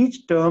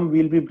each term,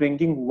 we'll be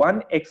bringing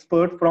one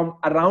expert from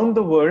around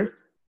the world,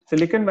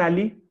 Silicon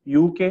Valley,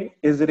 UK,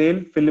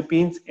 Israel,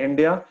 Philippines,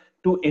 India,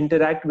 to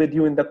interact with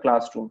you in the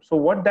classroom. So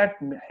what that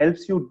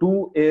helps you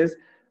do is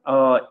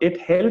it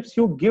helps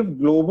you give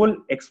global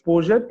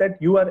exposure,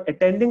 that you are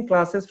attending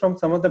classes from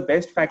some of the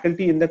best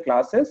faculty in the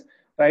classes,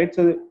 right?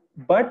 So,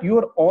 but you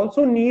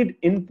also need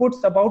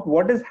inputs about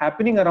what is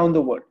happening around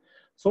the world,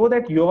 so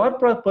that your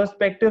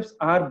perspectives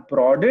are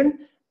broadened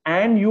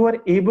and you are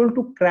able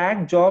to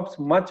crack jobs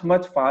much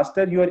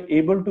faster. You are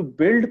able to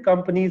build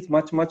companies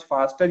much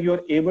faster. You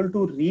are able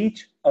to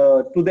reach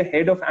to the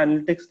head of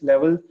analytics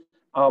level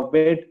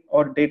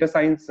or data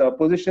science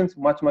positions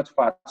much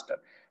faster.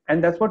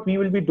 And that's what we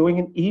will be doing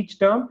in each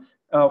term.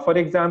 For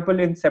example,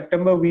 in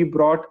September, we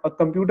brought a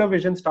computer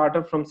vision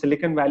startup from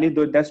Silicon Valley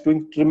that's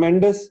doing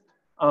tremendous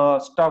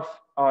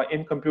stuff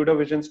in computer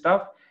vision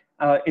stuff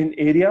in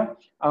area.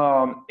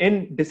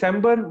 In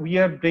December, we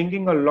are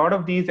bringing a lot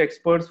of these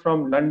experts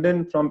from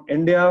London, from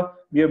India.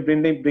 We are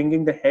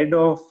bringing the head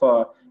of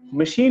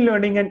machine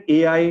learning and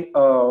AI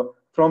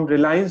from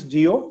Reliance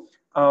Jio.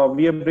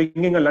 We are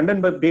bringing a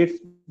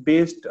London-based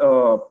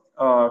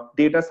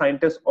data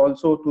scientist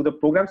also to the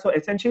program. So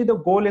essentially, the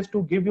goal is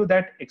to give you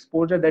that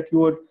exposure that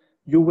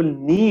you will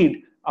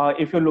need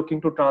if you're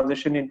looking to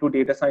transition into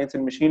data science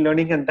and machine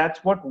learning. And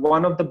that's what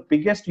one of the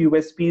biggest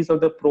USPs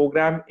of the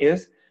program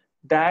is,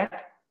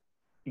 that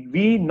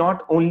we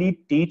not only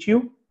teach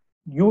you,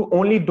 you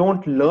only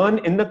don't learn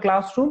in the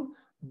classroom,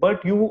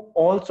 but you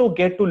also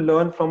get to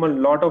learn from a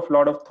lot of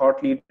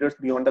thought leaders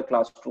beyond the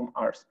classroom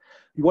hours.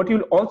 What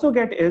you'll also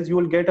get is, you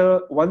will get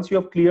once you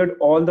have cleared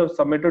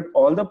submitted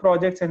all the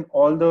projects and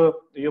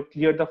you've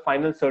cleared the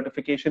final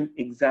certification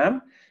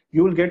exam,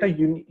 you'll get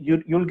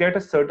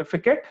a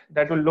certificate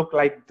that will look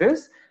like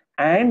this,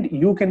 and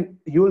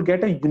you'll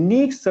get a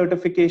unique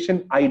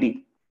certification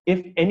ID.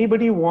 If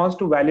anybody wants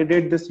to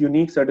validate this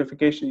unique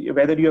certification,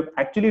 whether you have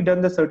actually done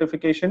the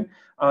certification,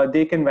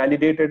 they can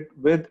validate it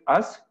with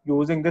us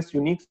using this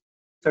unique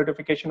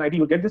certification ID.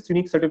 You get this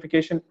unique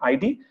certification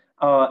ID,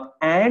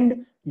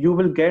 and you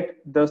will get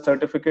the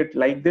certificate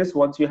like this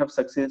once you have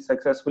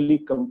successfully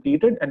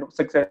completed, and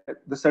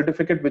the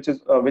certificate which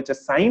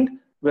is signed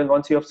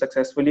once you have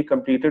successfully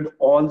completed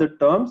all the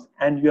terms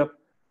and you have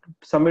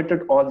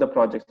submitted all the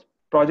projects.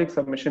 Project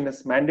submission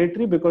is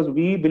mandatory, because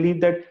we believe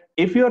that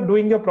if you are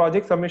doing your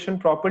project submission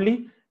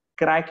properly,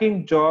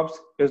 cracking jobs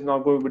is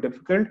not going to be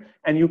difficult,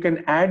 and you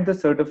can add the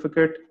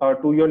certificate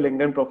to your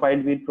LinkedIn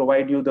profile. We'll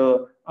provide you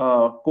the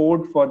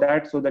code for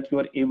that, so that you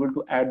are able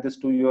to add this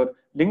to your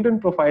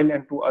LinkedIn profile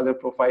and to other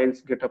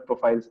profiles, GitHub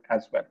profiles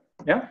as well.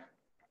 Yeah.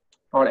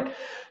 All right.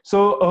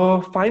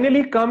 So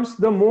finally comes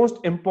the most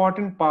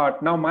important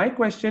part. Now, my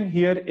question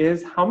here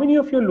is, how many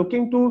of you are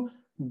looking to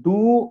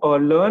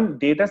learn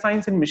data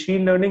science and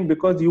machine learning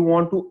because you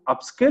want to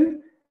upskill?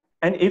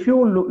 And if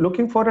you're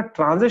looking for a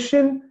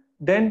transition,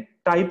 then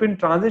type in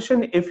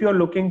transition. If you're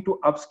looking to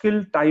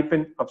upskill, type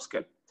in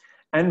upskill.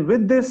 And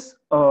with this,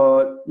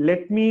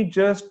 let me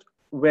just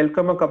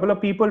welcome a couple of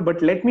people,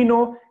 but let me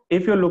know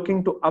if you're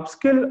looking to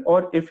upskill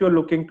or if you're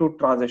looking to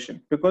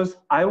transition, because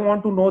I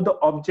want to know the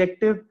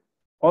objective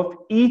of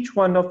each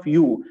one of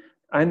you.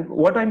 And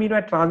what I mean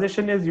by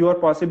transition is, you are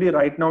possibly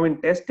right now in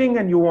testing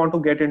and you want to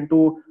get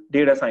into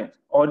data science,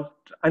 or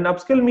an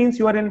upskill means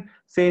you are in,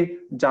 say,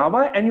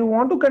 Java and you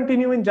want to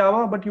continue in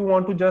Java, but you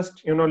want to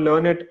just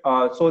learn it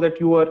so that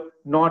you are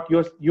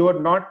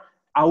not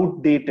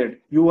outdated.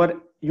 You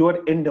are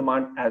in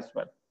demand as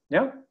well.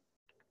 Yeah,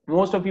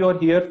 most of you are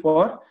here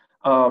for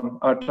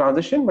a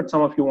transition, but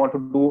some of you want to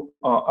do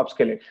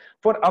upskilling.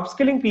 For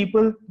upskilling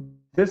people,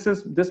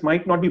 this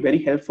might not be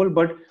very helpful,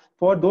 but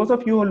for those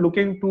of you who are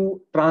looking to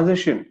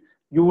transition,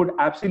 you would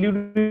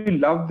absolutely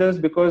love this,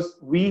 because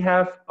we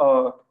have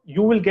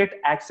you will get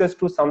access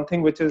to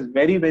something which is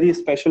very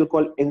special,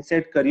 called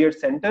Insaid Career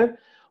Center,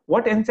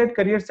 What Insaid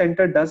Career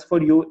Center does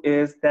for you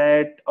is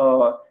that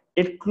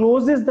it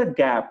closes the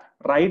gap.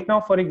 Right now,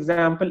 for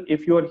example,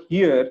 if you're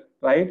here,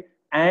 right,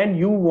 and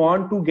you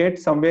want to get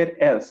somewhere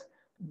else,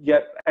 yeah,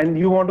 and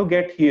you want to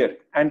get here,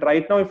 and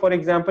right now, if for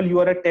example you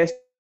are a test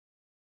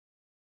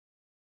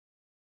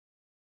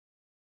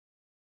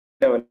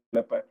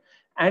developer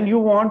and you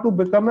want to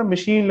become a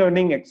machine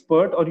learning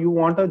expert, or you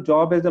want a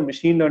job as a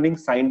machine learning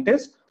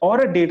scientist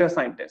or a data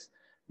scientist,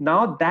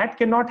 now that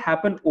cannot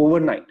happen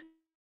overnight.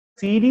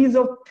 There are a series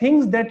of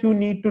things that you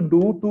need to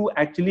do to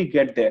actually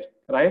get there,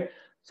 right?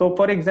 So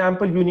for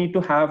example, you need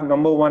to have,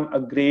 number one, a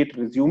great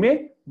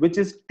resume which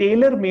is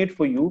tailor made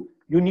for you.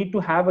 You need to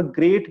have a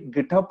great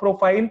GitHub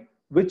profile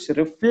which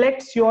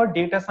reflects your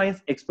data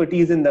science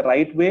expertise in the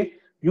right way.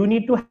 You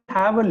need to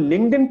have a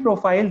LinkedIn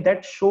profile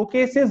that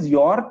showcases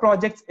your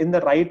projects in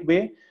the right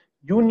way.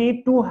 You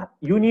need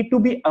to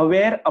be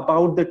aware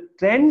about the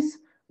trends,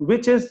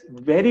 which is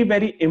very,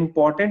 very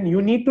important.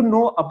 You need to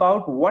know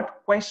about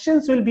what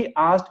questions will be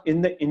asked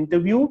in the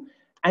interview,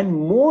 and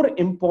more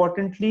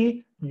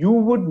importantly, you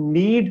would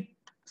need,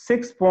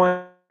 sixth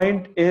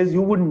point is,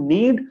 you would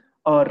need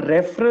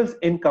referrals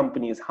in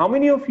companies. How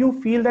many of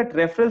you feel that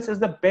referrals is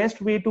the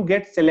best way to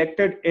get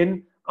selected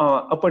in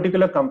a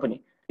particular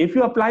company? If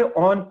you apply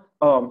on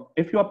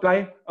if you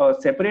apply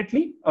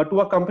separately to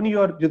a company,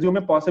 your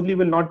resume possibly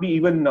will not be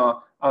even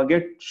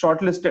get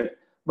shortlisted.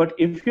 But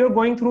if you're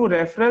going through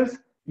referrals,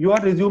 your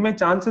resume,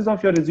 chances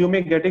of your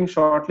resume getting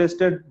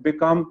shortlisted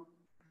become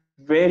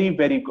very,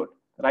 very good,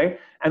 right?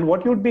 And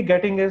what you'd be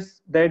getting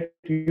is that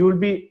you'll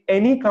be,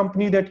 any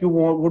company that you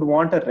would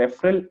want a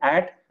referral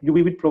at,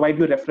 we would provide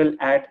you referral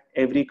at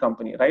every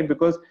company, right?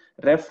 Because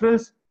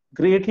referrals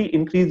greatly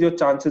increase your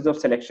chances of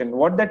selection.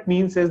 What that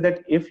means is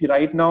that if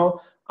right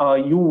now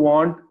you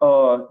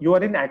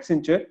are in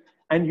Accenture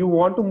and you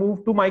want to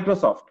move to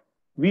Microsoft,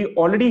 we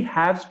already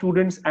have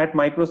students at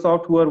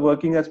Microsoft who are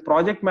working as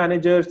project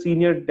managers,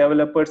 senior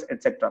developers,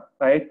 etc.,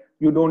 right?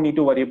 You don't need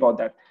to worry about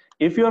that.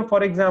 If you're,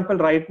 for example,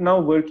 right now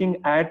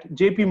working at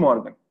JP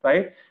Morgan,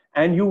 right,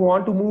 and you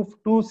want to move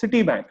to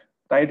Citibank,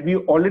 right, we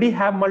already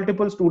have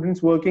multiple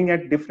students working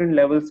at different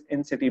levels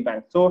in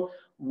Citibank. So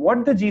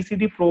what the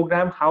GCD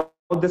program, how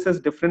this is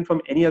different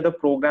from any other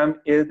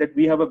program, is that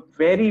we have a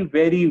very,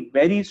 very,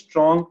 very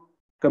strong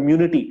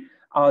community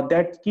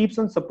that keeps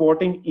on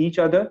supporting each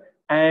other.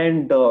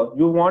 And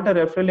you want a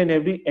referral in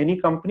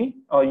any company,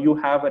 you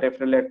have a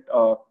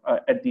referral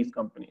at these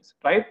companies,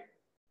 right?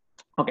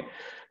 Okay,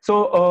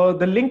 so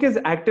the link is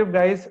active,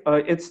 guys.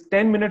 It's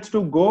 10 minutes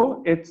to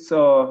go. It's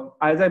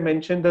as I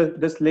mentioned,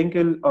 this link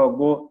will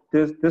go.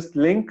 This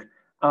link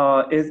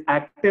is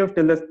active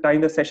till the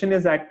time the session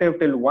is active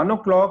till 1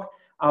 o'clock.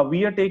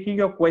 We are taking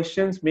your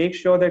questions. Make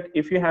sure that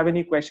if you have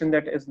any question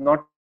that is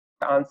not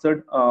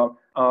answered,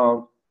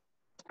 you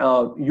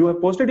have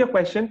posted your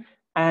question,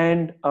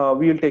 and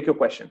we will take your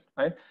question.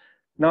 Right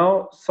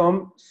now,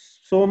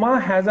 Soma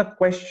has a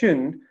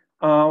question.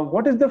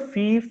 What is the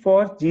fee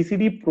for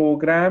GCD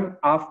program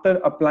after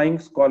applying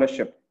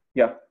scholarship?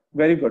 Yeah,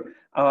 very good.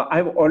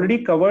 I've already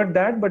covered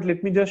that, but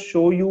let me just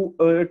show you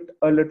it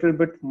a little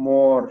bit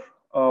more.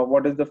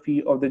 What is the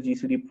fee of the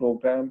GCD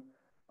program?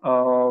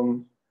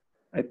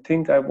 I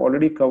think I've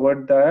already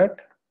covered that.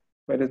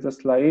 Where is the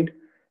slide?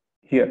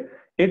 Here.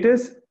 It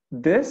is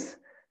this.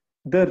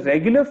 The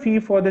regular fee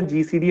for the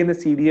GCD and the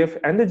CDF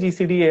and the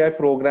GCD AI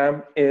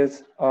program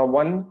is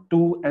 1,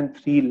 2, and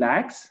 3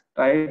 lakhs,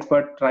 right?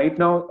 But right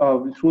now,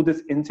 through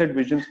this Insaid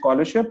Vision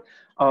Scholarship,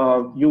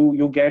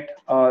 you get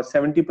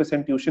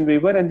 70% tuition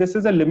waiver, and this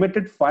is a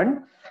limited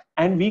fund,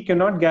 and we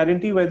cannot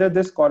guarantee whether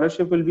this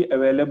scholarship will be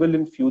available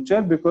in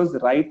future, because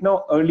right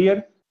now,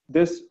 earlier,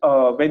 this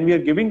when we are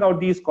giving out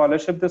these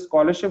scholarship, the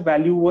scholarship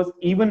value was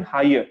even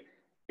higher.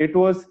 It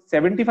was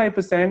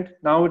 75%.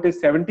 Now it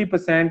is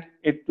 70%.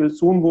 It will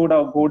soon go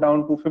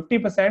down to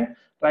 50%.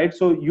 Right.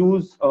 So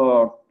use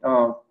so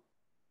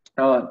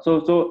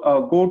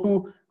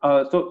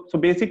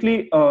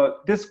basically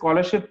this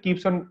scholarship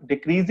keeps on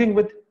decreasing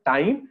with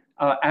time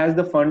as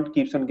the fund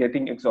keeps on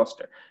getting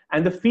exhausted.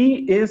 And the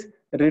fee is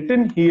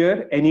written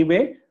here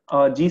anyway.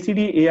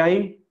 GCD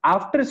AI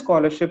after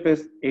scholarship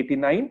is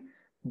 89.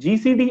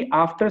 GCD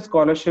after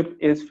scholarship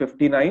is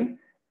 59.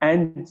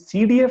 And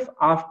CDF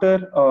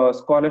after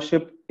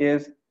scholarship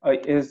is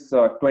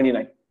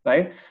 29,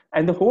 right?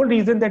 And the whole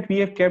reason that we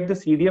have kept the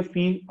CDF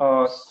fee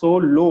so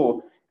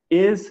low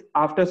is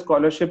after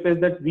scholarship is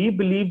that we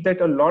believe that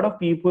a lot of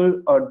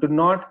people do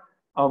not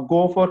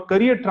go for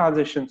career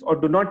transitions or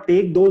do not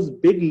take those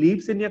big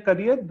leaps in your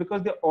career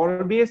because they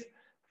always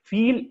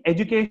feel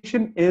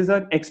education is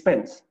an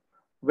expense.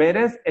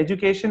 Whereas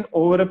education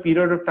over a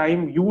period of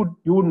time, you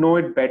know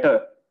it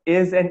better,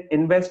 is an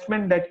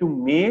investment that you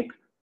make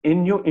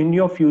in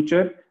your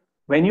future.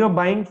 When you're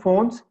buying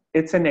phones,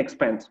 it's an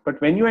expense, but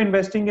when you're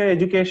investing in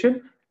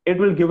education, it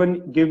will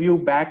give you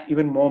back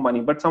even more money.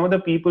 But some of the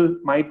people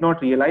might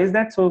not realize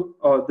that. So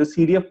the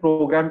CDF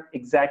program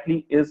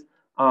exactly is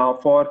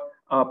for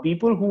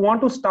people who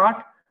want to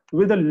start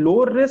with a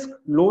low risk,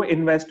 low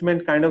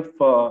investment kind of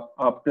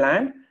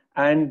plan,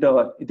 and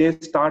they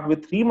start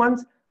with 3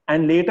 months, and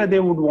later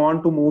they would want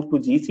to move to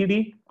GCD,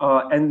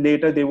 and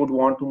later they would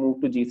want to move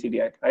to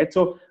GCDI, right?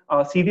 So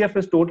CDF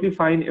is totally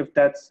fine if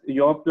that's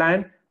your plan,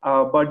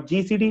 but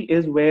GCD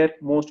is where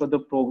most of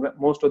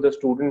the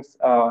students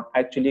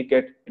actually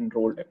get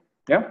enrolled in.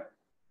 Yeah.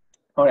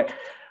 All right.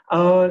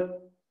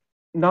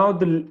 Now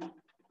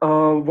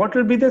what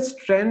will be the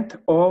strength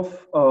of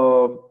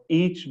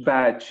each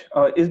batch?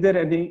 Is there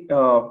any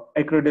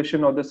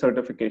accreditation or the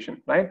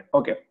certification? Right.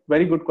 Okay.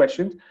 Very good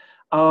questions.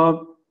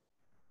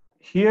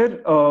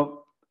 Here,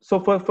 so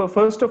for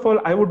first of all,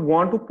 I would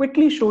want to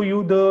quickly show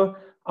you the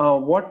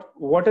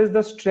what is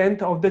the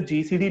strength of the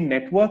GCD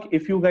network.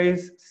 If you guys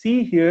see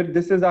here,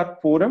 this is our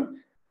forum,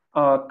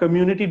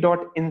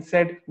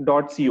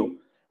 community.insaid.co,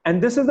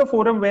 and this is the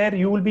forum where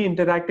you will be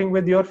interacting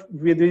with your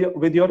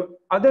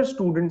other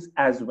students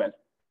as well,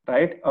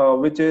 right?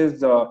 Which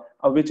is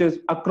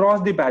across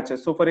the batches.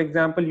 So for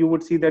example, you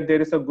would see that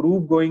there is a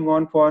group going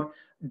on for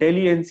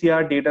Delhi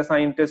NCR data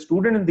scientist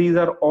student, and these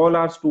are all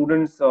our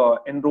students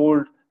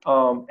enrolled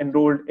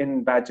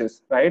in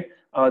batches, right?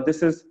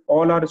 This is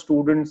all our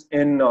students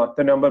in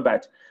the number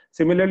batch.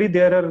 Similarly,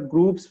 there are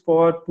groups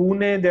for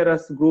Pune, there are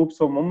groups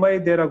for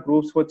Mumbai, there are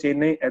groups for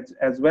Chennai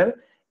as well.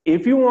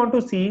 If you want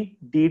to see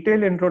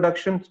detailed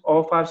introductions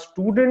of our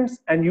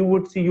students, and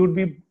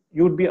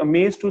you'd be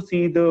amazed to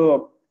see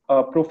the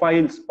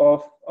profiles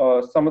of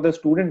some of the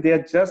students. They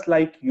are just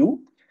like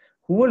you,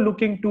 who are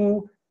looking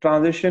to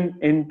transition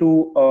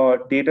into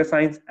data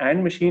science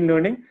and machine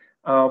learning.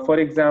 For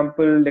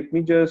example, let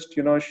me just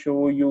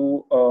show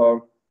you.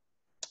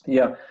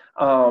 Yeah,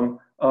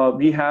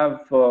 we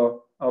have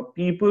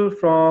people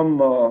from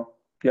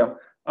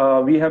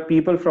we have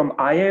people from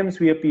IIMs,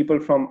 we have people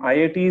from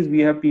IITs,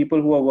 we have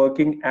people who are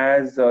working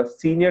as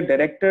senior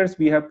directors,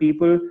 we have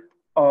people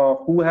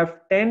who have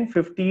 10,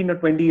 15 or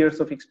 20 years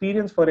of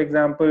experience. For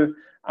example,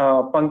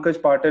 Pankaj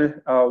Patil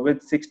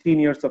with 16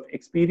 years of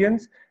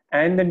experience.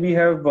 And then we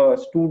have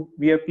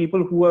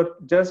people who are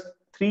just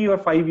 3 or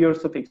 5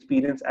 years of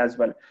experience as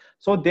well.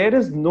 So there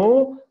is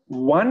no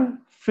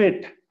one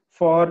fit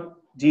for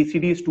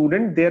GCD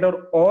student. There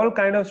are all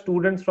kind of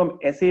students from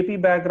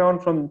SAP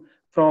background,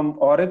 from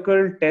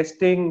Oracle,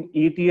 testing,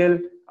 ETL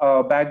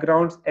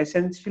backgrounds.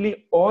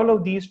 Essentially, all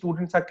of these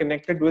students are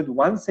connected with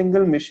one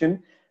single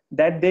mission,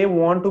 that they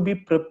want to be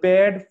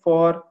prepared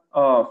for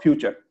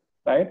future,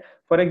 right?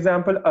 For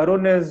example,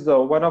 Arun is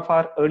one of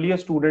our earlier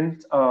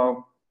students,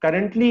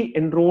 currently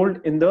enrolled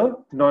in the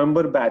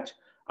November batch.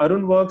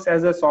 Arun works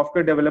as a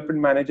software development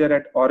manager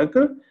at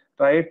Oracle,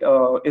 right?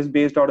 Is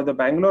based out of the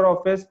Bangalore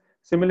office.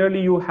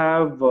 Similarly, you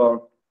have a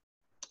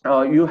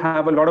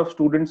lot of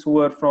students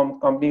who are from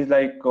companies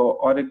like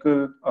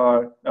Oracle,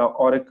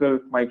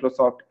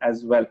 Microsoft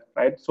as well,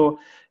 right? So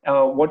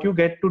what you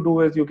get to do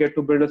is you get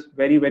to build a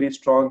very, very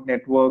strong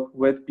network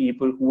with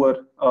people who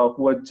are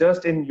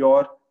just in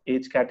your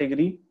age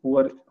category,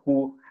 who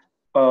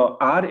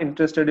are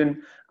interested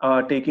in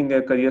taking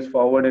their careers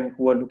forward, and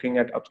who are looking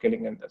at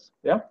upskilling in this.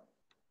 Yeah.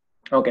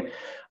 Okay.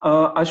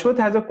 Ashwath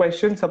has a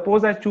question.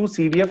 Suppose I choose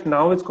CDF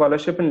now with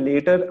scholarship, and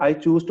later I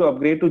choose to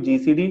upgrade to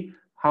GCD.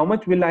 How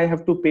much will I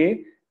have to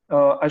pay?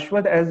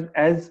 Ashwath,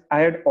 as I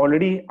had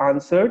already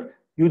answered,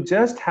 you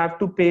just have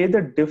to pay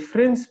the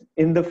difference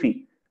in the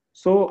fee.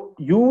 So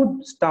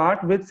you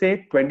start with,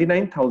 say,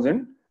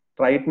 29,000.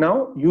 Right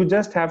now, you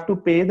just have to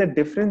pay the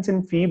difference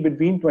in fee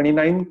between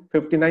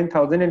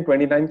 59,000 and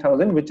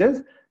 29,000, which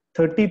is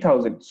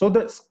 30,000. So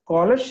the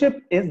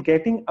scholarship is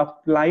getting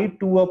applied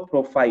to a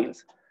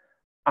profiles.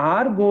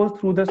 Our goal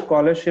through the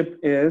scholarship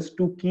is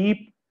to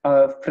keep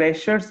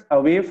freshers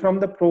away from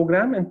the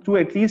program, and to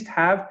at least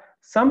have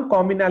some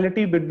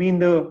commonality between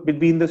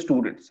the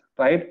students,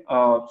 right?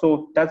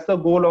 So that's the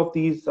goal of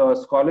these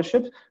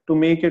scholarships, to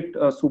make it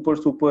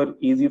super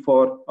easy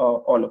for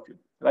all of you,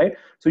 right?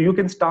 So you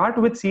can start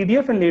with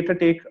CDF and later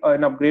take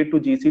an upgrade to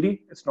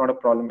GCD. It's not a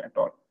problem at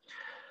all.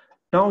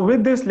 Now,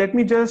 with this, let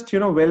me just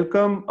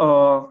welcome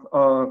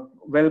all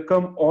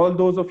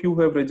those of you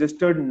who have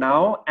registered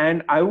now,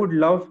 and I would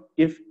love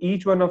if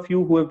each one of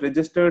you who have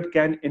registered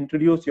can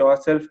introduce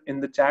yourself in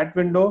the chat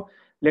window.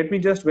 Let me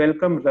just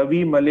welcome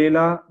Ravi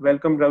Malela,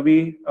 welcome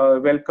Ravi,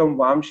 welcome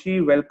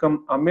Vamshi,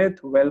 welcome Amit,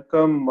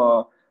 welcome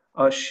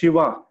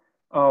Shiva,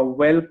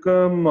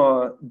 welcome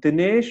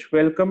Dinesh,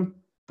 welcome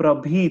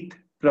Prabheet,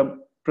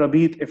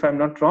 Prabheet, if I'm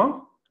not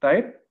wrong,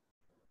 right?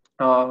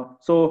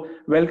 So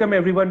welcome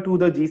everyone to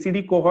the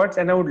GCD cohorts,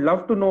 and I would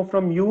love to know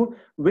from you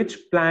which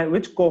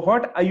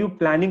cohort are you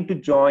planning to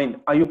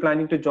join? Are you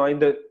planning to join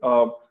the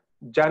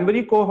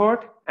January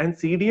cohort and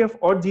CDF,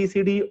 or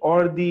GCD,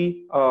 or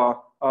the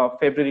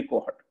February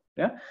cohort?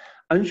 Yeah.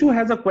 Anshu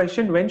has a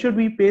question. When should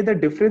we pay the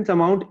difference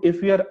amount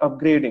if we are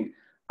upgrading?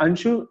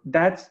 Anshu,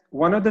 that's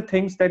one of the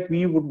things that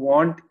we would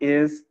want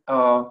is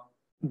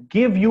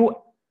give you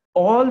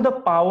all the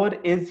power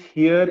is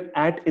here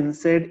at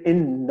Insaid,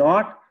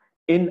 not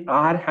in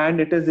our hand,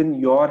 it is in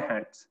your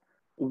hands.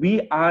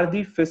 We are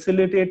the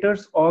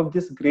facilitators of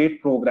this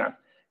great program.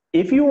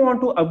 If you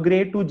want to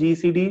upgrade to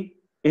GCD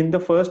in the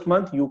first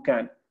month, you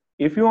can.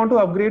 If you want to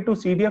upgrade to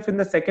CDF in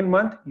the second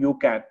month, you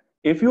can.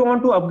 If you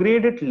want to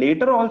upgrade it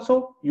later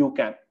also, you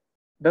can.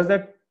 Does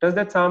that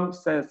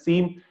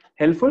seem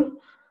helpful?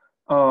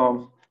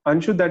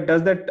 Anshu,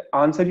 does that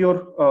answer your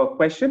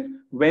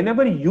question?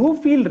 Whenever you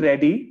feel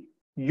ready,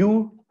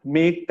 you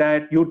take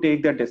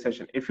that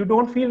decision. If you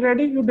don't feel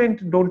ready, you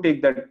don't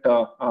take that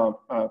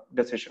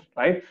decision,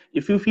 right?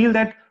 If you feel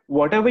that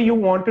whatever you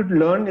want to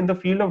learn in the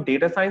field of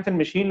data science and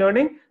machine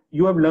learning,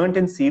 you have learned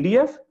in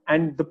CDF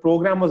and the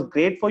program was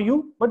great for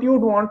you, but you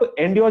would want to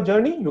end your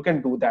journey, you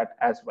can do that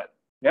as well.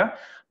 Yeah,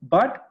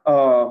 but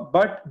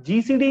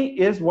GCD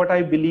is what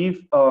I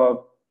believe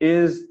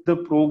is the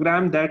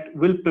program that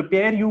will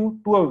prepare you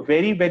to a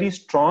very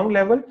strong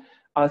level.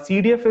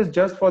 CDF is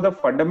just for the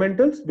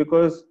fundamentals,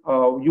 because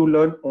you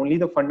learn only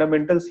the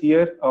fundamentals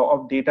here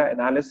of data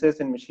analysis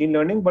and machine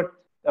learning, but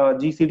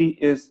GCD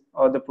is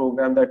the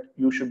program that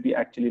you should be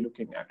actually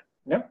looking at.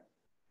 Yeah.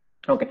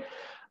 Okay.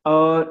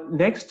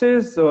 Next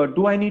is,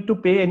 do I need to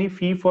pay any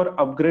fee for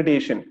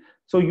upgradation?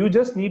 So you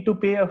just need to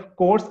pay a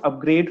course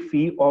upgrade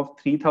fee of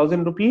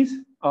 3,000 rupees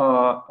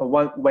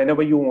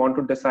whenever you want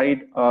to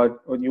decide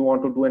you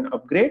want to do an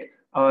upgrade.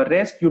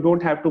 Rest, you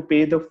don't have to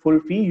pay the full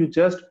fee. You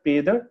just pay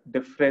the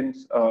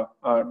difference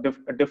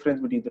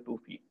difference between the two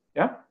fees.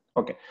 Yeah.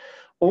 Okay.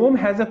 Om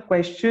has a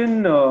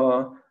question.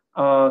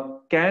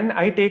 Can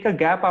I take a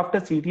gap after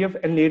CTF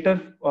and later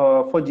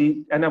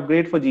an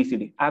upgrade for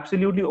GCD?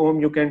 Absolutely, Om,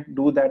 you can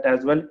do that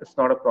as well. It's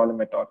not a problem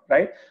at all,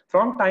 right?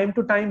 From time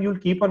to time, you'll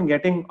keep on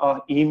getting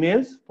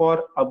emails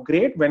for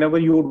upgrade. Whenever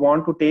you would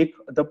want to take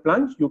the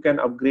plunge, you can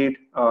upgrade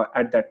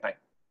at that time.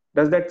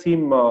 Does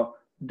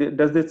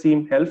this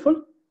seem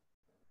helpful?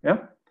 Yeah.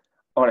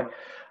 All right.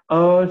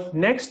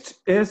 Next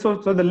is, so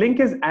the link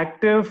is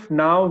active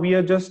now. We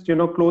are just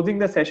closing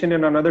the session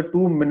in another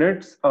 2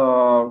 minutes.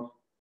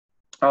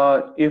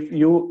 If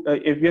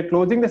we are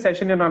closing the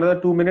session in another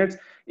 2 minutes,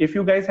 if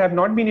you guys have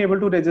not been able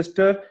to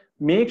register,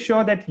 make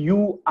sure that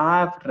you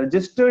are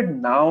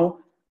registered now,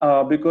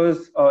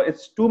 because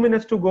it's 2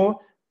 minutes to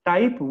go.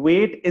 Type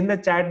wait in the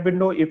chat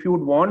window if you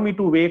would want me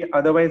to wait.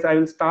 Otherwise, I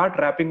will start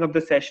wrapping up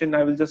the session.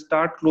 I will just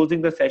start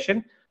closing the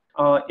session.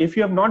 If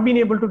you have not been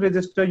able to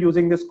register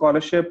using the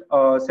scholarship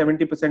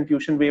 70%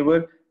 tuition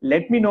waiver,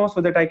 let me know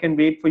so that I can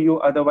wait for you.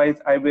 Otherwise,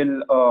 I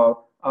will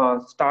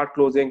start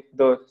closing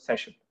the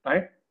session,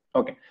 right?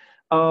 Okay.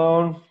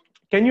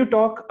 Can you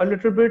talk a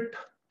little bit?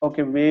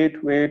 Okay, wait.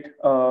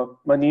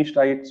 Manish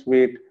writes,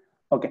 wait.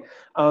 Okay.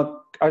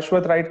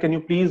 Ashwath writes, can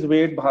you please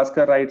wait?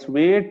 Bhaskar writes,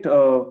 wait.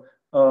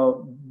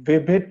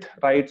 Vibhit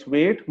writes,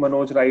 wait.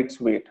 Manoj writes,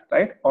 wait.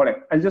 Right? All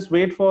right. I'll just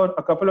wait for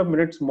a couple of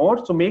minutes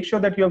more. So make sure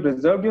that you have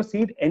reserved your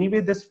seat.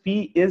 Anyway, this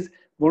fee is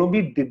going to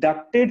be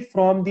deducted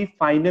from the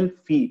final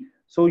fee.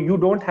 So you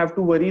don't have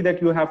to worry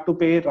that you have to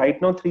pay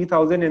right now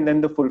 3,000 and then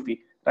the full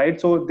fee.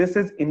 Right, so this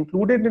is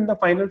included in the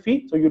final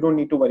fee, so you don't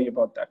need to worry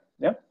about that.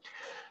 Yeah.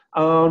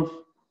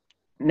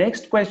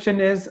 Next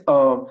question is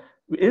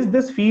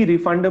this fee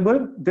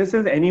refundable? This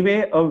is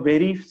anyway a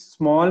very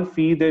small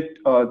fee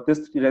that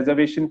this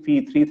reservation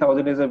fee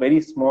 3,000 is a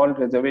very small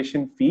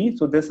reservation fee.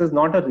 So this is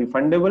not a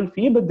refundable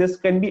fee, but this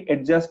can be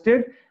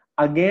adjusted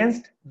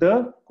against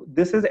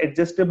this is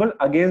adjustable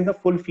against the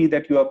full fee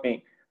that you are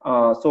paying.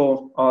 That's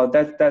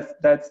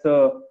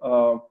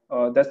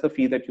the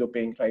fee that you're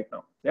paying right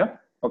now. Yeah.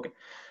 Okay.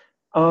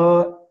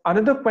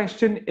 Another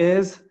question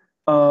is,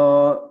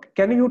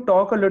 can you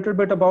talk a little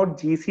bit about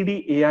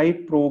GCD AI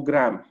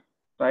program,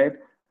 right?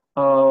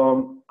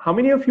 How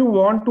many of you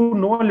want to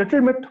know a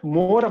little bit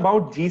more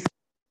about GCD?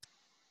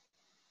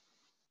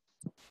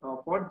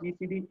 For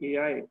GCD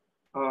AI,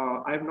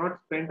 I have not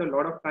spent a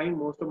lot of time.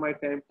 Most of my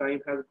time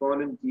has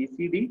gone in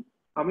GCD.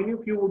 How many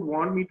of you would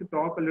want me to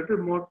talk a little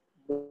more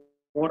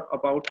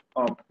about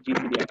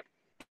GCD AI?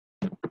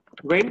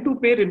 When to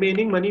pay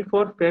remaining money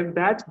for Feb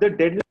batch? The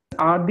deadlines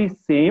are the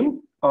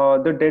same.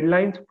 The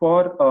deadlines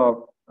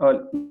for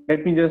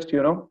let me just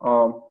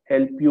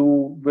help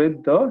you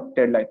with the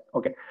deadline.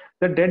 Okay,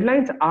 the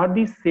deadlines are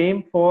the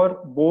same for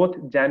both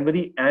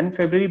January and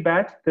February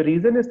batch. The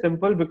reason is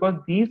simple, because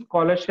these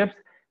scholarships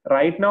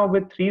right now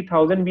with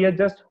 3,000, we are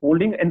just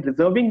holding and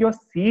reserving your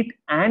seat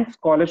and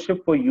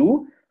scholarship for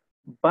you.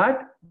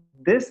 But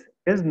this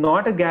is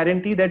not a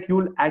guarantee that you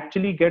will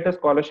actually get a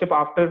scholarship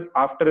after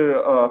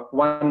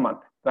 1 month,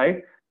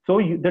 right? So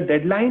the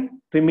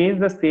deadline remains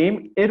the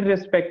same,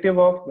 irrespective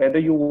of whether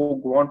you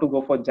want to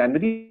go for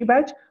January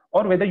batch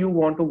or whether you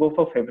want to go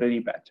for February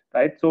batch,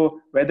 right?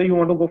 So whether you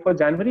want to go for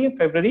January or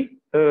February,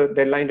 the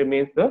deadline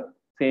remains the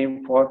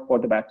same for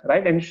the batch,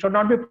 right? And it should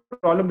not be a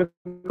problem,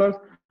 because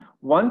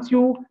once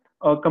you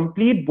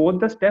complete both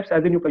the steps,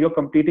 as in you're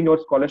completing your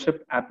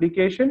scholarship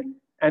application,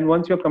 and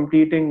once you're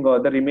completing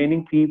the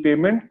remaining fee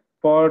payment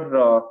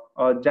for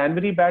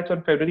January batch or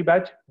February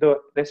batch, the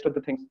rest of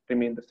the things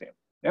remain the same.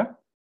 Yeah.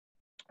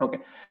 Okay.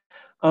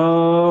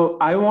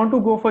 I want to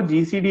go for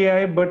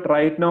GCDI, but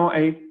right now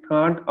I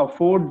can't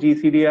afford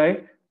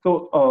GCDI.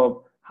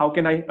 So how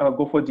can I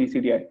go for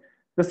GCDI?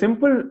 The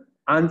simple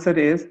answer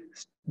is,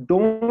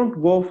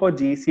 don't go for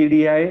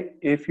GCDI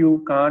if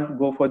you can't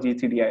go for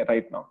GCDI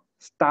right now.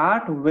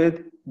 Start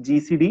with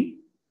GCD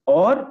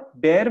or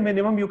bare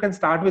minimum you can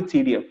start with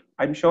CDF.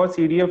 I'm sure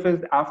CDF is,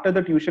 after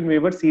the tuition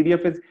waiver,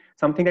 CDF is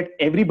something that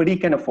everybody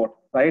can afford,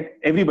 right?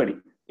 Everybody.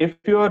 If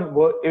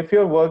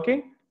you're working,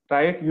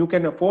 right, you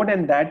can afford,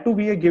 and that too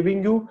we are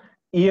giving you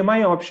EMI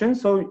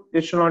options, so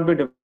it should not be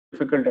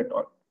difficult at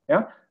all.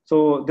 Yeah. So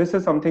this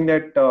is something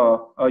that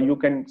you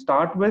can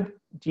start with.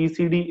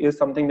 GCD is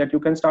something that you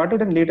can start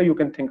it, and later you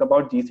can think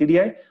about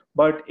GCDI.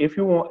 But if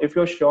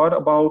you're sure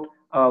about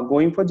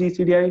going for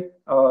GCDI,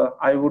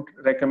 I would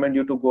recommend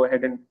you to go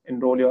ahead and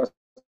enroll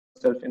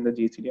yourself in the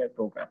GCDI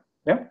program.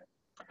 Yeah.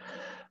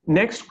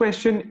 Next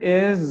question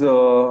is,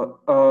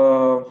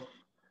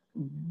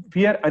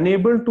 we are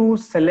unable to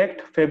select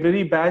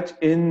February batch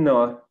in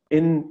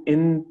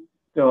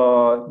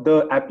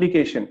the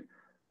application.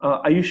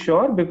 Are you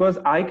sure? Because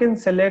I can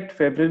select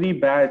February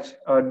batch.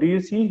 Do you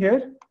see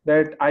here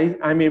that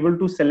I'm able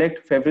to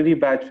select February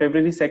batch,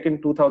 February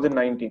 2nd,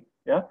 2019.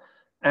 Yeah.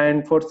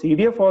 And for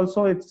CDF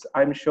also,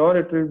 I'm sure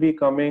it will be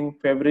coming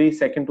February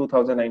 2nd,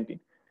 2019.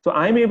 So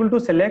I'm able to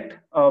select,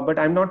 but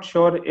I'm not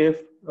sure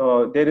if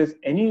there is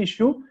any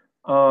issue.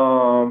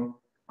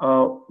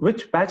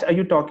 Which batch are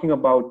you talking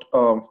about?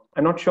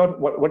 I'm not sure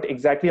what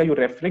exactly are you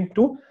referring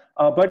to.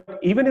 But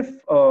even if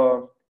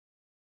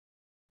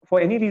for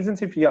any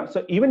reasons, if yeah,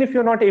 so even if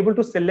you're not able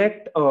to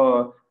select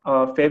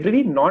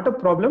February, not a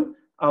problem.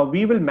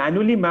 We will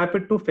manually map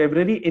it to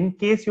February in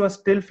case you are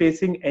still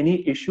facing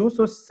any issue.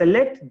 So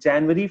select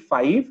January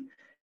 5,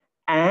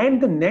 and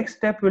the next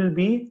step will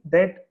be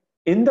that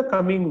in the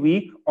coming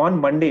week on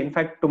Monday, in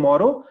fact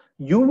tomorrow,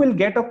 you will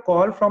get a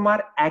call from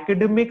our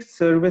academic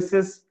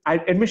services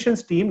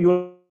admissions team.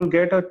 You will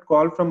get a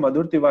call from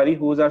Madhur Tiwari,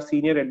 who is our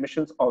senior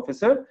admissions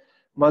officer.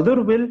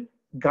 Madhur will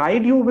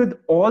guide you with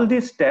all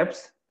these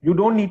steps. You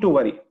don't need to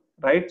worry,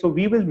 right? So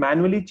we will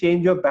manually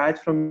change your batch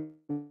from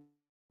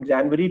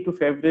January to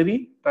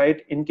February,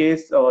 right, in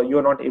case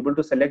you're not able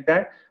to select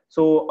that.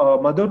 So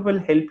Madhur will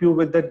help you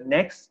with the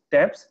next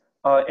steps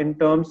in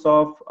terms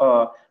of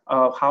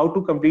how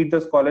to complete the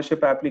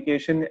scholarship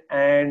application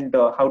and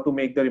how to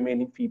make the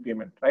remaining fee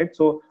payment, right?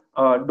 So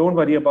don't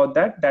worry about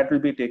that. That will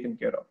be taken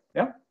care of.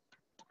 Yeah.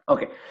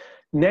 Okay.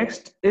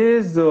 Next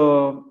is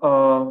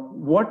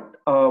what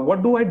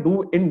do I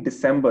do in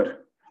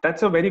December?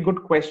 That's a very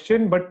good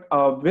question. But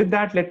with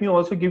that, let me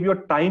also give you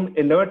a time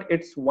alert.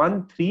 It's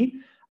 1:03.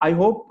 I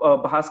hope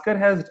Bhaskar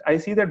has. I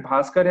see that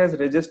Bhaskar has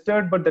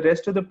registered, but the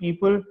rest of the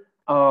people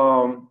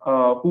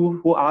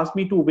who asked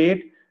me to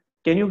wait,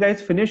 can you guys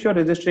finish your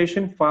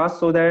registration fast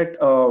so that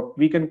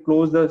we can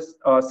close this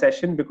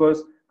session,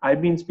 because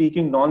I've been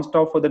speaking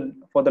nonstop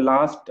for the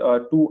last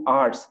 2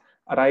 hours,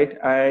 right?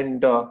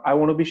 And I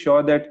want to be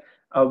sure that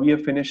we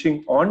are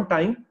finishing on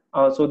time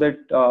so that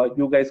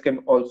you guys can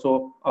also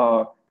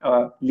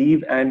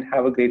leave and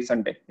have a great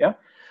Sunday. Yeah.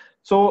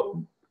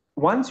 So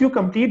once you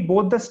complete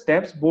both the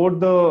steps, both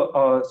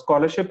the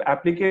scholarship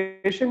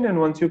application, and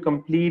once you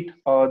complete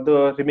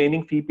the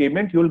remaining fee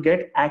payment, you'll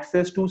get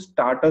access to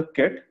starter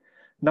kit.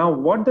 Now,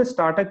 what the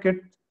starter kit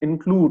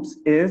includes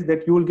is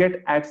that you will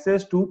get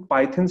access to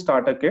Python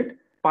starter kit.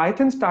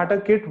 Python starter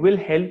kit will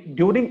help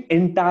during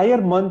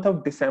entire month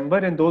of December,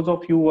 and those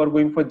of you who are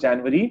going for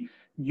January,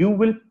 you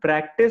will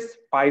practice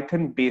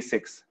Python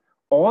basics.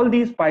 All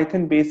these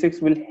Python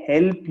basics will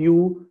help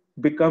you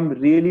become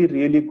really,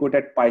 really good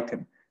at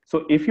Python.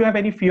 So if you have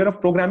any fear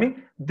of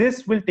programming,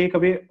 this will take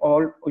away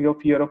all your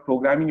fear of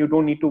programming. You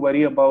don't need to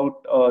worry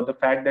about the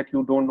fact that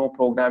you don't know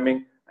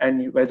programming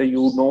and whether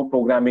you know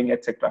programming,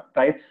 etc.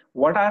 Right?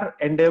 What our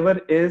endeavor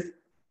is,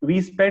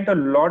 we spent a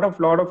lot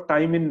of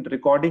time in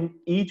recording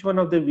each one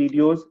of the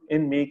videos,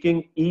 in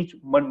making each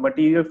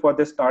material for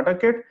the starter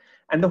kit.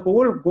 And the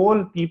whole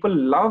goal, people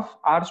love,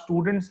 our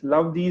students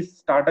love these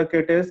starter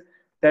kit, is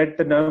that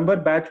the November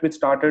batch, which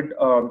started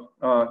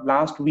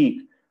last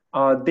week,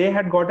 they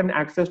had gotten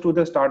access to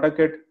the starter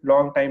kit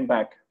long time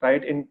back,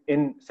 right?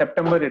 In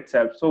September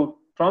itself. So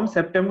from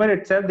September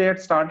itself, they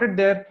had started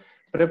their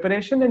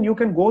preparation, and you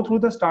can go through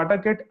the starter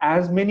kit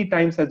as many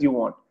times as you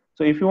want.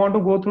 So if you want to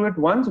go through it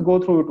once, go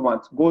through it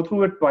once, go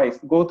through it twice,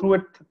 go through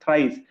it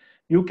thrice.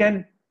 You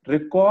can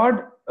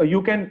record,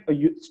 you can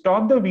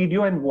stop the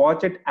video and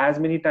watch it as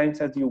many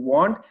times as you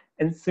want.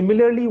 And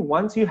similarly,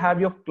 once you have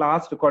your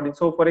class recording,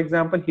 so for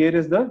example, here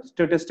is the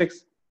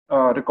statistics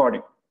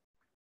recording.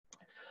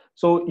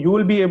 So you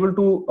will be able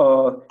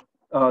to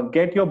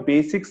get your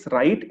basics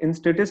right in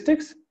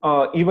statistics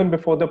even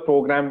before the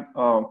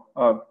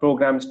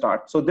program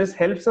starts. So this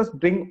helps us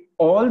bring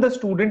all the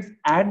students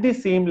at the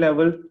same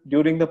level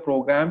during the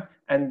program,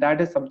 and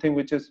that is something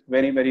which is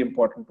very, very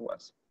important to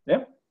us.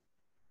 Yeah.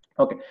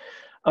 Okay.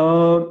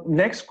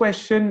 Next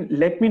question.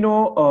 Let me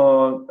know.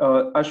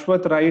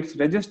 Ashwath writes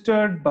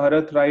registered.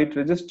 Bharat writes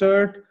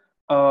registered.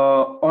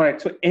 All right.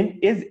 So,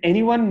 is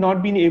anyone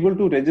not been able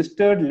to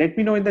register? Let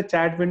me know in the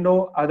chat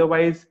window.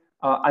 Otherwise,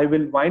 I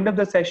will wind up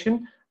the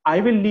session. I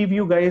will leave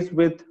you guys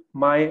with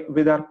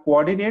our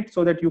coordinates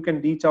so that you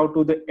can reach out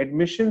to the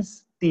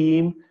admissions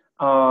team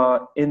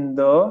in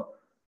the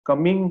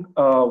coming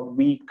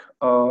week.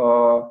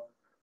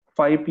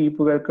 5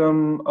 people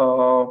welcome.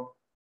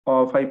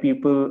 5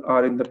 people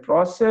are in the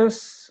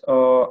process.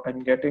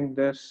 I'm getting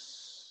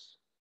this.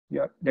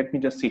 Yeah, let me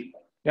just see.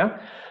 Yeah.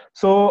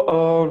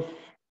 So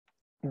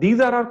these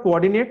are our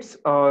coordinates.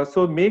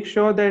 So make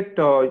sure that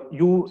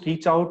you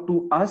reach out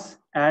to us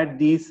at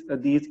these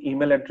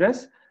email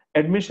address.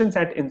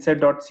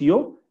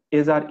 admissions@insaid.co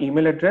is our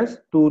email address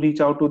to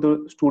reach out to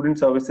the student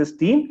services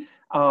team,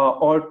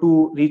 or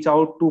to reach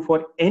out to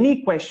for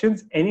any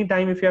questions.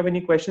 Anytime if you have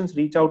any questions,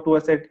 reach out to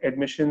us at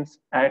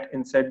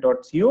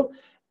admissions@insaid.co.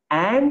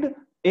 And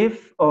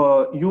if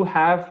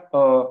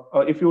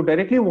you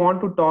directly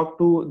want to talk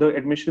to the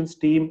admissions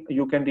team,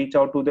 you can reach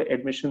out to the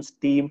admissions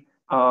team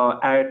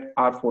at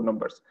our phone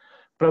numbers.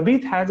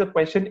 Praveet has a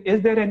question: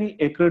 is there any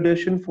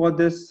accreditation for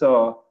this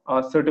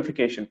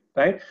certification?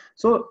 Right.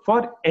 So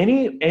for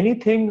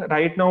anything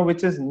right now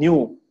which is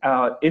new,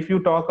 if you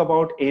talk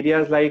about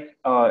areas like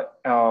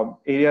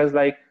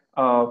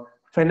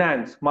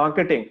finance,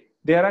 marketing,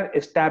 there are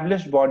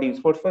established bodies.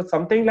 For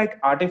something like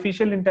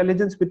artificial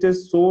intelligence, which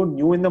is so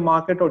new in the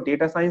market, or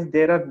data science,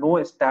 there are no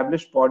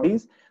established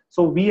bodies.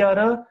 So we are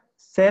a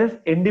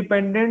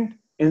self-independent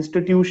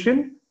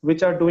institution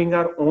which are doing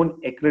our own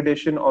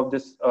accreditation of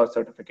this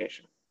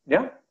certification.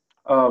 Yeah.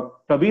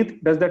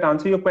 Praveet, does that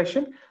answer your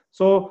question?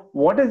 So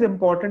what is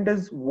important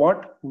is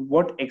what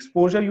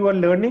exposure you are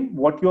learning,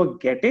 what you're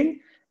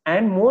getting,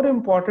 and more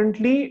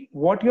importantly,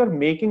 what you're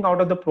making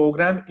out of the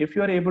program. If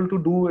you're able to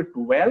do it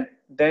well,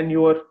 then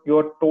you're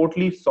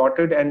totally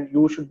sorted, and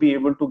you should be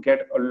able to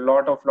get a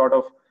lot of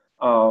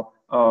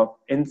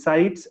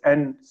insights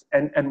and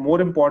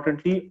more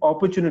importantly,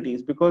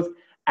 opportunities. Because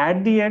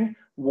at the end,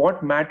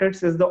 what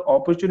matters is the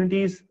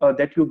opportunities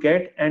that you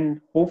get, and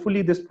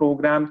hopefully this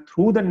program,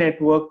 through the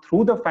network,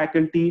 through the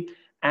faculty,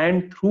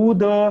 and through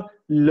the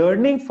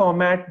learning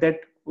format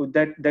that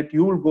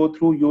you will go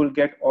through, you will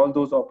get all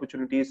those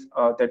opportunities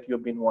that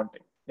you've been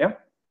wanting. Yeah.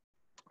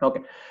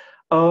 Okay.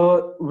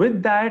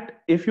 With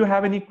that, if you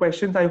have any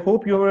questions, I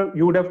hope you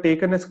would have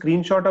taken a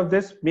screenshot of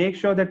this. Make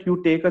sure that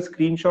you take a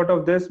screenshot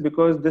of this,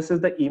 because this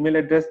is the email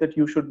address that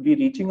you should be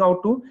reaching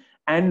out to.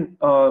 And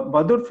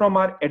Madhur from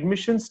our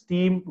admissions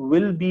team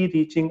will be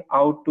reaching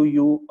out to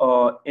you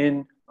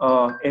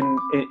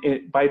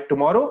by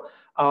tomorrow.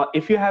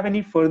 If you have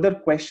any further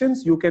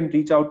questions, you can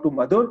reach out to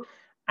Madhur.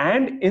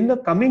 And in the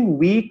coming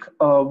week,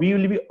 we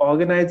will be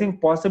organizing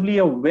possibly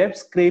a web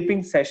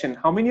scraping session.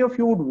 How many of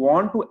you would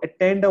want to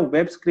attend a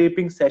web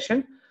scraping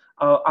session?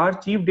 Our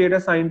chief data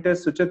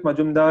scientist, Suchit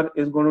Majumdar,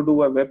 is going to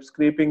do a web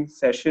scraping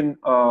session.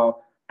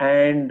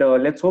 And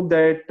let's hope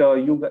that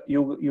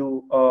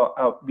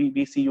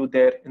we see you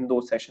there in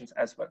those sessions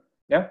as well.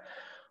 Yeah.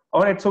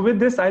 All right. So with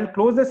this, I'll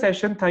close the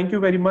session. Thank you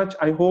very much.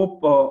 I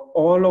hope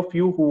all of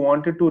you who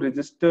wanted to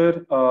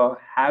register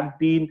have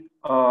been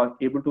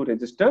able to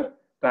register.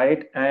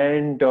 Right.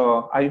 And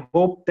I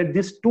hope that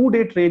this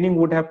 2-day training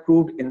would have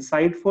proved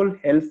insightful,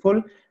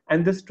 helpful,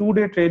 and this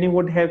 2-day training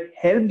would have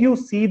helped you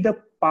see the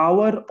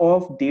power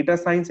of data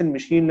science and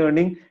machine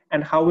learning,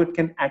 and how it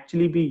can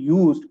actually be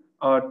used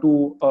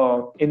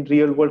in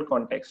real world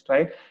context.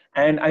 Right.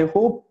 And I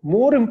hope,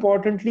 more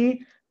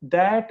importantly,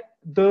 that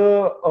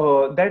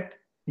that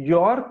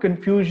your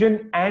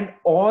confusion and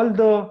all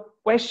the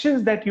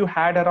questions that you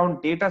had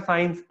around data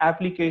science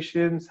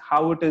applications,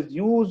 how it is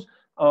used,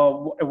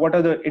 what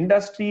are the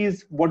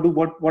industries, what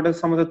are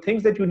some of the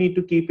things that you need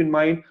to keep in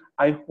mind.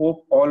 I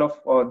hope all of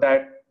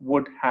that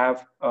would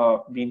have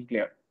been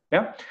clear.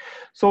 Yeah.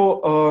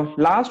 So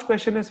last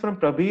question is from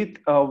Praveet.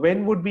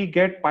 When would we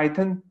get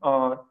Python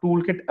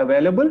toolkit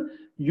available?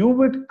 You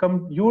would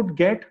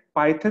get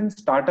Python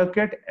starter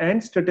kit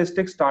and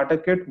statistics starter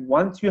kit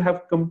once you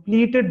have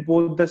completed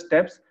both the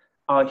steps.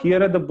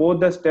 Here are both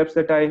the steps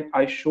that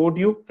I showed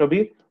you,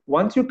 Praveet.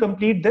 Once you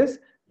complete this,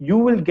 you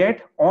will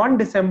get on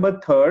December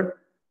 3rd,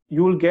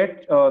 you will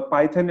get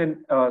Python and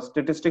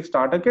statistics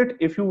starter kit.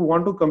 If you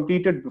want to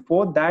complete it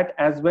before that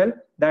as well,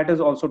 that is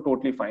also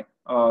totally fine.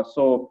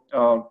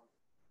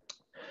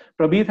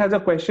 Prabeeth has a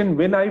question: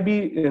 will I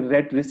be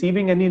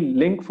receiving any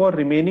link for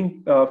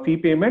remaining fee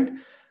payment?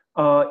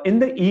 In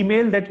the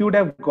email that you would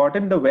have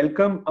gotten, the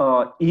welcome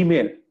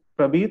email,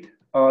 Prabeeth,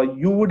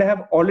 you would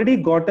have already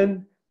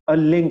gotten a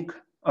link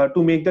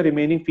to make the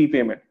remaining fee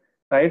payment,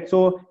 right?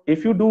 So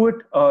if you do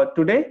it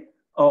today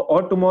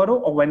or tomorrow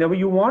or whenever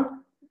you want,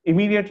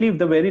 immediately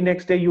the very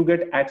next day you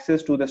get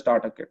access to the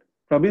starter kit.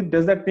 Prabeeth,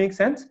 does that make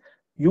sense?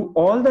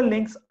 All the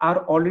links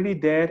are already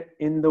there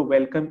in the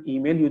welcome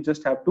email. You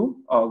just have to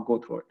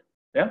go through it.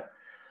 Yeah.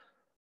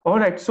 All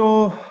right.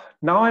 So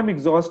now I'm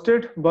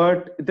exhausted,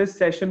 but this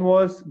session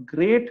was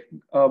great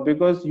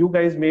because you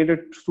guys made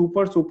it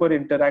super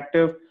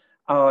interactive.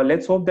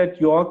 Let's hope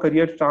that your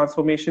career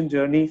transformation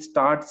journey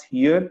starts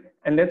here,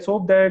 and let's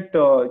hope that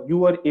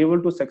you are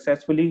able to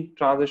successfully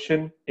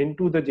transition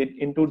into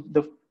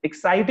the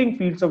exciting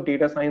fields of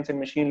data science and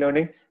machine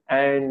learning.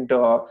 And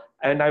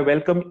I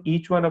welcome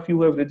each one of you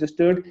who have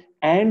registered,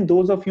 and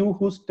those of you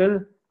who still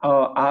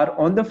are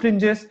on the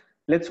fringes.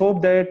 Let's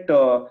hope that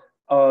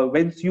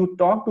once you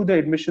talk to the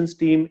admissions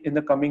team in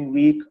the coming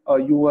week,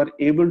 you are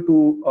able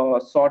to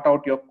sort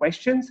out your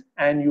questions,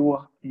 and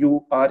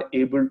you are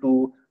able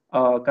to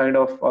kind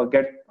of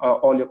get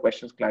all your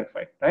questions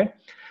clarified, right?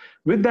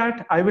 With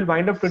that, I will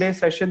wind up today's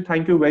session.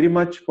 Thank you very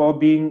much for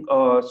being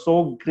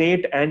so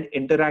great and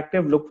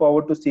interactive. Look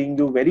forward to seeing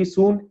you very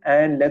soon.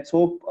 And let's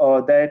hope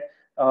that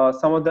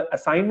some of the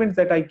assignments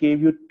that I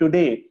gave you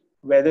today,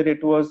 whether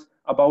it was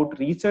about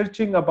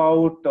researching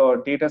about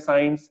data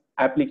science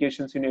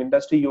applications in your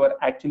industry, you are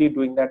actually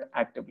doing that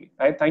actively.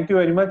 Right? Thank you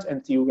very much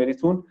and see you very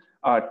soon.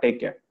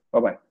 Take care.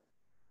 Bye-bye.